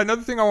another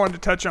thing I wanted to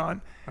touch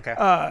on.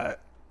 Okay.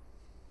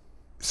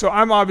 So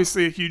I'm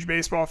obviously a huge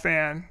baseball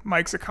fan.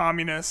 Mike's a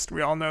communist.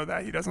 We all know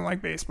that. He doesn't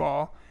like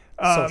baseball.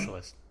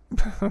 Socialist.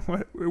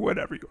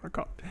 Whatever you want to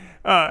call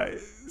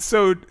it.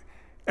 So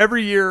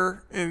every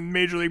year in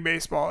Major League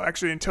Baseball,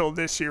 actually until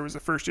this year was the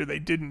first year they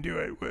didn't do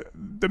it.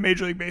 The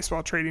Major League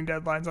Baseball trading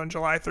deadline's on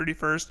July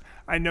 31st.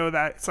 I know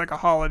that it's like a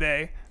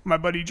holiday. My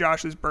buddy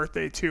Josh's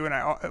birthday too, and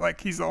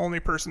he's the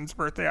only person's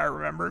birthday I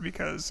remember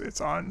because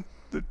it's on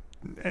the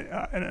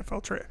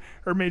NFL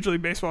or Major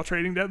League Baseball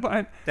trading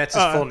deadline. That's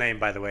his full name,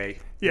 by the way.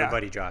 Yeah, your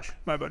buddy Josh.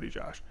 My buddy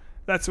Josh.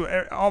 That's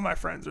what all my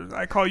friends are.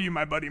 I call you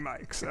my buddy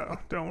Mike, so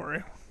don't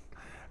worry.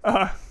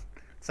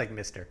 It's like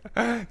Mister.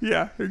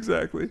 Yeah,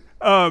 exactly.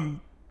 But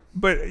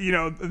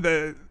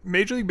the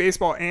Major League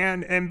Baseball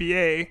and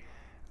NBA,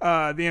 the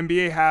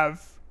NBA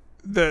have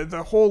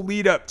the whole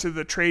lead up to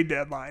the trade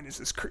deadline is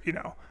this.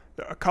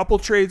 A couple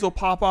trades will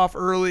pop off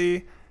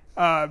early.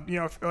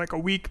 Like a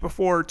week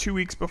before, 2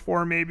 weeks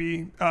before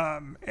maybe,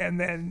 and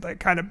then like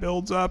kind of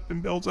builds up,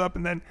 and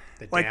then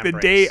the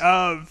day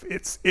of,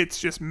 it's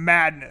just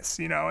madness,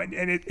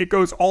 and it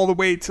goes all the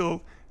way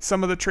till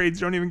some of the trades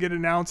don't even get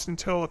announced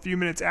until a few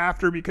minutes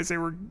after because they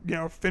were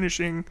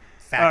finishing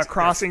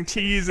crossing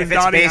T's and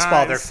dotting I's. If it's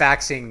baseball, they're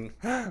faxing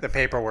the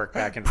paperwork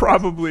back and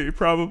forth.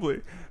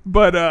 Probably.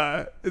 But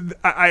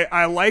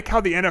I like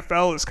how the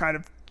NFL is kind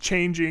of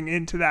changing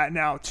into that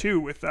now too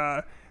with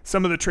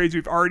some of the trades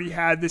we've already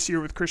had this year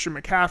with Christian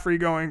McCaffrey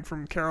going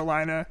from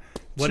Carolina.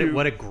 What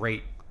a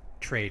great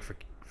trade for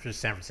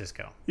San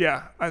Francisco.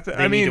 Yeah,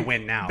 they need to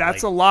win now.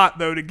 That's a lot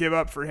though to give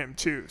up for him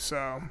too.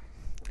 So,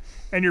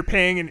 and you're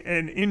paying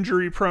an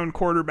injury-prone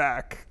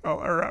quarterback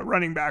or a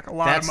running back a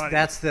lot of money.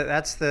 That's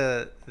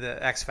the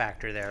X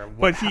factor there.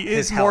 But he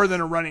is more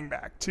than a running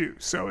back too.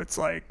 So it's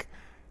like,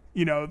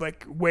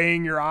 like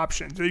weighing your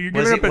options. So you're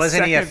giving up a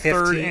second,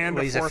 third, and a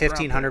fourth. He's a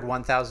 1,500,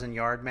 1,000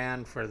 yard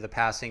man for the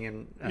passing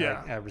and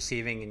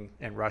receiving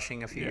and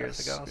rushing a few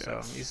years ago.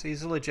 Yes. So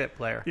he's a legit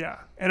player. Yeah,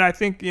 and I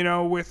think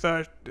with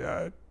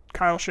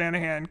Kyle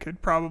Shanahan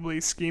could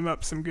probably scheme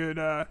up some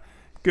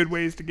good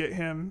ways to get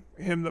him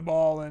the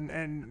ball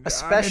and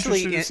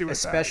especially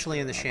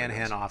in the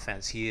Shanahan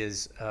offense. He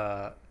is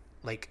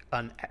like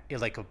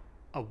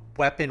a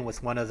weapon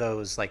with one of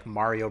those like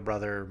Mario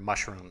Brother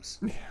mushrooms.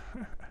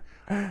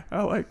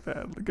 I like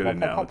that. Good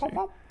analogy.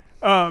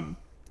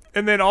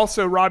 And then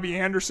also Robbie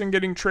Anderson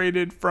getting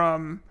traded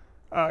from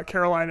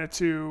Carolina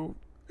to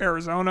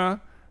Arizona.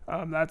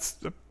 That's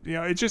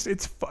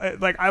it's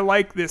like I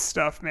like this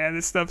stuff, man.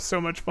 This stuff's so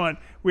much fun.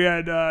 We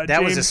had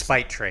that was a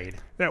spite trade.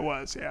 That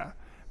was, yeah.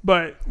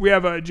 But we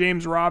have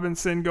James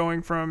Robinson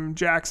going from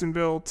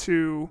Jacksonville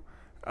to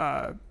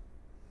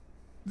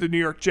the New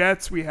York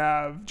Jets. We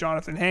have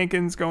Jonathan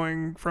Hankins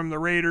going from the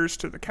Raiders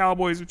to the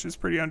Cowboys, which is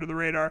pretty under the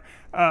radar.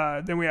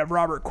 Then we have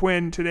Robert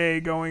Quinn today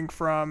going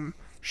from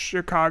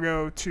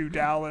Chicago to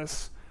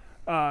Dallas.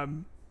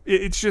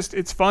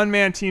 It's fun,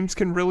 man. Teams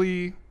can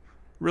really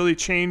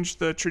change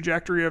the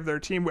trajectory of their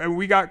team. And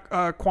we got the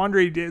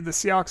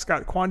Seahawks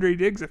got Quandre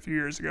Diggs a few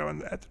years ago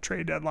at the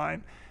trade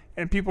deadline.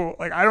 And people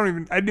I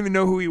didn't even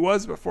know who he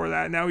was before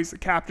that. Now he's the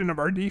captain of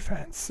our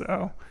defense.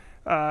 So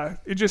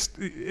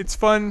It's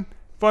fun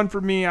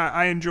for me.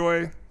 I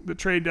enjoy the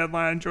trade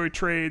deadline. I enjoy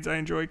trades. I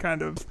enjoy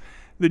kind of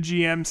the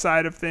GM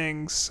side of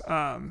things.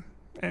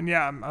 And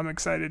yeah, I'm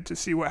excited to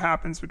see what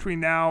happens between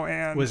now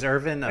and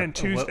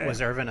Tuesday.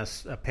 Was Irvin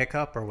a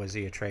pickup or was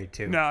he a trade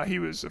too? No, he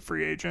was a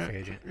free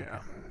agent. Yeah.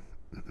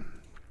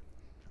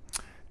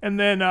 And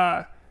then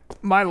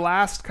my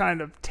last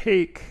kind of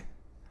take,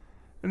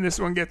 and this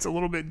one gets a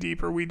little bit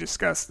deeper. We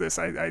discussed this.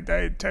 I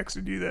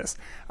texted you this.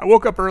 I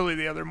woke up early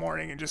the other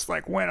morning and just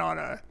like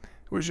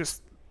was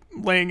just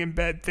laying in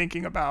bed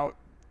thinking about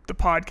the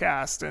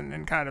podcast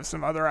and kind of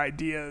some other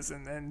ideas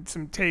and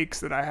some takes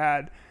that I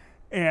had.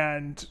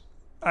 And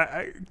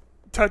I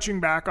touching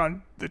back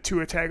on the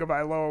Tua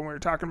Tagovailoa when we were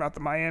talking about the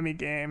Miami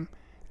game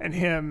and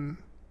him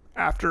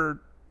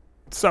after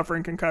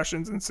suffering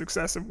concussions in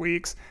successive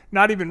weeks,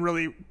 not even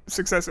really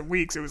successive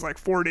weeks. It was like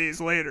 4 days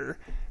later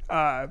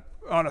on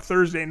a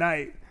Thursday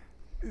night,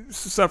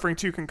 suffering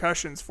 2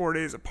 concussions 4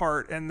 days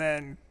apart, and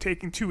then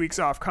taking 2 weeks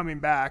off, coming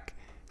back,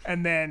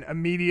 and then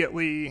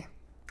immediately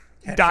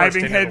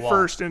diving head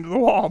first into the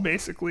wall,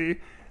 basically.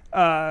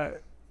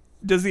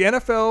 Does the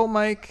NFL,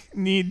 Mike,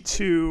 need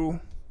to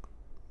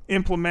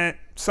implement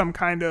some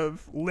kind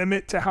of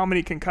limit to how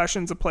many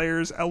concussions a player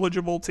is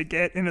eligible to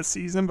get in a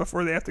season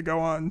before they have to go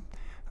on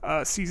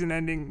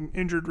season-ending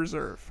injured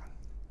reserve?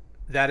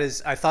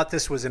 I thought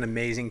this was an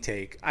amazing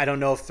take. I don't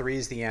know if 3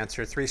 is the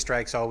answer. 3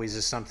 strikes always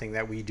is something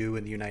that we do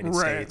in the United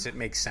States. It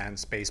makes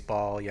sense.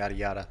 Baseball, yada,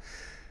 yada.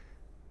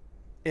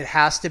 You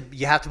have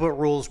to put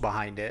rules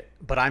behind it,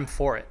 but I'm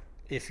for it.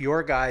 If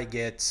your guy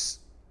gets,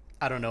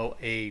 I don't know,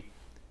 a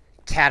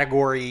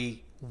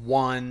category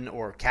 1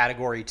 or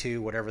category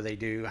 2, whatever they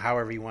do,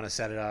 however you want to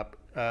set it up,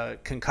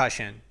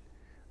 concussion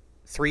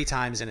 3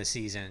 times in a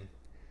season,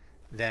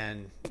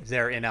 then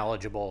they're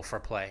ineligible for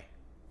play.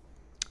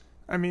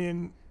 I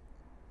mean,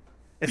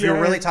 if you're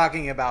really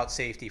talking about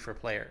safety for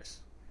players,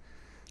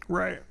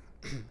 right?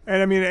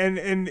 And I mean,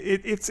 and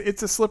it's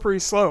a slippery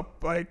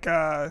slope. Like,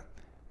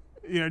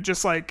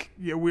 just like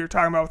we were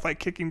talking about with like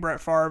kicking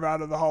Brett Favre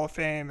out of the Hall of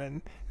Fame,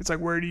 and it's like,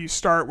 where do you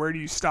start? Where do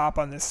you stop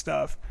on this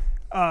stuff?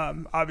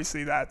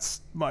 Obviously,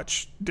 that's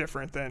much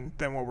different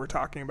than what we're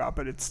talking about,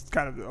 but it's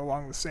kind of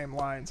along the same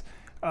lines.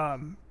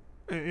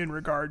 In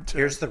regard to,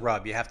 here's the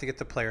rub: you have to get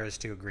the players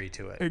to agree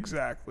to it.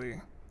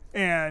 Exactly.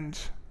 And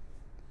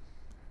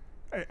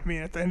I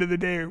mean, at the end of the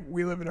day,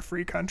 we live in a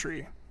free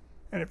country,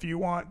 and if you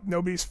want,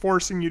 nobody's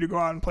forcing you to go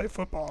out and play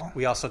football.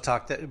 We also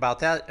talked about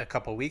that a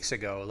couple of weeks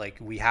ago. Like,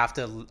 we have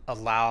to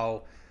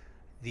allow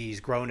these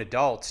grown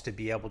adults to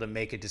be able to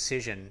make a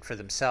decision for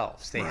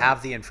themselves. They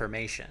have the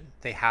information.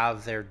 They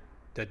have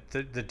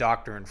the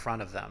doctor in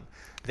front of them.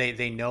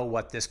 They know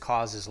what this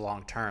causes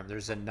long term.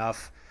 There's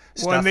enough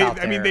stuff out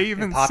there. I mean, they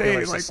even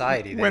say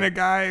like when a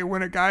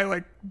guy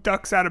like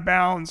ducks out of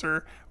bounds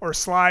or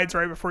slides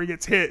right before he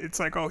gets hit, it's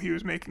like, oh, he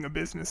was making a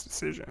business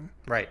decision.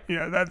 Right.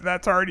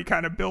 That's already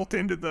kind of built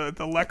into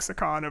the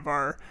lexicon of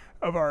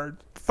our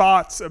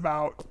thoughts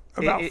about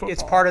football.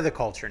 It's part of the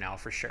culture now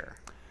for sure.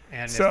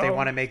 And if they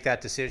want to make that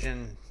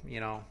decision,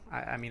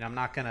 I mean, I'm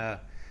not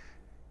gonna,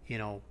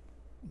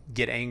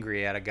 get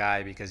angry at a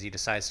guy because he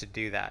decides to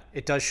do that.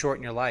 It does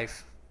shorten your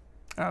life.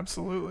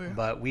 Absolutely.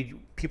 But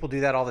people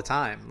do that all the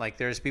time. Like,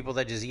 there's people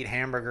that just eat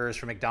hamburgers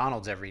from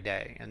McDonald's every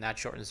day, and that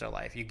shortens their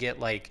life. You get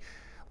like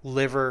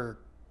liver,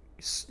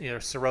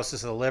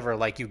 cirrhosis of the liver,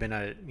 like you've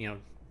been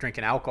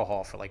drinking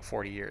alcohol for like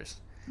 40 years.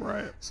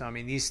 Right. So I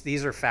mean,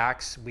 these are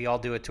facts. We all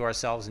do it to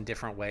ourselves in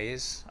different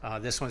ways.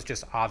 This one's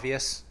just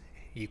obvious.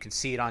 You can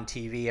see it on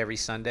TV every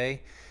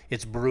Sunday.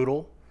 It's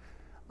brutal.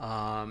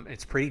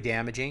 It's pretty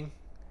damaging,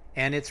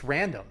 and it's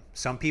random.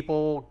 Some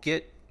people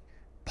get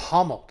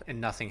pummeled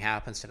and nothing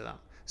happens to them.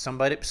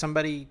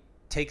 Somebody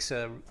takes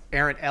a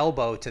errant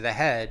elbow to the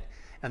head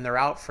and they're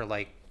out for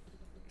like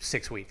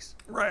 6 weeks.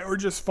 Right, or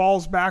just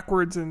falls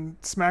backwards and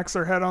smacks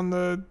their head on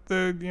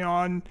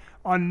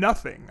on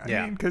nothing. I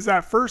mean, because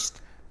the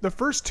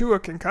first 2 a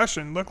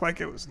concussion looked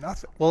like it was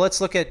nothing. Well, let's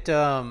look at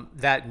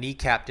that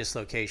kneecap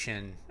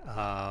dislocation.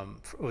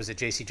 Was it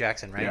J.C.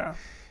 Jackson, right? Yeah.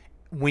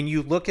 When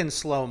you look in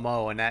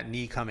slow-mo and that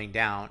knee coming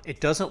down, it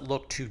doesn't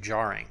look too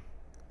jarring.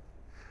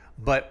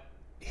 But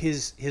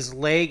his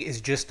leg is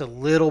just a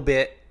little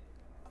bit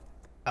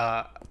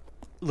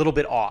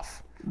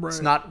off. Right.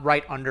 It's not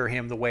right under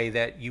him the way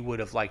that you would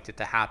have liked it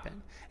to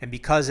happen. And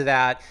because of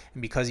that,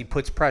 and because he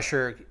puts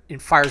pressure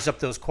and fires up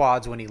those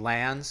quads when he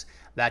lands,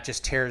 that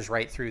just tears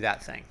right through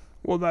that thing.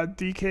 Well, that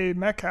DK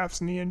Metcalf's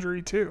knee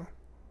injury too.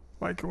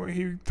 Like when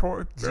he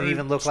tore, didn't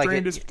even look like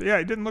it.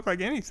 It didn't look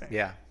like anything.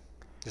 Yeah,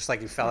 just like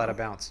he fell out of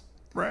bounds.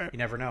 Right. You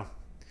never know. All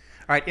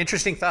right,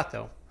 interesting thought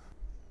though.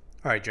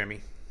 All right,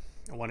 Jeremy.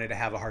 I wanted to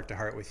have a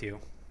heart-to-heart with you,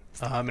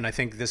 and I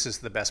think this is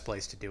the best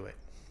place to do it.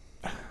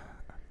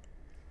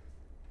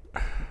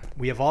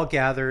 We have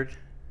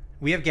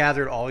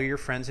gathered all your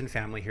friends and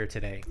family here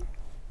today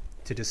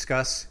to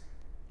discuss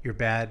your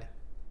bad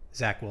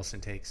Zach Wilson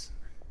takes.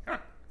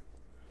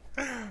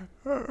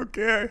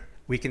 Okay.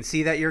 We can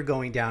see that you're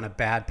going down a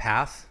bad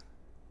path,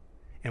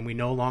 and we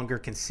no longer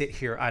can sit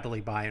here idly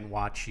by and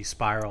watch you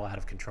spiral out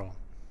of control.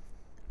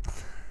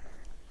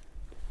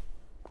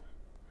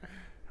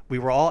 We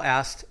were all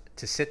asked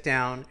to sit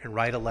down and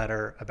write a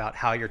letter about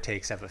how your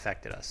takes have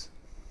affected us.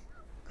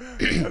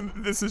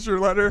 This is your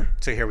letter?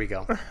 So here we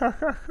go.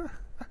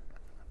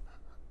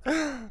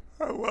 I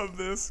love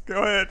this.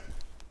 Go ahead.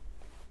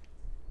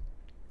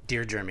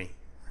 Dear Jeremy,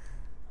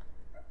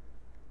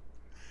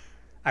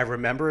 I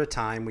remember a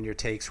time when your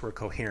takes were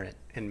coherent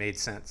and made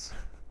sense.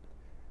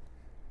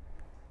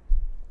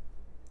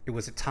 It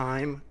was a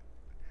time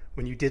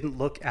when you didn't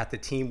look at the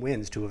team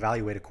wins to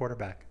evaluate a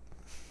quarterback.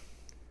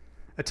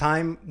 A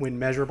time when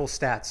measurable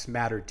stats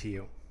mattered to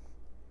you.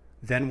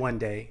 Then one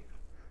day,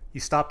 you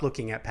stopped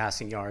looking at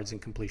passing yards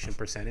and completion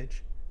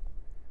percentage.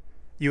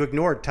 You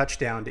ignored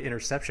touchdown to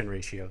interception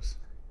ratios.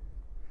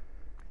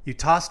 You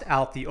tossed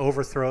out the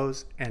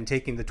overthrows and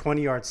taking the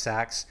 20-yard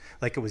sacks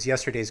like it was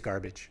yesterday's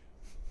garbage.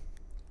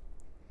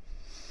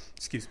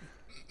 Excuse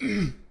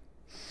me.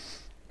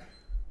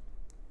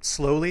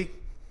 Slowly,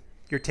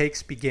 your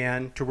takes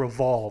began to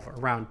revolve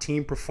around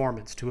team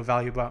performance to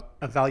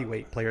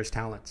evaluate players'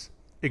 talents,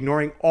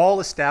 ignoring all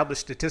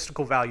established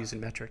statistical values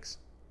and metrics.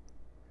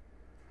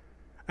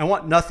 I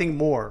want nothing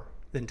more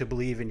than to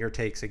believe in your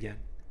takes again.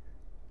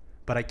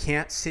 But I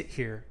can't sit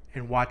here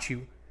and watch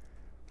you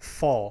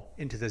fall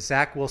into the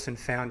Zach Wilson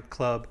fan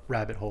club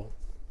rabbit hole.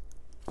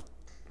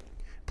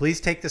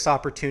 Please take this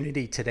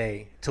opportunity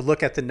today to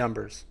look at the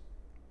numbers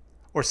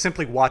or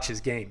simply watch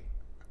his game.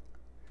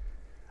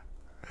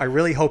 I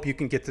really hope you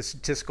can get the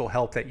statistical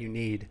help that you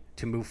need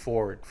to move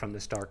forward from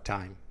this dark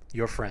time.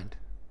 Your friend,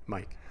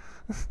 Mike.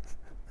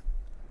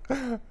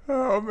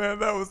 Oh man,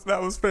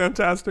 that was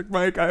fantastic,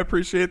 Mike. I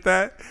appreciate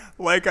that.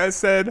 Like I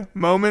said,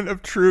 moment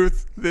of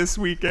truth this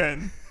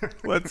weekend.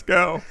 Let's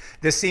go.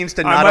 This seems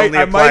to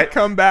I might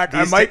come back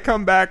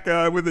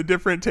with a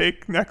different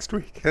take next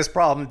week. This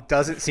problem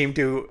doesn't seem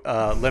to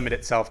limit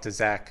itself to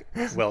Zach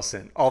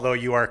Wilson. Although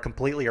you are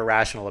completely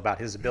irrational about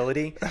his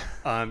ability,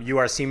 you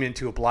are seeming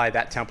to apply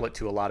that template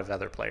to a lot of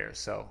other players.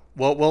 So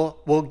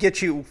we'll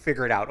get you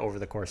figured out over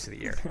the course of the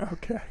year.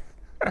 Okay.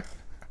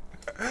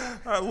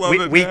 I love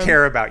it. We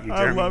care about you,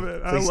 Jeremy. I love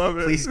it. I love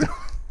it.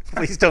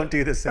 Please don't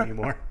do this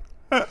anymore.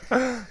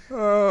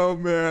 Oh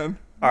man.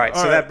 All right,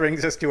 so that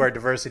brings us to our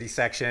diversity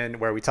section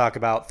where we talk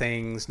about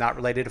things not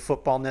related to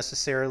football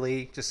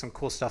necessarily, just some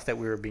cool stuff that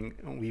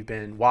we've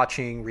been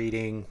watching,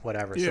 reading,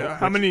 whatever. Yeah. So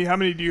how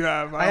many do you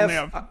have?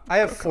 I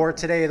have 4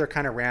 today. They're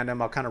kind of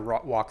random. I'll kind of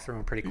walk through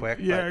them pretty quick.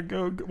 Yeah,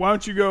 go. Why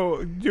don't you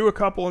go do a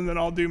couple and then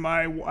I'll do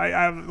my. I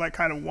have like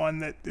kind of one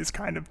that is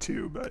kind of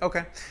 2, but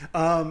okay.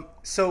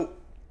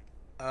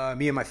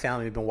 Me and my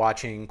family have been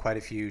watching quite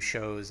a few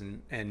shows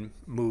and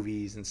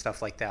movies and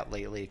stuff like that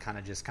lately, kind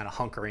of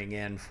hunkering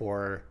in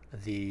for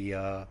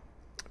the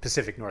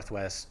Pacific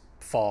Northwest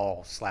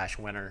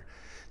fall/winter.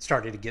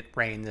 Started to get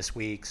rain this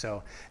week,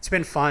 so it's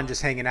been fun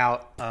just hanging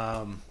out,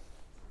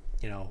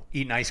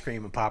 eating ice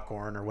cream and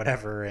popcorn or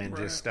whatever, and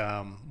right. just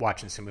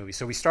watching some movies.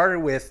 So we started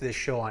with this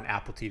show on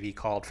Apple TV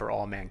called For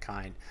All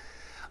Mankind.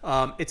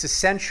 It's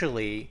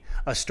essentially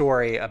a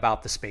story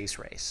about the space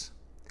race.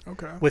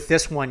 Okay. With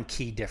this one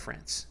key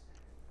difference.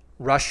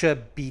 Russia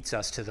beats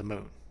us to the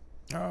moon.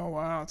 Oh,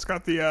 wow. It's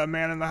got the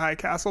Man in the High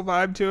Castle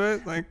vibe to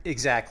it.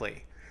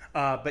 Exactly.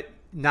 But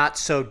not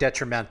so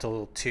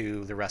detrimental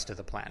to the rest of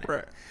the planet.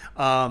 Right.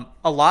 A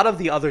lot of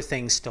the other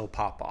things still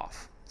pop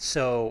off.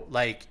 So,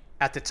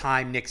 at the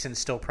time, Nixon's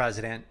still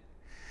president.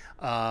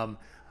 But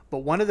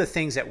one of the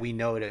things that we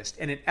noticed,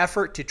 in an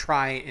effort to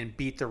try and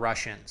beat the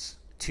Russians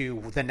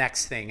to the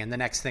next thing and the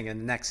next thing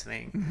and the next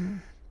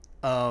thing,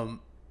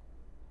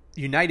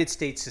 United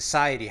States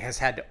society has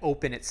had to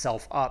open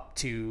itself up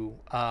to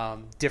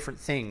different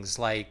things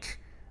like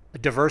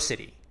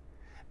diversity,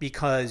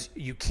 because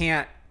you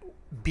can't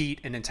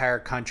beat an entire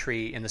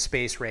country in the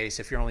space race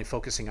if you're only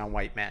focusing on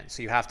white men.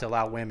 So you have to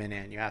allow women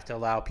in, you have to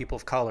allow people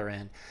of color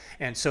in.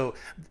 And so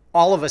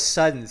all of a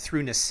sudden,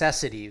 through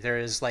necessity, there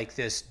is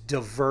this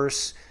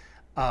diverse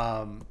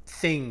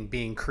thing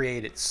being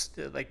created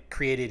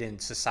in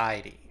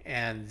society.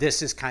 And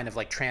this is kind of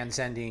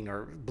transcending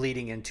or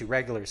bleeding into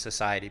regular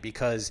society,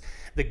 because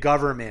the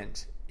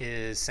government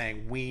is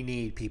saying we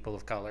need people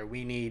of color,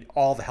 we need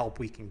all the help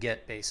we can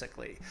get,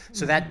 basically.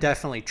 So that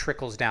definitely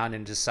trickles down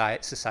into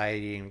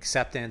society and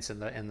acceptance and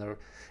the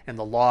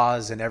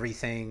laws and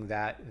everything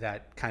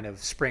that kind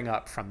of spring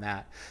up from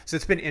that. So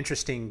it's been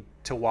interesting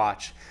to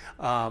watch.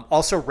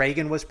 Also,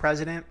 Reagan was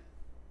president.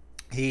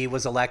 He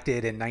was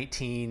elected in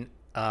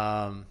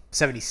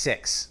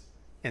 1976.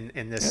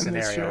 In this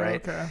scenario, show,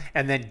 right? Okay.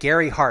 And then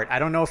Gary Hart. I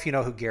don't know if you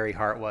know who Gary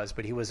Hart was,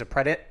 but he was a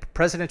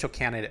presidential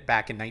candidate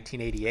back in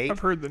 1988. I've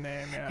heard the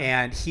name, yeah.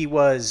 And he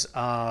was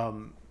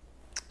the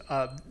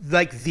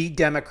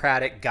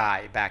Democratic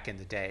guy back in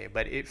the day.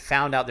 But it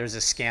found out there's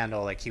a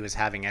scandal, he was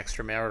having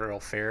extramarital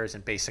affairs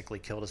and basically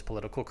killed his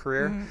political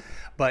career. Mm-hmm.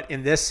 But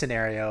in this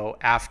scenario,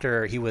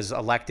 after he was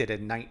elected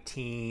in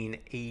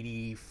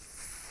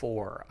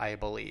 1984, I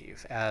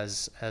believe,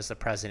 as the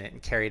president,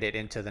 and carried it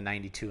into the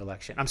 92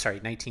 election. I'm sorry,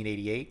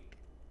 1988.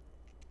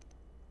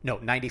 No,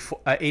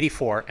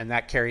 84, and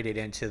that carried it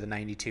into the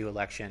 92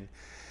 election.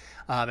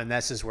 And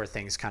this is where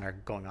things kind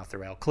of going off the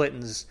rail.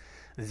 Clinton's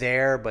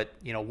there, but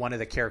one of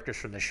the characters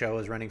from the show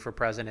is running for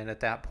president at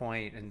that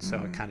point, and so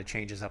it kind of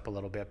changes up a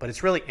little bit. But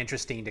it's really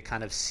interesting to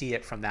kind of see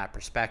it from that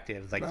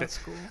perspective. Like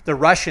cool. The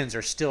Russians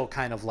are still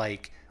kind of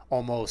like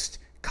almost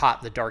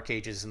caught the dark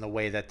ages in the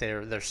way that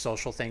their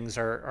social things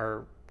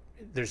are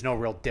there's no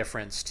real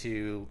difference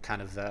to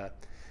kind of the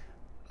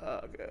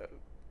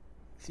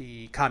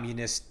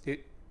communist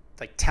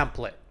like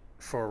template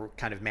for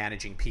kind of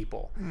managing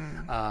people.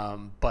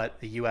 But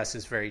the U.S.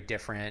 is very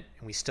different,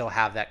 and we still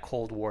have that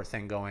Cold War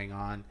thing going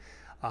on.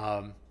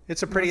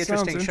 It's a pretty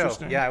interesting show.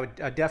 Yeah,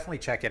 I'd definitely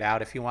check it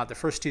out if you want. The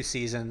first 2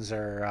 seasons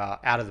are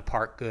out of the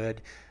park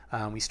good.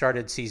 We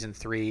started season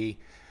 3.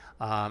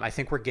 I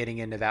think we're getting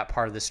into that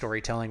part of the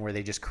storytelling where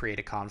they just create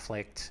a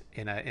conflict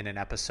in an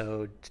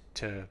episode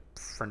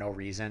for no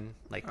reason.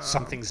 Like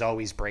something's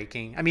always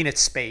breaking. I mean, it's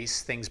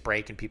space. Things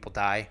break and people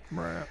die.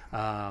 Right.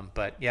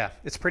 But yeah,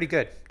 it's pretty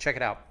good. Check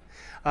it out.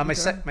 My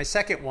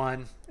second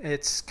one,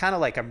 it's kind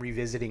of like I'm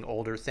revisiting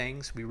older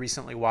things. We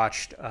recently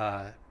watched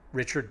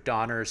Richard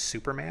Donner's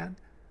Superman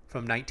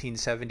from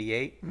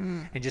 1978,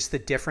 and just the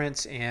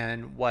difference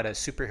in what a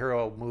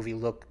superhero movie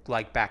looked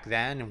like back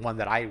then, and one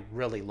that I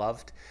really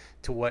loved,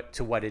 to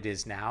what it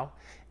is now.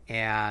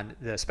 And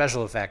the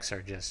special effects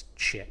are just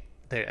shit.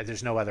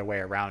 There's no other way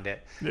around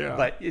it. Yeah.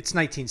 But it's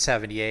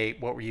 1978.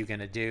 What were you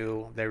going to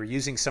do? They were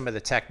using some of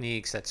the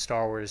techniques that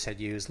Star Wars had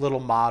used, little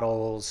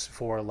models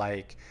for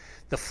like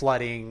the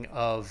flooding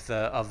of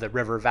the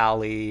river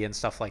valley and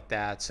stuff like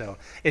that. So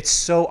it's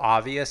so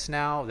obvious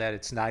now that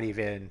it's not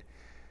even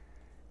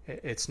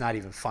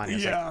funny.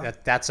 It's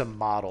like that's a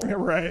model.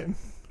 Right.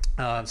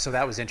 So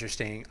that was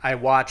interesting. I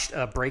watched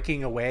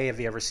Breaking Away. Have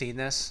you ever seen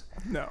this?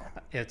 No.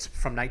 It's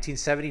from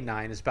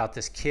 1979. It's about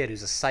this kid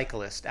who's a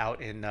cyclist out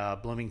in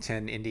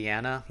Bloomington,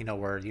 Indiana,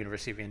 where the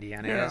University of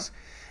Indiana is.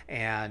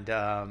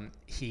 And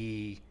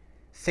he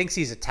thinks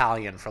he's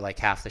Italian for like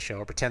half the show,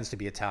 or pretends to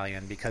be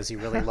Italian because he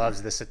really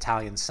loves this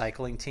Italian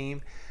cycling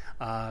team.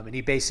 And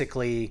he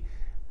basically,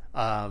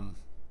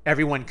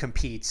 everyone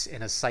competes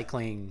in a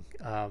cycling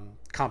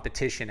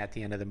competition at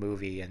the end of the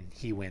movie, and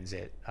he wins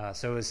it.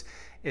 So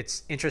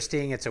it's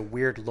interesting. It's a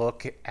weird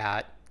look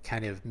at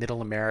kind of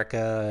middle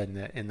America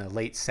in the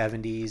late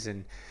 70s,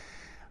 and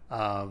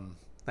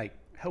like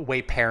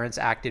way parents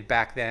acted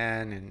back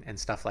then and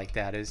stuff like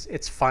that.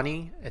 It's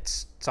funny.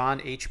 It's on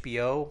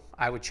HBO.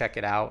 I would check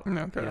it out.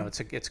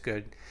 Okay. It's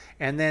good.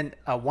 And then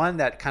one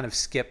that kind of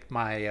skipped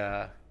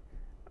my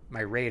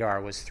my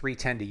radar was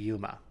 3:10 to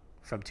Yuma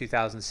from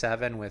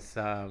 2007 with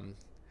I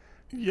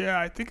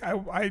think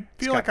I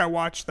feel like I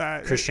watched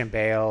that. Christian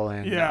Bale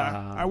and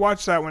I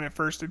watched that when it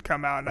first had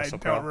come out, and Russell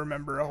I don't Crowe.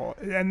 remember a whole.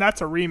 And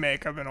that's a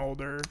remake of an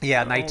older.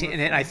 19,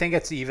 and I think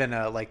it's even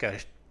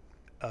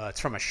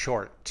it's from a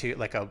short to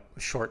like a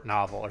short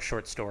novel or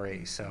short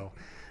story. So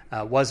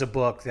was a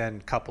book, then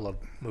a couple of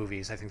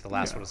movies. I think the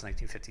last one was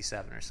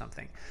 1957 or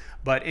something.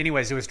 But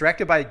anyways, it was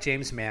directed by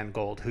James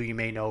Mangold, who you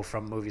may know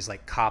from movies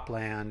like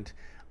Copland,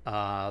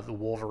 The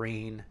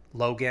Wolverine,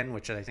 Logan,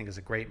 which I think is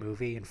a great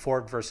movie, and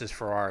Ford versus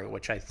Ferrari,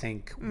 which I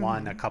think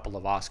won a couple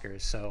of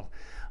Oscars. So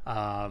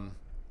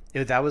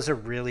that was a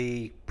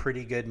really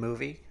pretty good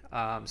movie.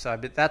 So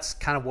that's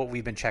kind of what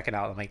we've been checking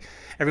out. I'm like,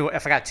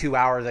 if I got 2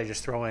 hours, I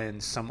just throw in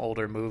some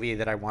older movie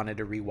that I wanted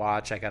to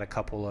rewatch. I got a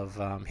couple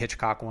of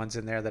Hitchcock ones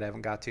in there that I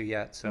haven't got to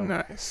yet. So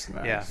nice.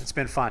 Yeah, it's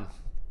been fun.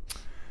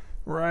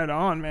 Right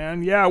on,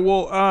 man. Yeah.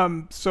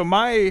 Well, so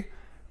my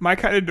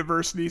kind of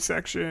diversity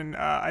section,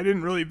 I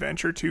didn't really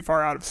venture too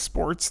far out of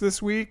sports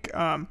this week.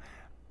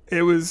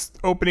 It was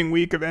opening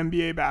week of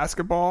NBA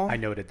basketball. I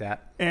noted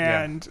that.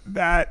 And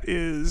that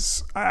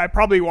is, I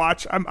probably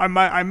watch, I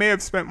may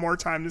have spent more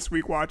time this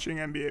week watching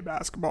NBA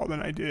basketball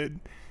than I did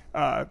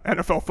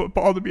NFL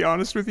football, to be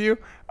honest with you.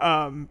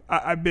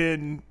 I've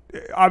been,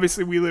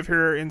 obviously we live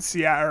here in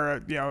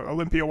Seattle,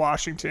 Olympia,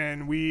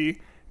 Washington. We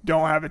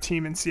don't have a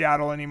team in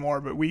Seattle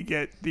anymore, but we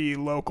get the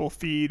local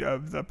feed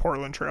of the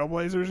Portland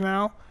Trailblazers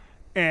now.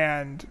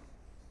 And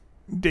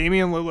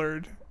Damian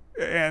Lillard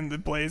and the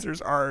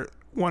Blazers are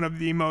one of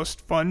the most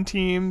fun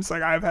teams.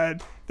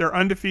 Like they're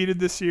undefeated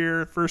this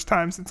year, first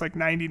time since like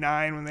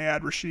 99 when they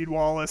had Rasheed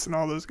Wallace and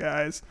all those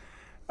guys.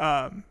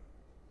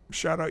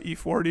 Shout out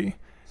E40.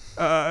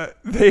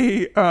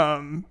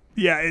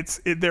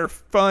 They're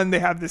fun. They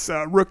have this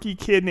rookie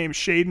kid named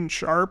Shaden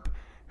Sharp,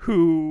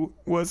 who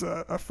was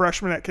a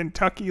freshman at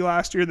Kentucky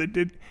last year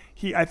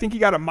I think he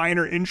got a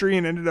minor injury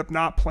and ended up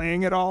not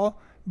playing at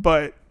all,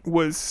 but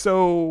was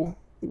so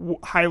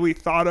highly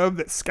thought of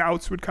that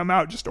scouts would come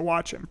out just to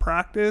watch him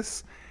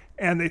practice.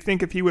 And they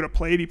think if he would have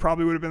played, he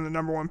probably would have been the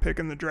number 1 pick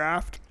in the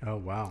draft. Oh,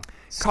 wow.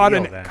 Caught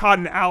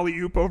an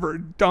alley-oop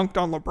dunked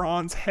on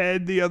LeBron's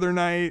head the other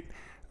night.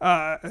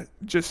 They're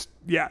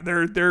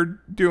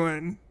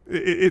doing,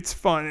 it's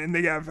fun. And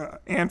they have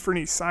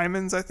Anthony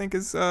Simons, I think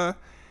is the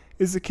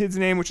kid's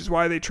name, which is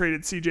why they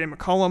traded CJ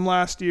McCollum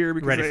last year.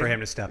 Because for him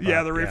to step up.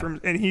 Yeah, they're ready for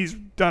him. And he's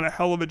done a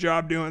hell of a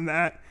job doing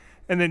that.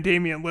 And then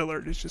Damian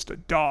Lillard is just a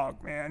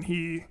dog, man.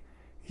 He's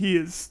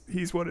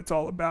what it's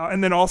all about.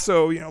 And then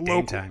also,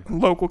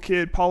 local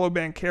kid Paulo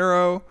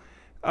Banchero,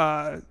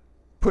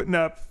 putting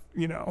up,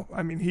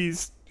 I mean,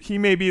 he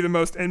may be the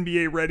most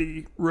NBA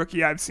ready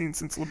rookie I've seen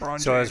since LeBron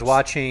James. So I was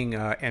watching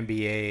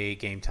NBA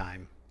Game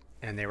Time,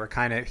 and they were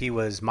he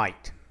was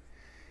mic'd,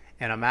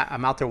 and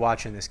I'm out there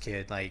watching this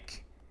kid,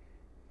 like,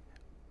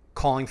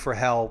 calling for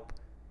help,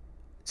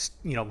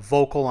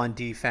 vocal on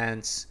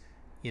defense,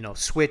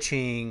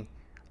 switching,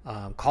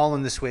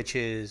 calling the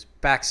switches,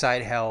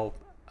 backside help.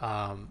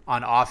 On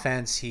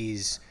offense,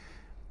 he's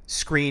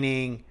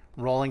screening,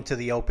 rolling to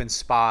the open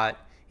spot.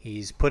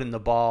 He's putting the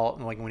ball,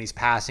 like when he's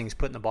passing, he's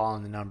putting the ball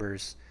in the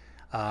numbers.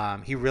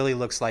 He really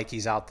looks like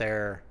he's out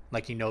there,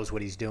 like he knows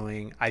what he's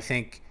doing. I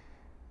think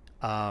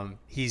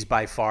he's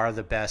by far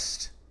the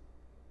best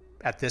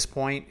at this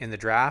point in the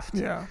draft.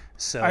 Yeah.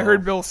 So I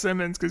heard Bill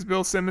Simmons, because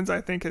Bill Simmons,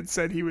 I think, had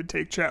said he would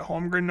take Chet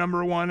Holmgren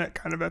number 1 at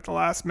the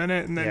last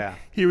minute, and then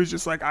he was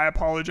just like, I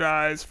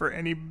apologize for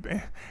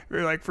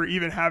for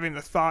even having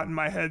the thought in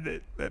my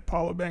head that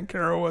Paolo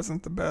Banchero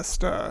wasn't the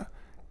best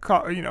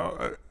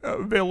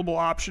available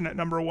option at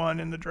number 1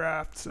 in the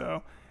draft.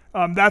 So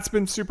that's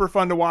been super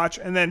fun to watch.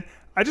 And then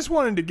I just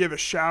wanted to give a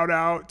shout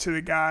out to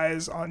the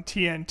guys on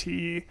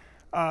TNT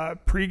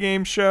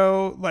pregame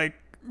show. Like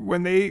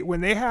when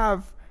they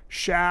have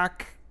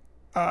Shaq,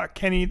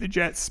 Kenny the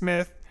Jet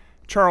Smith,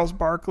 Charles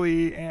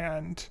Barkley,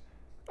 and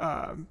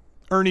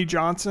Ernie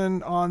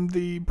Johnson on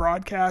the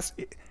broadcast,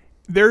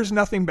 there's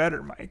nothing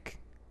better, Mike.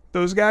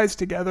 Those guys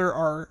together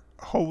are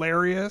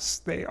hilarious.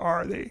 They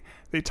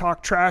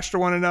talk trash to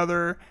one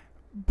another,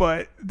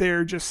 but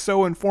they're just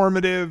so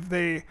informative.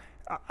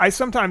 I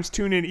sometimes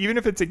tune in, even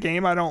if it's a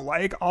game I don't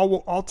like,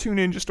 I'll tune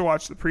in just to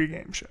watch the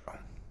pregame show.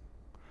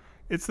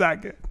 It's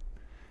that good.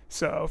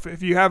 So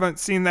if you haven't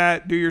seen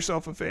that, do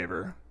yourself a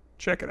favor.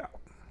 Check it out.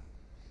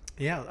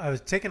 Yeah, I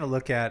was taking a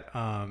look at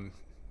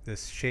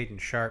this Shaden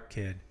Sharp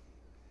kid.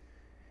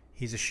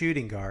 He's a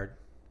shooting guard.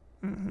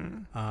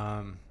 Mm-hmm.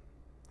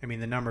 I mean,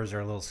 the numbers are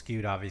a little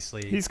skewed,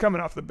 obviously. He's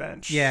coming off the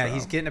bench. Yeah, so.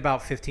 He's getting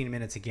about 15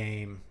 minutes a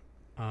game.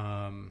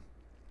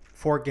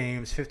 4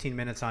 games, 15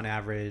 minutes on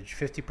average,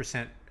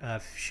 50%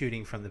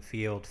 shooting from the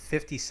field,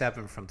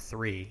 57 from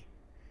 3.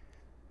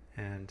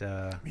 And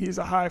he's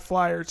a high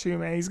flyer too,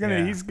 man. He's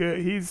good.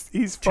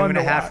 He's fun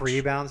to watch. 2.5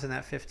 rebounds in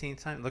that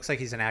 15th time. Looks like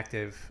he's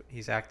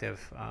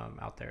active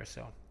out there.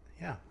 So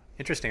yeah,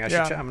 interesting. I'm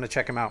going to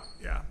check him out.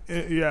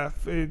 Yeah,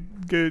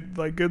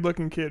 good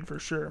looking kid for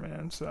sure,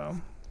 man. So.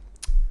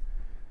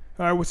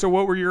 All right, so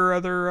what were your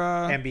other...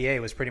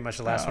 NBA was pretty much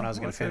the last one I was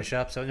going to finish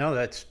up. So, no,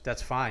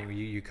 that's fine.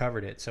 You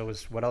covered it. So,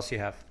 what else you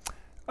have?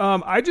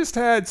 I just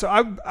had... So,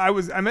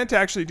 I meant to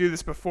actually do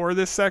this before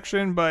this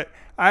section, but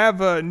I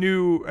have a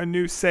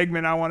new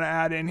segment I want to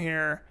add in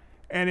here,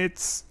 and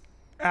it's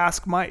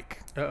Ask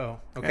Mike. Uh-oh.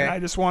 Okay. And I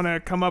just want to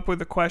come up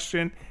with a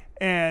question,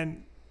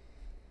 and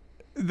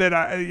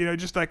that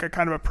just like a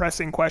kind of a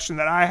pressing question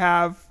that I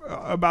have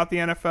about the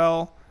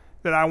NFL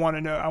that I want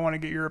to know. I want to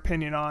get your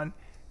opinion on.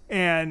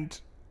 And...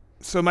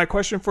 So my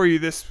question for you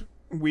this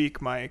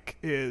week, Mike,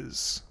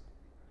 is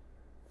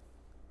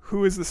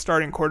who is the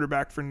starting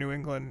quarterback for New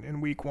England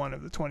in week 1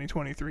 of the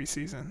 2023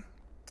 season?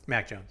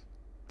 Mac Jones.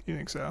 You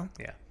think so?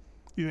 Yeah.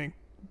 You think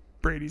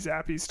Brady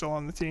Zappe's still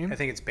on the team? I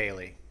think it's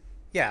Bailey.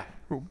 Yeah.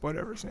 Or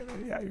whatever his name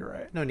is. Yeah, you're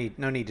right. No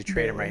need to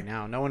trade him right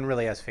now. No one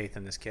really has faith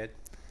in this kid.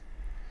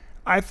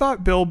 I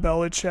thought Bill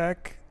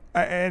Belichick,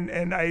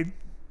 and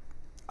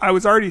I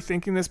was already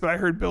thinking this, but I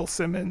heard Bill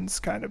Simmons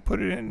kind of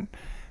put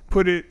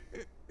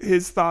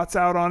his thoughts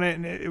out on it,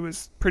 and it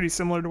was pretty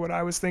similar to what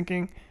I was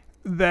thinking,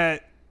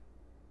 that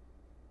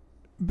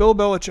Bill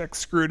Belichick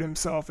screwed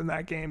himself in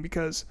that game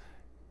because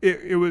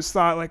it was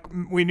thought, like,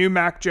 we knew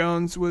Mac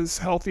Jones was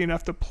healthy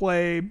enough to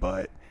play,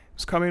 but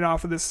was coming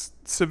off of this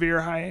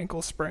severe high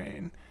ankle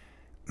sprain.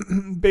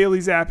 Bailey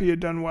Zappe had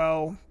done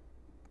well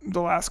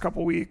the last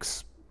couple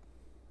weeks,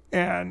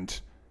 and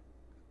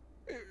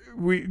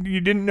you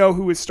didn't know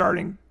who was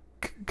starting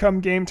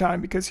come game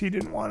time because he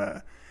didn't want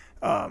to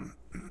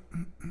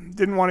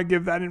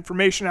give that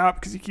information out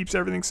because he keeps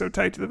everything so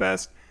tight to the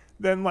vest.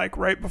 Then, like,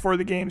 right before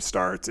the game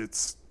starts,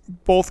 it's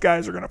both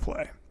guys are going to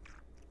play.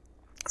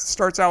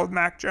 Starts out with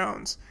Mac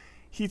Jones.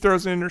 He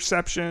throws an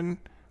interception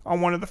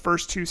on one of the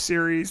first 2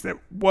 series that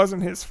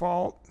wasn't his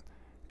fault,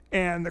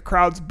 and the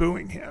crowd's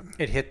booing him.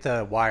 It hit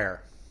the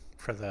wire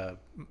for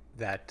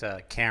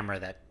that camera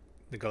that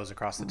goes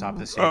across the top of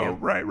the stadium. Oh,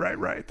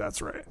 right.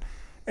 That's right.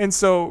 And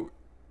so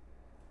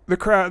the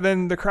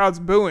crowd's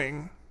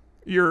booing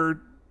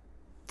your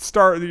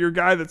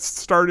guy that's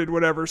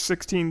started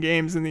 16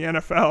 games in the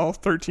NFL,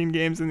 13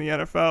 games in the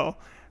NFL,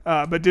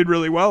 but did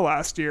really well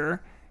last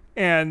year.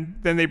 And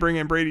then they bring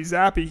in Brady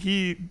Zappe.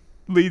 He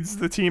leads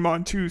the team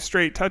on 2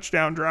 straight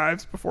touchdown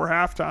drives before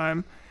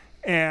halftime,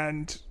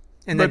 and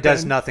then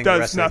does nothing.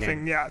 Does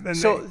nothing. Yeah.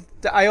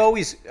 I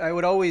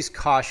would always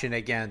caution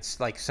against,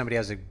 like, somebody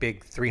has a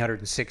big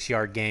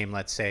 306-yard game,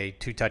 let's say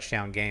 2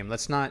 touchdown game.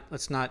 Let's not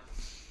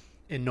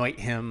anoint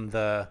him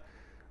the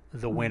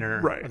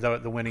winner, right,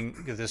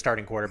 the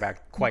starting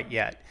quarterback quite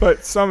yet.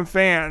 But some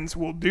fans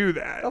will do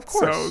that. Of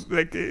course. So,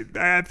 like,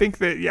 I think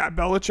that,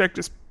 Belichick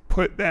just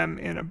put them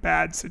in a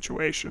bad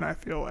situation, I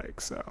feel like.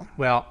 So.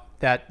 Well,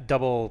 that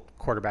double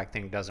quarterback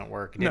thing doesn't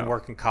work. It didn't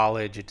work in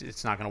college.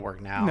 It's not going to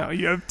work now. No,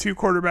 you have 2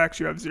 quarterbacks.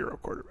 You have 0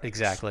 quarterbacks.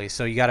 Exactly.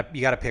 So you got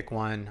to pick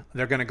one.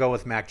 They're going to go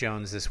with Mac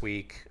Jones this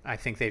week. I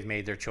think they've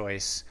made their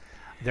choice.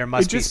 There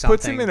must be something. It just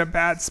puts him in a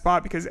bad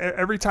spot because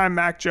every time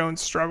Mac Jones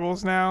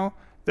struggles now,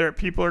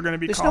 people are going to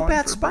be There's calling no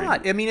bad for spot.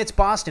 Brady. I mean, it's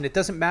Boston. It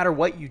doesn't matter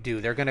what you do.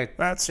 They're going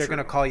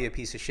to call you a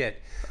piece of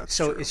shit. That's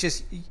so true. It's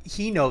just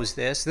he knows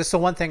this. This is the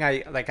one thing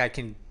I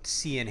can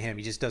see in him.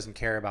 He just doesn't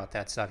care about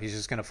that stuff. He's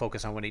just going to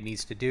focus on what he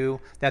needs to do.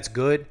 That's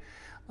good.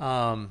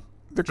 The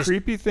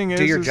creepy thing is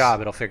do your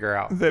job. It'll figure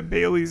out. That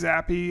Bailey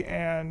Zappi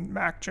and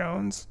Mac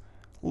Jones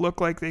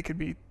look like they could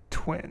be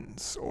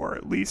twins, or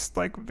at least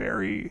like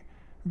very,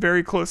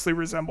 very closely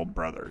resembled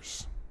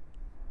brothers.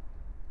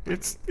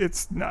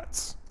 It's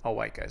nuts. All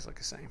white guys look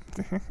the same.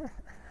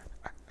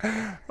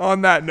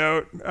 On that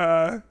note,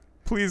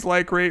 please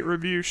like, rate,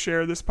 review,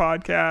 share this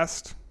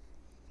podcast.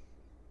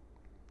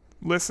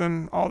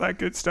 Listen, all that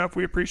good stuff.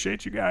 We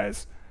appreciate you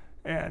guys.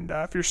 And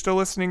if you're still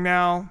listening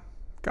now,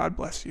 God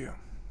bless you.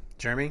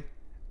 Jeremy,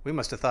 we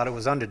must have thought it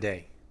was under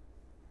day.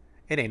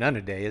 It ain't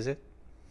under day, is it?